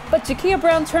cushion. But Jakia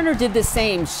Brown-Turner did the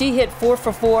same. She hit 4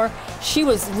 for 4. She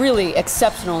was really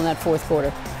exceptional in that fourth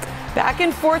quarter. Back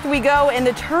and forth we go in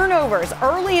the turnovers.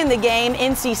 Early in the game,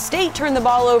 NC State turned the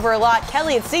ball over a lot.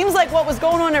 Kelly, it seems like what was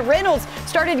going on at Reynolds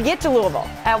started to get to Louisville.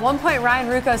 At one point, Ryan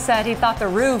Rucco said he thought the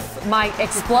roof might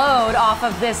explode off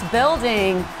of this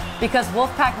building because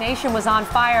Wolfpack Nation was on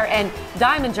fire, and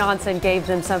Diamond Johnson gave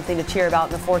them something to cheer about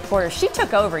in the fourth quarter. She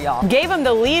took over, y'all. Gave them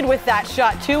the lead with that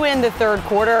shot to end the third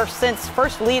quarter.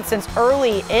 First lead since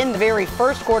early in the very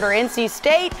first quarter. NC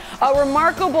State, a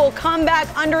remarkable comeback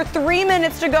under 3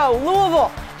 minutes to go.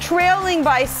 Louisville trailing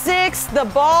by 6. The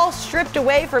ball stripped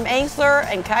away from Angsler,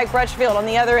 and Kai Crutchfield on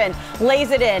the other end lays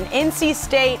it in. NC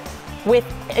State with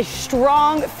a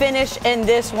strong finish in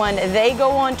this one. They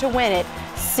go on to win it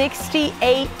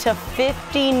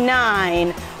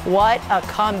 68-59. What a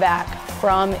comeback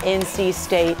from NC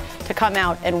State to come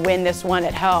out and win this one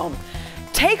at home.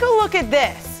 Take a look at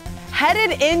this.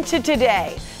 Headed into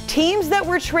today, teams that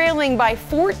were trailing by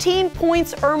 14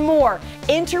 points or more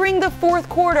entering the fourth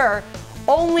quarter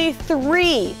only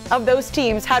 3 of those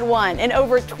teams had won in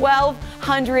over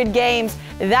 1,200 games.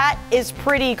 That is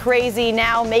pretty crazy.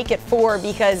 Now make it 4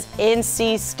 because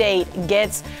NC State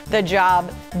gets the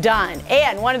job done.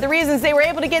 And one of the reasons they were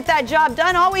able to get that job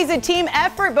done, always a team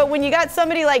effort, but when you got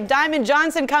somebody like Diamond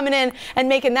Johnson coming in and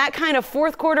making that kind of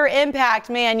fourth quarter impact,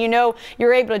 man, you know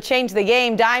you're able to change the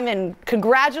game. Diamond,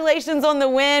 congratulations on the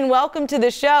win. Welcome to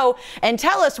the show. And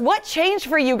tell us what changed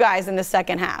for you guys in the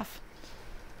second half.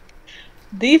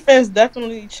 Defense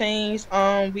definitely changed.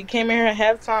 We came in here at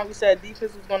halftime. We said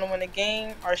defense was going to win the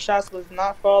game. Our shots was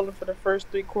not falling for the first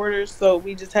 3 quarters, so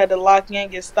we just had to lock in,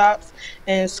 get stops,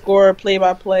 and score play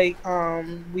by play.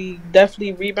 We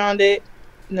definitely rebounded.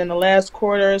 And then the last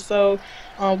quarter or so,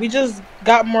 we just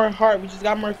got more heart. We just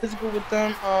got more physical with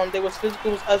them. They was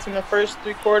physical with us in the first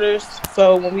 3 quarters.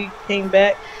 So when we came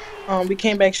back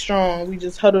strong. We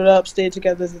just huddled up, stayed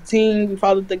together as a team. We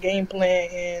followed the game plan,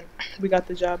 and we got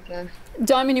the job done.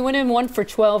 Diamond, you went in 1 for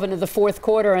 12 into the fourth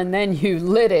quarter, and then you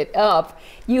lit it up.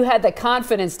 You had the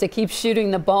confidence to keep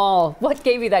shooting the ball. What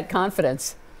gave you that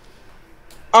confidence?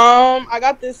 I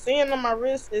got this saying on my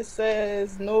wrist. It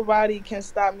says, "Nobody can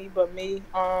stop me but me."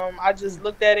 I just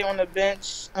looked at it on the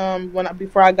bench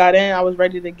before I got in. I was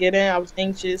ready to get in. I was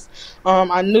anxious.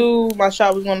 I knew my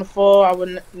shot was going to fall.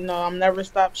 I'm never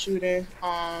stop shooting.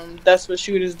 That's what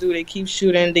shooters do. They keep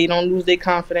shooting. They don't lose their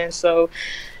confidence.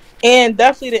 And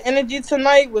definitely the energy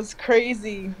tonight was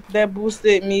crazy. That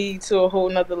boosted me to a whole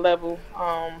nother level.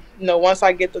 Once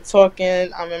I get to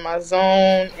talking, I'm in my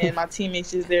zone, and my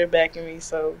teammates is there backing me.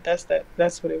 So that's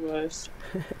what it was.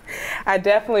 I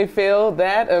definitely feel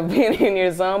that of being in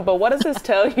your zone. But what does this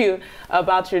tell you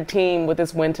about your team with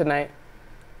this win tonight?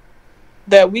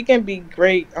 That we can be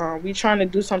great. We trying to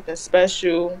do something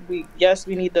special. We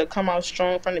need to come out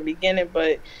strong from the beginning,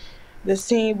 but this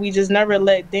team, we just never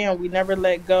let down. We never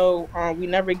let go. We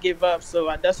never give up.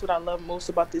 So that's what I love most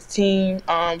about this team.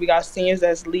 We got seniors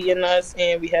that's leading us,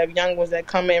 and we have young ones that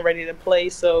come in ready to play.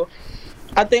 So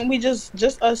I think we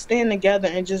just us staying together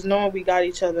and just knowing we got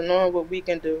each other, knowing what we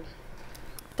can do.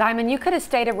 Diamond, you could have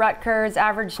stayed at Rutgers,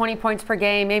 averaged 20 points per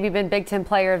game, maybe been Big Ten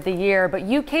Player of the Year, but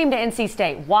you came to NC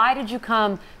State. Why did you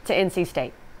come to NC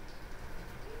State?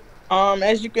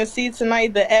 As you can see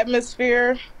tonight, the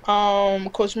atmosphere,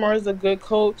 Coach Moore is a good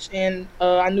coach, and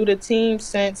I knew the team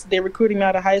since they recruited me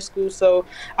out of high school, so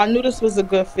I knew this was a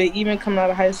good fit. Even coming out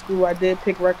of high school, I did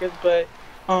pick Rutgers, but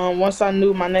once I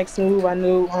knew my next move, I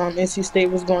knew NC State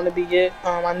was going to be it.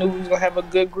 I knew we was going to have a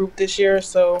good group this year,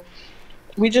 so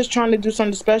we just trying to do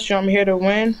something special. I'm here to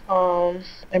win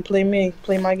and play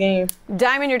my game.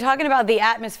 Diamond, you're talking about the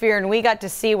atmosphere, and we got to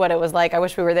see what it was like. I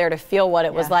wish we were there to feel what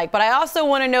it was like. But I also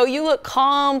want to know, you look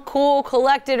calm, cool,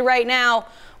 collected right now.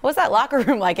 What's that locker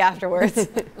room like afterwards?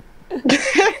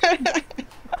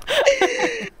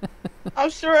 I'm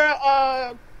sure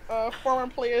former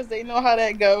players, they know how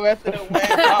that go after the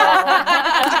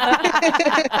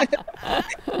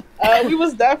win. We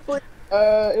was definitely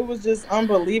it was just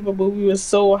unbelievable. We were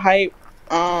so hyped.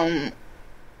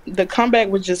 The comeback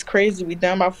was just crazy. We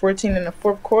down by 14 in the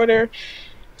fourth quarter.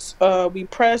 We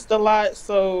pressed a lot,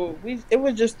 so it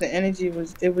was just the energy.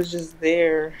 It was just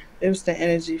there. It was the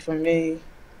energy for me.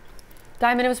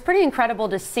 Diamond, it was pretty incredible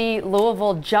to see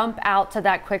Louisville jump out to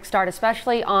that quick start,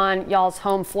 especially on y'all's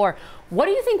home floor. What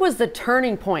do you think was the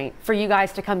turning point for you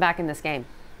guys to come back in this game?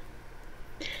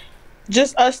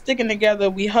 Just us sticking together.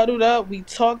 We huddled up. We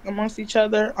talked amongst each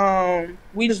other.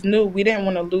 We just knew we didn't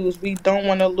want to lose. We don't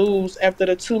want to lose. After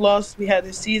the 2 losses we had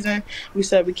this season, we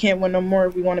said we can't win no more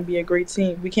if we want to be a great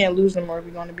team. We can't lose no more if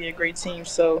we want to be a great team.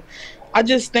 So I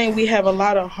just think we have a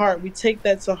lot of heart. We take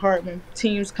that to heart when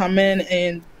teams come in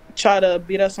and try to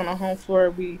beat us on the home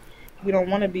floor. We don't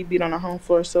want to be beat on the home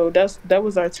floor. So that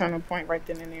was our turning point right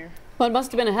then and there. Well, it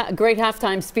must have been a great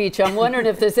halftime speech. I'm wondering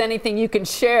if there's anything you can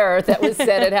share that was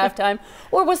said at halftime.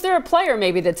 Or was there a player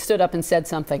maybe that stood up and said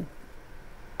something?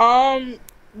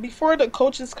 Before the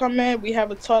coaches come in, we have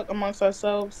a talk amongst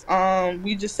ourselves.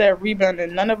 We just said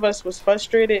rebounding. None of us was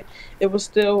frustrated. It was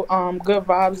still good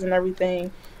vibes and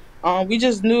everything. We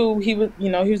just knew he was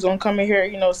going to come in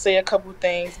here, say a couple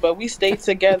things. But we stayed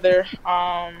together.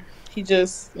 He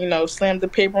just, slammed the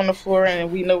paper on the floor,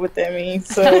 and we know what that means.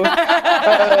 So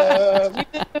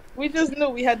we just knew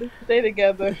we had to stay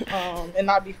together and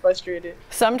not be frustrated.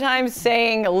 Sometimes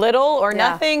saying little or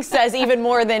nothing says even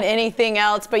more than anything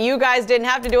else. But you guys didn't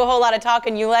have to do a whole lot of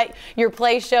talking. You let your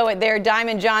play show it there.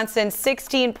 Diamond Johnson,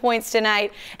 16 points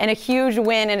tonight, and a huge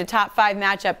win in a top 5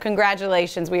 matchup.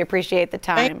 Congratulations. We appreciate the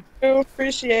time. Thank you.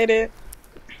 Appreciate it.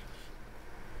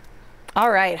 All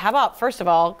right. How about, first of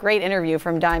all, great interview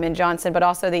from Diamond Johnson, but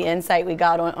also the insight we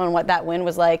got on what that win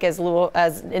was like as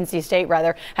NC State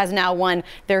has now won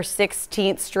their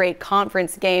 16th straight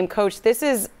conference game. Coach, this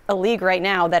is a league right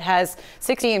now that has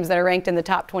 6 teams that are ranked in the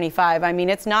top 25. I mean,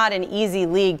 it's not an easy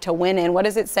league to win in. What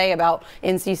does it say about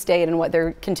NC State and what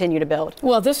they continue to build?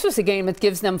 Well, this was a game that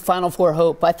gives them Final Four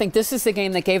hope. I think this is the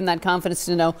game that gave them that confidence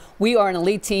to know we are an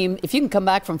elite team. If you can come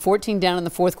back from 14 down in the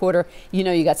fourth quarter, you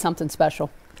know you got something special.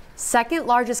 Second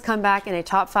largest comeback in a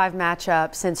top 5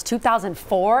 matchup since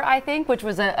 2004, I think, which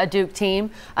was a Duke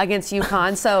team against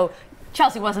UConn. So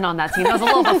Chelsea wasn't on that team. That was a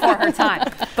little before her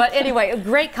time. But anyway, a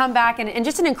great comeback and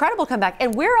just an incredible comeback.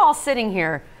 And we're all sitting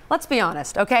here, let's be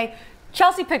honest, okay?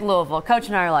 Chelsea picked Louisville. Coach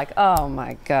and I are like, oh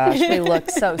my gosh, we look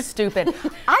so stupid.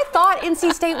 I thought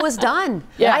NC State was done.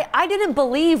 Yeah. I didn't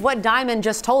believe what Diamond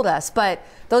just told us, but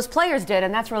those players did,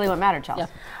 and that's really what mattered, Chelsea. Yeah.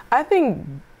 I think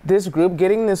this group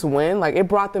getting this win, like, it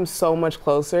brought them so much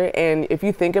closer. And if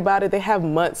you think about it, they have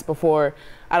months before,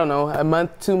 I don't know, a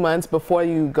month, 2 months before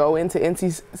you go into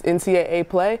NCAA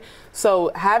play.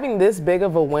 So having this big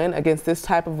of a win against this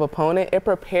type of opponent, it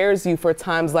prepares you for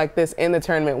times like this in the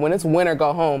tournament when it's win or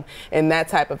go home in that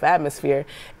type of atmosphere.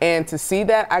 And to see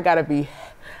that, I gotta be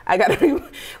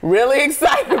really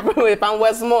excited if I'm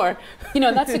Wes Moore. You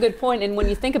know, that's a good point. And when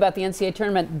you think about the NCAA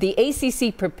tournament, the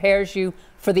ACC prepares you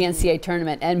for the NCAA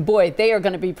tournament. And boy, they are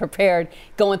going to be prepared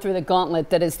going through the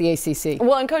gauntlet that is the ACC.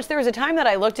 Well, and Coach, there was a time that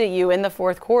I looked at you in the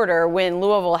fourth quarter when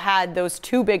Louisville had those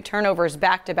 2 big turnovers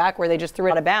back to back where they just threw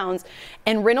it out of bounds.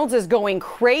 And Reynolds is going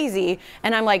crazy.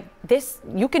 And I'm like,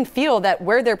 you can feel that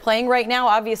where they're playing right now,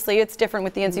 obviously it's different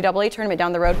with the NCAA tournament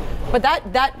down the road, but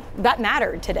that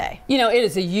mattered today. You know, it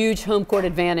is a huge home court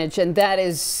advantage, and that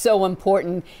is so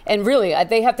important. And really,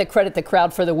 they have to credit the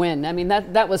crowd for the win. I mean,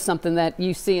 that was something that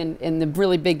you see in the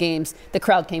really big games. The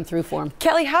crowd came through for them.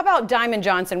 Kelly, how about Diamond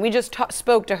Johnson? We just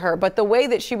spoke to her, but the way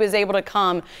that she was able to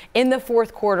come in the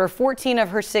fourth quarter, 14 of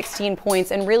her 16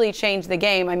 points, and really change the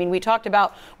game. I mean, we talked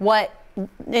about what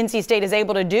NC State is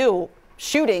able to do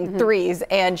shooting threes,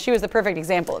 and she was the perfect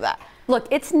example of that. Look,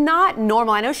 it's not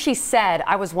normal. I know she said,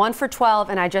 I was 1 for 12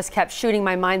 and I just kept shooting.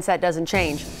 My mindset doesn't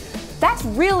change. That's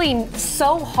really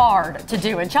so hard to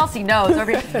do, and Chelsea knows.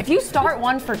 If you start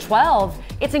 1 for 12,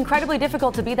 it's incredibly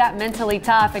difficult to be that mentally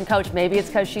tough. And Coach, maybe it's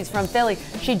because she's from Philly.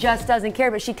 She just doesn't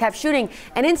care, but she kept shooting.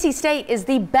 And NC State is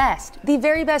the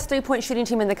very best three-point shooting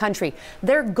team in the country.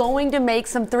 They're going to make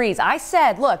some threes. I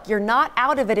said, look, you're not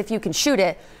out of it if you can shoot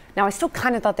it. Now, I still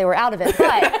kind of thought they were out of it,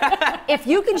 but if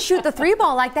you can shoot the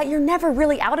 3-ball like that, you're never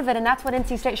really out of it, and that's what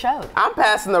NC State showed. I'm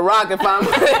passing the rock if I'm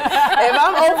 0 for 7.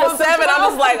 I'm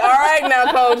just like, all right now,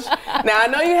 Coach. Now, I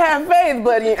know you have faith,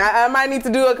 but I might need to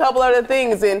do a couple other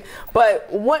things.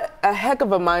 But what a heck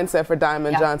of a mindset for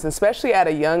Diamond Johnson, especially at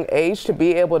a young age, to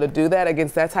be able to do that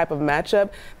against that type of matchup.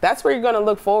 That's where you're going to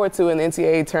look forward to in the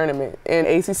NCAA tournament, in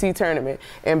ACC tournament,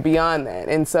 and beyond that.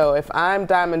 And so if I'm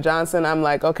Diamond Johnson, I'm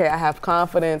like, okay, I have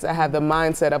confidence. I have the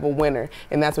mindset of a winner,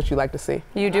 and that's what you like to see.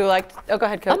 You do like, oh, go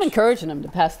ahead, Coach. I'm encouraging them to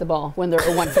pass the ball when they're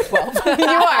 1 for 12. You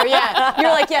are, yeah. You're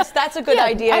like, yes, that's a good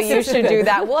idea. You should do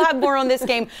that. We'll have more on this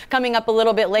game coming up a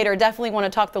little bit later. Definitely want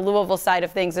to talk the Louisville side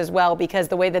of things as well, because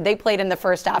the way that they played in the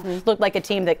first half looked like a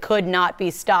team that could not be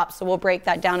stopped. So we'll break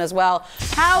that down as well.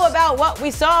 How about what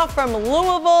we saw from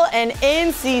Louisville and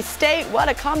NC State? What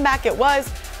a comeback it was.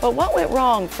 But what went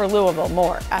wrong for Louisville?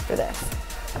 More after this.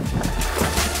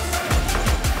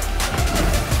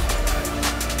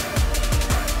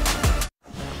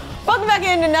 Welcome back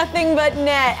into Nothing But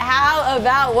Net. How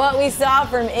about what we saw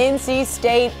from NC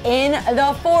State in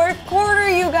the fourth quarter,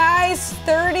 you guys?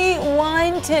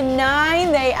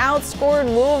 31-9. They outscored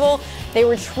Louisville. They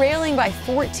were trailing by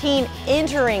 14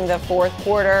 entering the fourth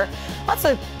quarter. Lots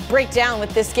of breakdown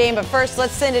with this game, but first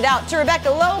let's send it out to Rebecca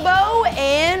Lobo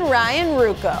and Ryan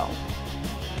Rucco.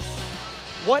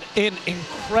 What an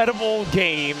incredible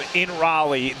game in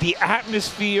Raleigh. The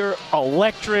atmosphere,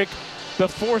 electric. The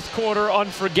fourth quarter,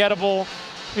 unforgettable.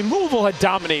 I mean, Louisville had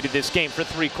dominated this game for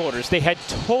 3 quarters. They had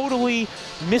totally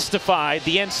mystified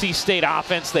the NC State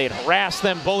offense. They had harassed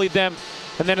them, bullied them.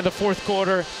 And then in the fourth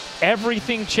quarter,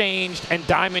 everything changed, and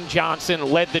Diamond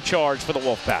Johnson led the charge for the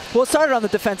Wolfpack. Well, it started on the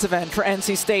defensive end for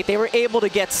NC State. They were able to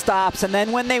get stops, and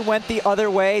then when they went the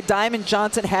other way, Diamond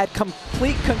Johnson had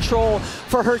complete control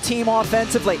for her team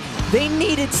offensively. They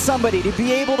needed somebody to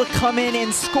be able to come in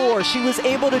and score. She was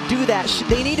able to do that.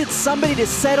 They needed somebody to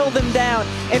settle them down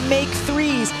and make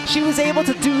threes. She was able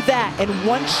to do that, and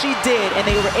once she did, and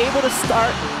they were able to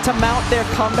start to mount their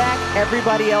comeback,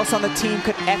 everybody else on the team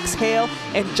could exhale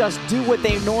and just do what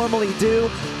they normally do.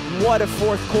 What a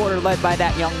fourth quarter led by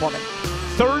that young woman.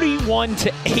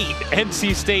 31-8,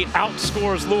 NC State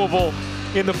outscores Louisville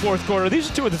in the fourth quarter. These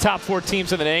are two of the top 4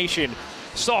 teams in the nation.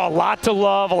 Saw a lot to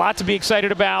love, a lot to be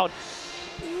excited about.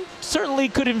 Certainly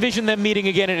could envision them meeting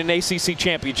again in an ACC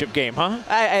championship game, huh?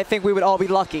 I think we would all be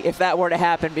lucky if that were to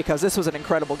happen, because this was an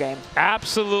incredible game.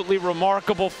 Absolutely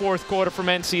remarkable fourth quarter from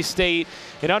NC State.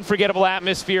 An unforgettable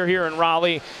atmosphere here in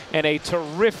Raleigh, and a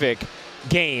terrific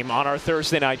game on our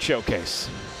Thursday night showcase.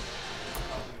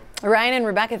 Ryan and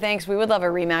Rebecca, thanks. We would love a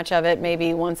rematch of it,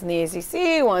 maybe once in the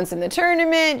ACC, once in the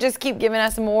tournament. Just keep giving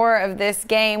us more of this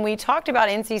game. We talked about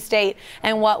NC State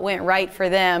and what went right for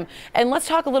them. And let's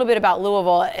talk a little bit about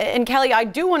Louisville. And Kelly, I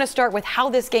do want to start with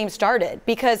how this game started,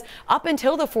 because up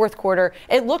until the fourth quarter,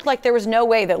 it looked like there was no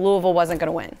way that Louisville wasn't going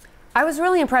to win. I was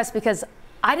really impressed because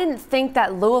I didn't think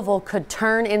that Louisville could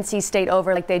turn NC State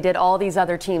over like they did all these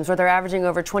other teams, where they're averaging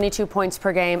over 22 points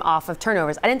per game off of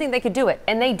turnovers. I didn't think they could do it,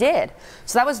 and they did.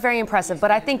 So that was very impressive.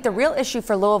 But I think the real issue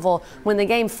for Louisville when the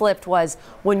game flipped was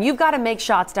when you've got to make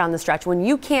shots down the stretch, when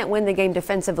you can't win the game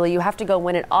defensively, you have to go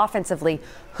win it offensively.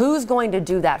 Who's going to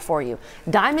do that for you?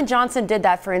 Diamond Johnson did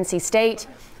that for NC State.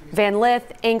 Van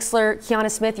Lith, Enksler,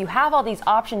 Kiana Smith, you have all these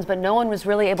options, but no one was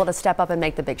really able to step up and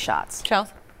make the big shots.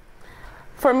 Chelsea?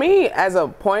 For me, as a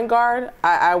point guard,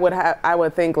 I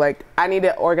would think, like, I need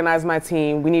to organize my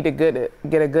team. We need to get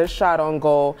a good shot on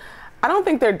goal. I don't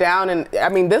think they're down, and I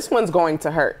mean, this one's going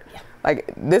to hurt. Yeah.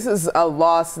 Like, this is a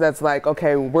loss that's like,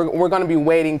 okay, we're going to be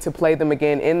waiting to play them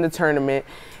again in the tournament,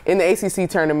 in the ACC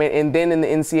tournament, and then in the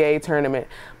NCAA tournament.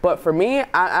 But for me,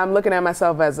 I'm looking at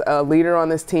myself as a leader on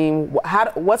this team.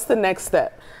 What's the next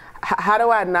step? How do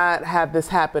I not have this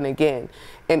happen again?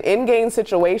 And in-game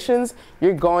situations,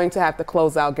 you're going to have to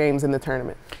close out games in the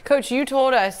tournament. Coach, you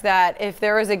told us that if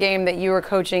there was a game that you were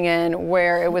coaching in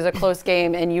where it was a close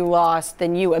game and you lost,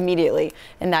 then you immediately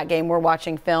in that game were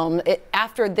watching film.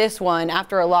 After this one,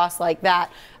 after a loss like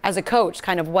that, as a coach,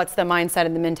 kind of what's the mindset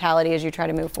and the mentality as you try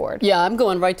to move forward? Yeah, I'm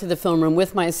going right to the film room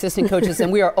with my assistant coaches,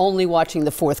 and we are only watching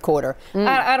the fourth quarter.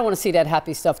 I don't want to see that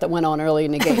happy stuff that went on early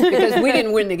in the game, because we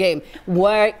didn't win the game.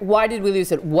 Why did we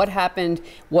lose it? What happened?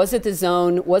 Was it the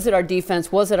zone? Was it our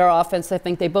defense? Was it our offense? I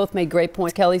think they both made great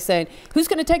points. Kelly saying, who's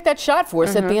going to take that shot for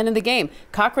us at the end of the game?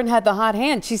 Cochran had the hot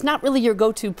hand. She's not really your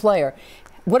go-to player.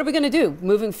 What are we going to do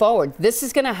moving forward? This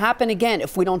is going to happen again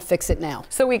if we don't fix it now.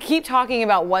 So we keep talking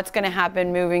about what's going to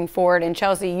happen moving forward. And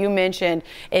Chelsea, you mentioned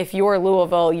if you're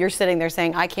Louisville, you're sitting there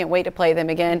saying, I can't wait to play them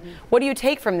again. What do you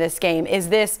take from this game? Is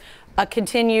this a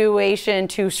continuation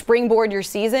to springboard your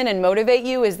season and motivate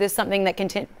you? Is this something that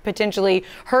can potentially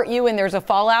hurt you and there's a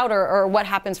fallout, or what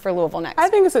happens for Louisville next? I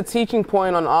think it's a teaching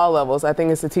point on all levels. I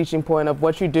think it's a teaching point of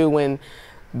what you do when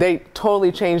they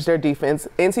totally changed their defense.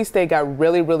 NC State got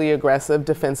really, really aggressive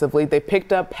defensively. They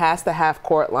picked up past the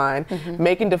half-court line,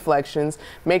 making deflections,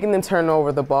 making them turn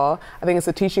over the ball. I think it's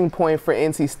a teaching point for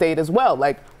NC State as well.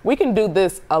 Like, we can do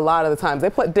this a lot of the times. They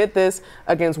did this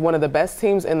against one of the best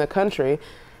teams in the country.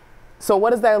 So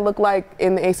what does that look like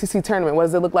in the ACC tournament? What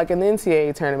does it look like in the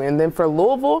NCAA tournament? And then for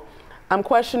Louisville, I'm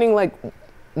questioning, like,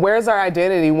 where's our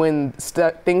identity when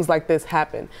things like this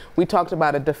happen? We talked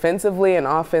about it defensively and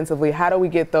offensively. How do we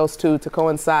get those two to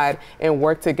coincide and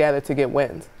work together to get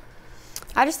wins?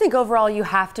 I just think overall you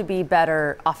have to be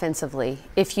better offensively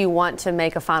if you want to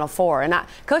make a Final Four. And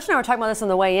Coach and I were talking about this on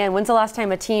the way in. When's the last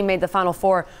time a team made the Final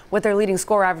Four with their leading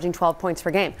scorer averaging 12 points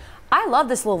per game? I love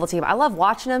this Louisville team. I love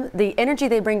watching them. The energy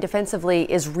they bring defensively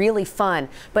is really fun.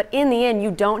 But in the end,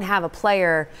 you don't have a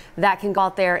player that can go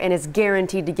out there and is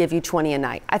guaranteed to give you 20 a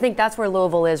night. I think that's where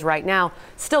Louisville is right now.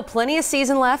 Still plenty of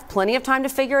season left, plenty of time to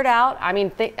figure it out. I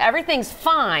mean, everything's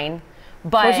fine.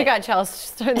 But what you got,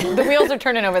 Chelsea? The wheels are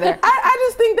turning over there. I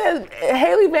just think that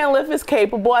Haley Van Lith is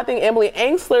capable. I think Emily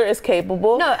Enksler is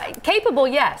capable. No, capable,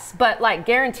 yes. But, like,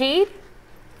 guaranteed?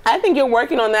 I think you're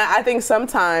working on that. I think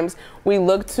sometimes we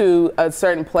look to a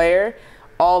certain player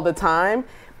all the time,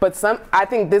 but I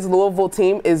think this Louisville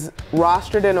team is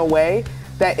rostered in a way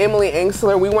that Emily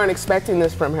Enksler, we weren't expecting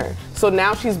this from her. So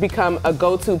now she's become a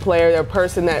go-to player, a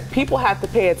person that people have to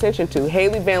pay attention to.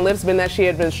 Haley Van Lith's been that she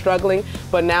had been struggling,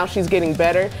 but now she's getting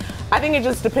better. I think it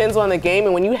just depends on the game,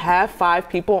 and when you have 5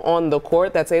 people on the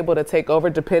court that's able to take over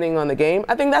depending on the game,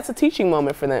 I think that's a teaching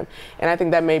moment for them. And I think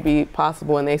that may be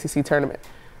possible in the ACC tournament.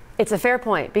 It's a fair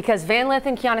point, because Van Lith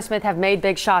and Kiana Smith have made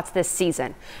big shots this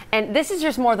season. And this is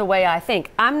just more the way I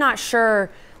think. I'm not sure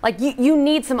Like, you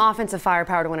need some offensive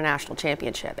firepower to win a national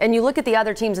championship. And you look at the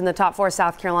other teams in the top 4,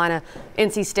 South Carolina,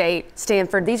 NC State,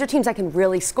 Stanford. These are teams that can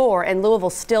really score, and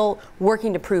Louisville's still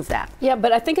working to prove that. Yeah,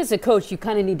 but I think as a coach, you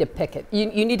kind of need to pick it.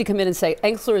 You need to come in and say,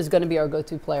 Engstler is going to be our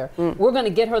go-to player. We're going to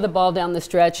get her the ball down the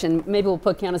stretch, and maybe we'll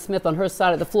put Kiana Smith on her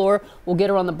side of the floor. We'll get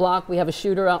her on the block. We have a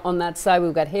shooter out on that side.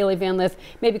 We've got Haley Van Lith,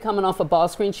 maybe coming off a ball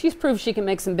screen. She's proved she can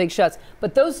make some big shots.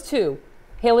 But those two,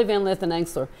 Haley Van Lith and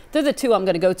Engstler, they're the two I'm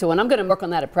going to go to, and I'm going to work on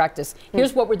that at practice.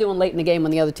 Here's what we're doing late in the game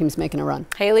when the other team's making a run.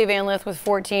 Haley Van Lith with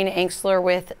 14, Engstler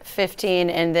with 15,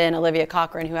 and then Olivia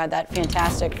Cochran, who had that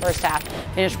fantastic first half,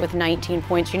 finished with 19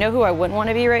 points. You know who I wouldn't want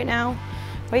to be right now?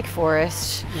 Wake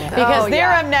Forest. Yeah. Because they're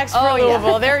up next for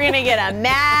Louisville. They're going to get a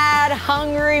mad,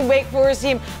 hungry Wake Forest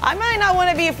team. I might not want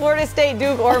to be Florida State,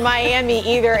 Duke, or Miami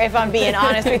either, if I'm being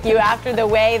honest with you, after the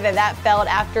way that felt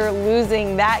after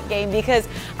losing that game, because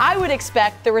I would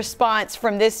expect the response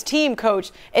from this team,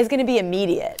 Coach, is going to be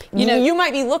immediate. You know, you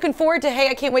might be looking forward to, hey,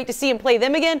 I can't wait to see and play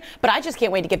them again, but I just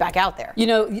can't wait to get back out there. You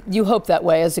know, you hope that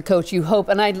way as a coach. You hope,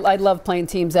 and I love playing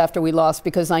teams after we lost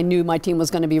because I knew my team was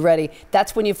going to be ready.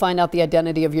 That's when you find out the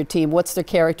identity of your team. What's their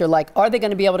character like? Are they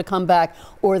going to be able to come back,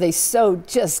 or are they so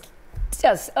just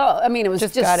I mean, it was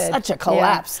just such a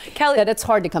collapse Kelly, that it's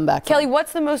hard to come back Kelly, from.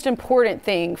 what's the most important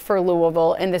thing for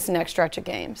Louisville in this next stretch of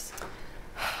games?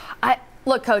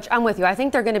 Look, Coach, I'm with you. I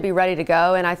think they're going to be ready to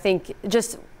go, and I think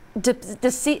just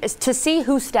to see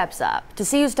who steps up,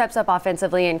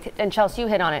 offensively, and Chelsea, you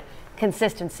hit on it,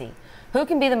 consistency. Who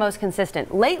can be the most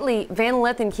consistent? Lately, Van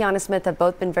Lith and Kiana Smith have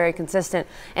both been very consistent,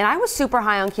 and I was super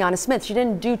high on Kiana Smith. She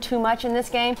didn't do too much in this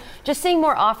game. Just seeing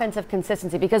more offensive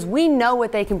consistency, because we know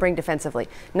what they can bring defensively,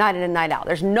 night in and night out.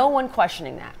 There's no one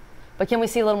questioning that. But can we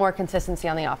see a little more consistency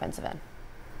on the offensive end?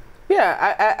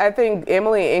 Yeah, I think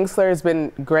Emily Engstler has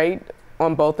been great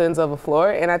on both ends of the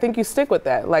floor, and I think you stick with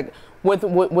that. Like, with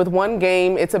one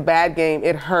game, it's a bad game,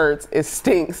 it hurts, it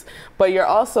stinks, but you're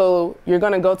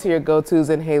going to go to your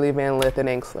go-tos in Haley Van Lith and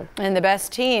Engstler. And the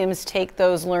best teams take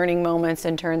those learning moments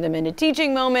and turn them into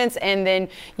teaching moments, and then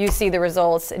you see the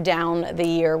results down the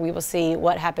year. We will see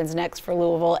what happens next for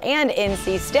Louisville and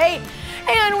NC State,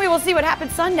 and we will see what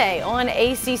happens Sunday on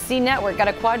ACC Network. Got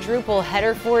a quadruple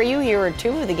header for you. Here are 2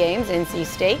 of the games. NC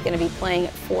State going to be playing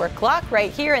at 4 o'clock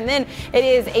right here, and then it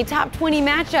is a top 20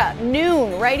 matchup,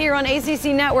 noon, right here on ACC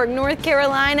Network, North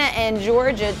Carolina and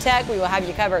Georgia Tech. We will have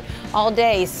you covered all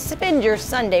day. Spend your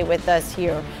Sunday with us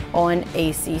here on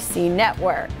ACC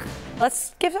Network.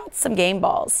 Let's give out some game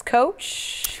balls.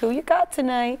 Coach, who you got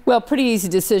tonight? Well, pretty easy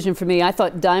decision for me. I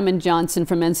thought Diamond Johnson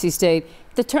from NC State,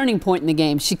 the turning point in the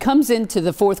game. She comes into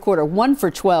the fourth quarter, 1 for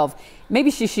 12.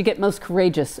 Maybe she should get Most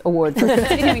Courageous award for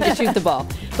continuing to shoot the ball.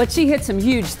 But she hit some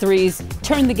huge threes,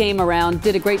 turned the game around,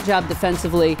 did a great job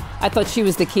defensively. I thought she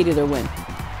was the key to their win.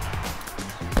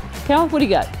 Cal, what do you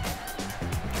got?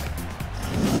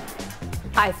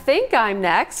 I think I'm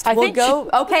next. Okay,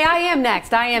 I am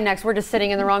next. We're just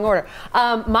sitting in the wrong order.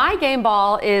 My game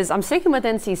ball is, I'm sticking with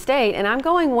NC State, and I'm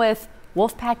going with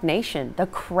Wolfpack Nation. The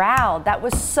crowd, that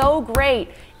was so great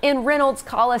in Reynolds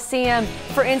Coliseum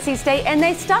for NC State, and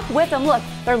they stuck with them. Look,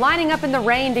 they're lining up in the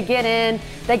rain to get in.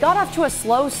 They got off to a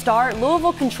slow start.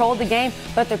 Louisville controlled the game,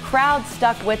 but the crowd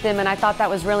stuck with them, and I thought that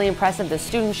was really impressive. The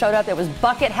students showed up. It was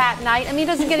bucket hat night. I mean, it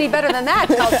doesn't get any better than that,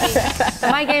 Chelsea.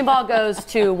 My game ball goes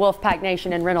to Wolfpack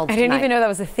Nation and Reynolds I didn't even know that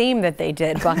was a theme that they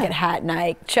did, bucket hat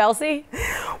night. Chelsea?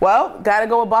 Well, got to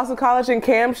go with Boston College and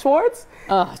Cam Schwartz.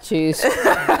 Oh, jeez.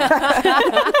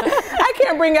 I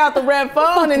can't bring out the red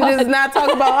phone and just not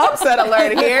talk about upset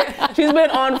alert here. She's been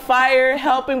on fire,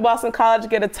 helping Boston College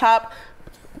get a top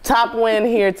win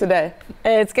here today.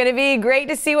 It's going to be great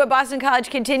to see what Boston College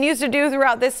continues to do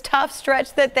throughout this tough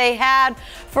stretch that they had.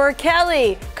 For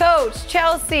Kelly, Coach,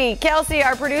 Chelsea, Kelsey,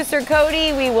 our producer,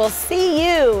 Cody, we will see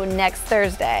you next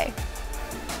Thursday.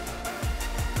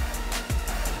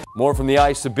 More from the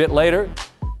ice a bit later.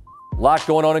 A lot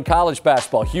going on in college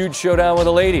basketball. Huge showdown with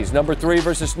the ladies. Number 3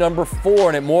 versus number 4,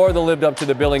 and it more than lived up to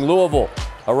the billing. Louisville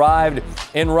arrived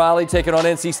in Raleigh, taking on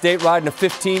NC State, riding a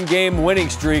 15-game winning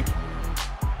streak.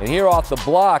 And here off the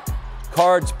block,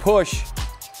 Cards push.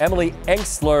 Emily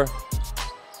Engstler.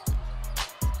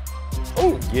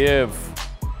 Give.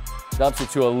 Dumps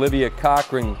it to Olivia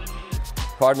Cochran.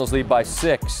 Cardinals lead by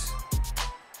 6.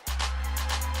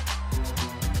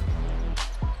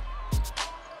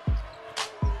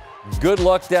 Good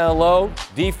luck down low.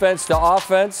 Defense to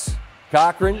offense.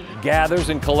 Cochran gathers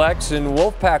and collects, and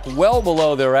Wolfpack well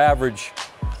below their average.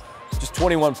 Just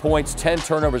 21 points, 10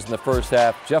 turnovers in the first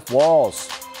half. Jeff Walls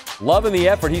loving the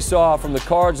effort he saw from the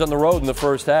Cards on the road in the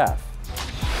first half.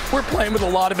 we're playing with a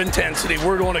lot of intensity.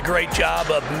 We're doing a great job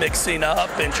of mixing up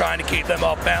and trying to keep them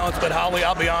off balance. But Holly,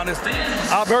 I'll be honest,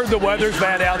 I've heard the weather's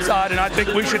bad outside, and I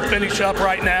think we should finish up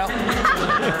right now.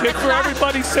 For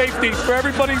everybody's safety,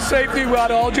 we ought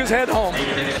to all just head home.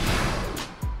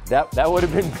 That would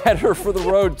have been better for the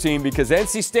road team because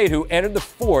NC State, who entered the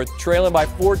fourth, trailing by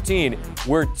 14,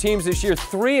 were teams this year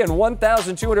 3 and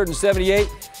 1,278.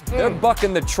 They're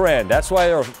bucking the trend. That's why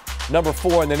they're number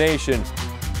 4 in the nation.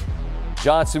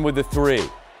 Johnson with the 3.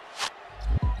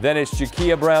 Then it's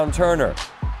Jakia Brown-Turner.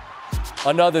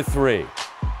 Another 3.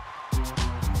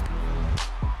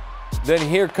 Then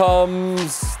here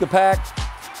comes the Pack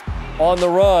on the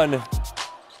run,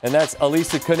 and that's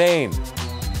Elisa Cunane.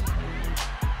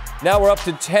 Now we're up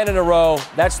to 10 in a row.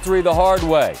 That's 3 the hard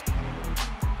way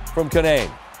from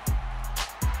Cunane.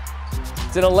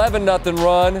 It's an 11-0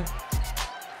 run.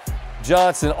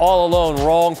 Johnson all alone,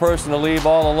 wrong person to leave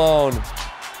all alone.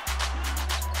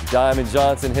 Diamond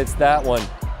Johnson hits that one.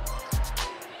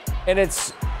 And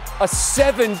it's a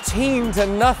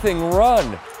 17-0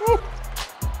 run.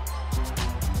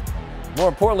 More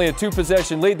importantly, a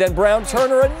 2-possession lead. Then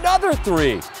Brown-Turner, another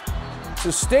 3.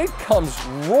 So State comes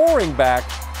roaring back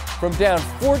from down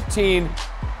 14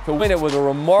 to win it with a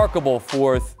remarkable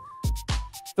fourth.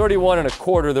 31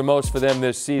 1/4, the most for them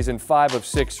this season, 5 of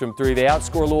 6 from 3. They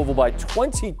outscore Louisville by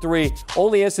 23.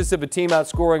 Only instance of a team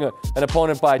outscoring an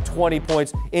opponent by 20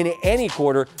 points in any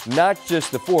quarter, not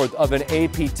just the fourth, of an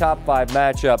AP top 5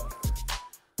 matchup.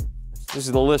 This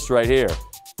is the list right here.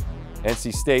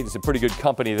 NC State is a pretty good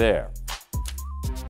company there.